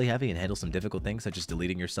mentally heavy, and handles some difficult things, such as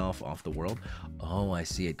deleting yourself off the world. Oh, I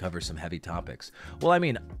see, it covers some heavy topics. Well, I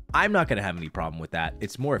mean, I'm not going to have any problem with that.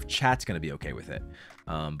 It's more if chat's going to be okay with it.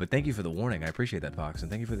 But thank you for the warning. I appreciate that, Fox, and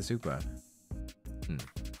thank you for the super.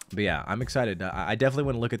 But yeah, I'm excited. I definitely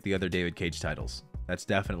want to look at the other David Cage titles. That's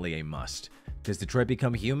definitely a must. Because Detroit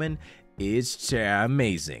Become Human is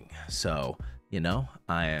amazing. So, you know,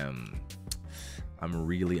 I'm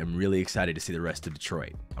really excited to see the rest of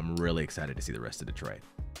Detroit. I'm really excited to see the rest of Detroit.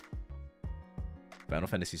 Final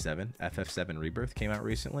Fantasy VII, FF7 Rebirth came out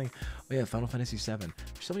recently. Oh yeah, Final Fantasy VII.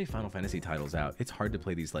 There's so many Final Fantasy titles out. It's hard to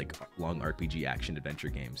play these like long RPG action adventure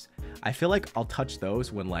games. I feel like I'll touch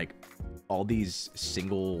those when like all these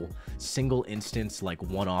single instance like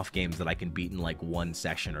one-off games that I can beat in like one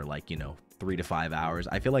session or like, you know, 3 to 5 hours.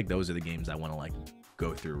 I feel like those are the games I want to like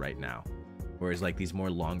go through right now. Whereas like these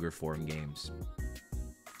more longer form games,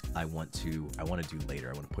 I want to do later.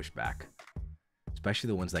 I want to push back, especially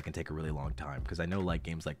the ones that can take a really long time. Because I know like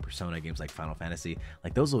games like Persona, games like Final Fantasy,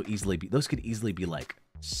 like those could easily be like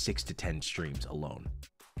 6 to 10 streams alone.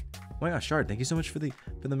 Oh my gosh, Shard, thank you so much for the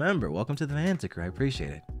member. Welcome to the Vantacrow. I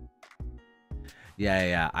appreciate it.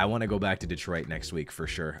 Yeah. I want to go back to Detroit next week for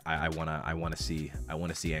sure. I want to see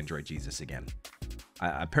Android Jesus again.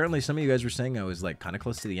 Apparently, some of you guys were saying I was like kind of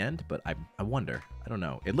close to the end, but I wonder. I don't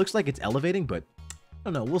know. It looks like it's elevating, but I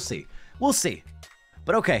don't know. We'll see. We'll see.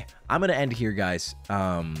 But okay, I'm gonna end here, guys.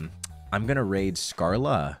 I'm gonna raid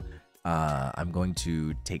Scarla. I'm going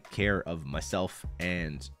to take care of myself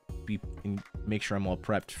and make sure I'm all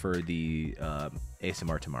prepped for the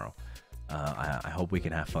ASMR tomorrow. I hope we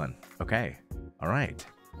can have fun. Okay. All right.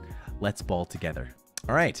 Let's ball together.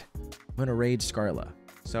 All right. I'm gonna raid Scarla.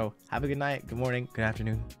 So have a good night, good morning, good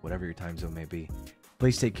afternoon, whatever your time zone may be.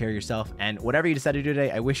 Please take care of yourself, and whatever you decide to do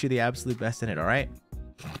today, I wish you the absolute best in it. All right.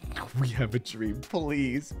 We have a dream.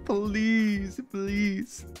 Please, please,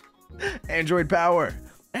 please. Android power.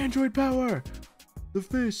 Android power. The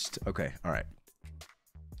fist. Okay. All right.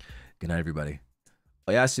 Good night, everybody.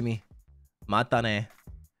 Oyasumi. Mata ne.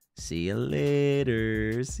 See you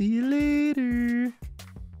later. See you later.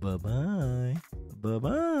 Bye-bye.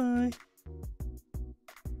 Bye-bye.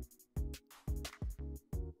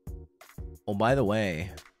 Oh, by the way,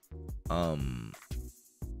 God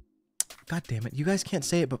damn it. You guys can't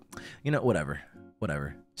say it, but, you know, whatever.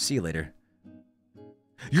 Whatever. See you later.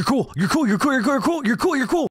 You're cool. You're cool. You're cool. You're cool. You're cool. You're cool. You're cool.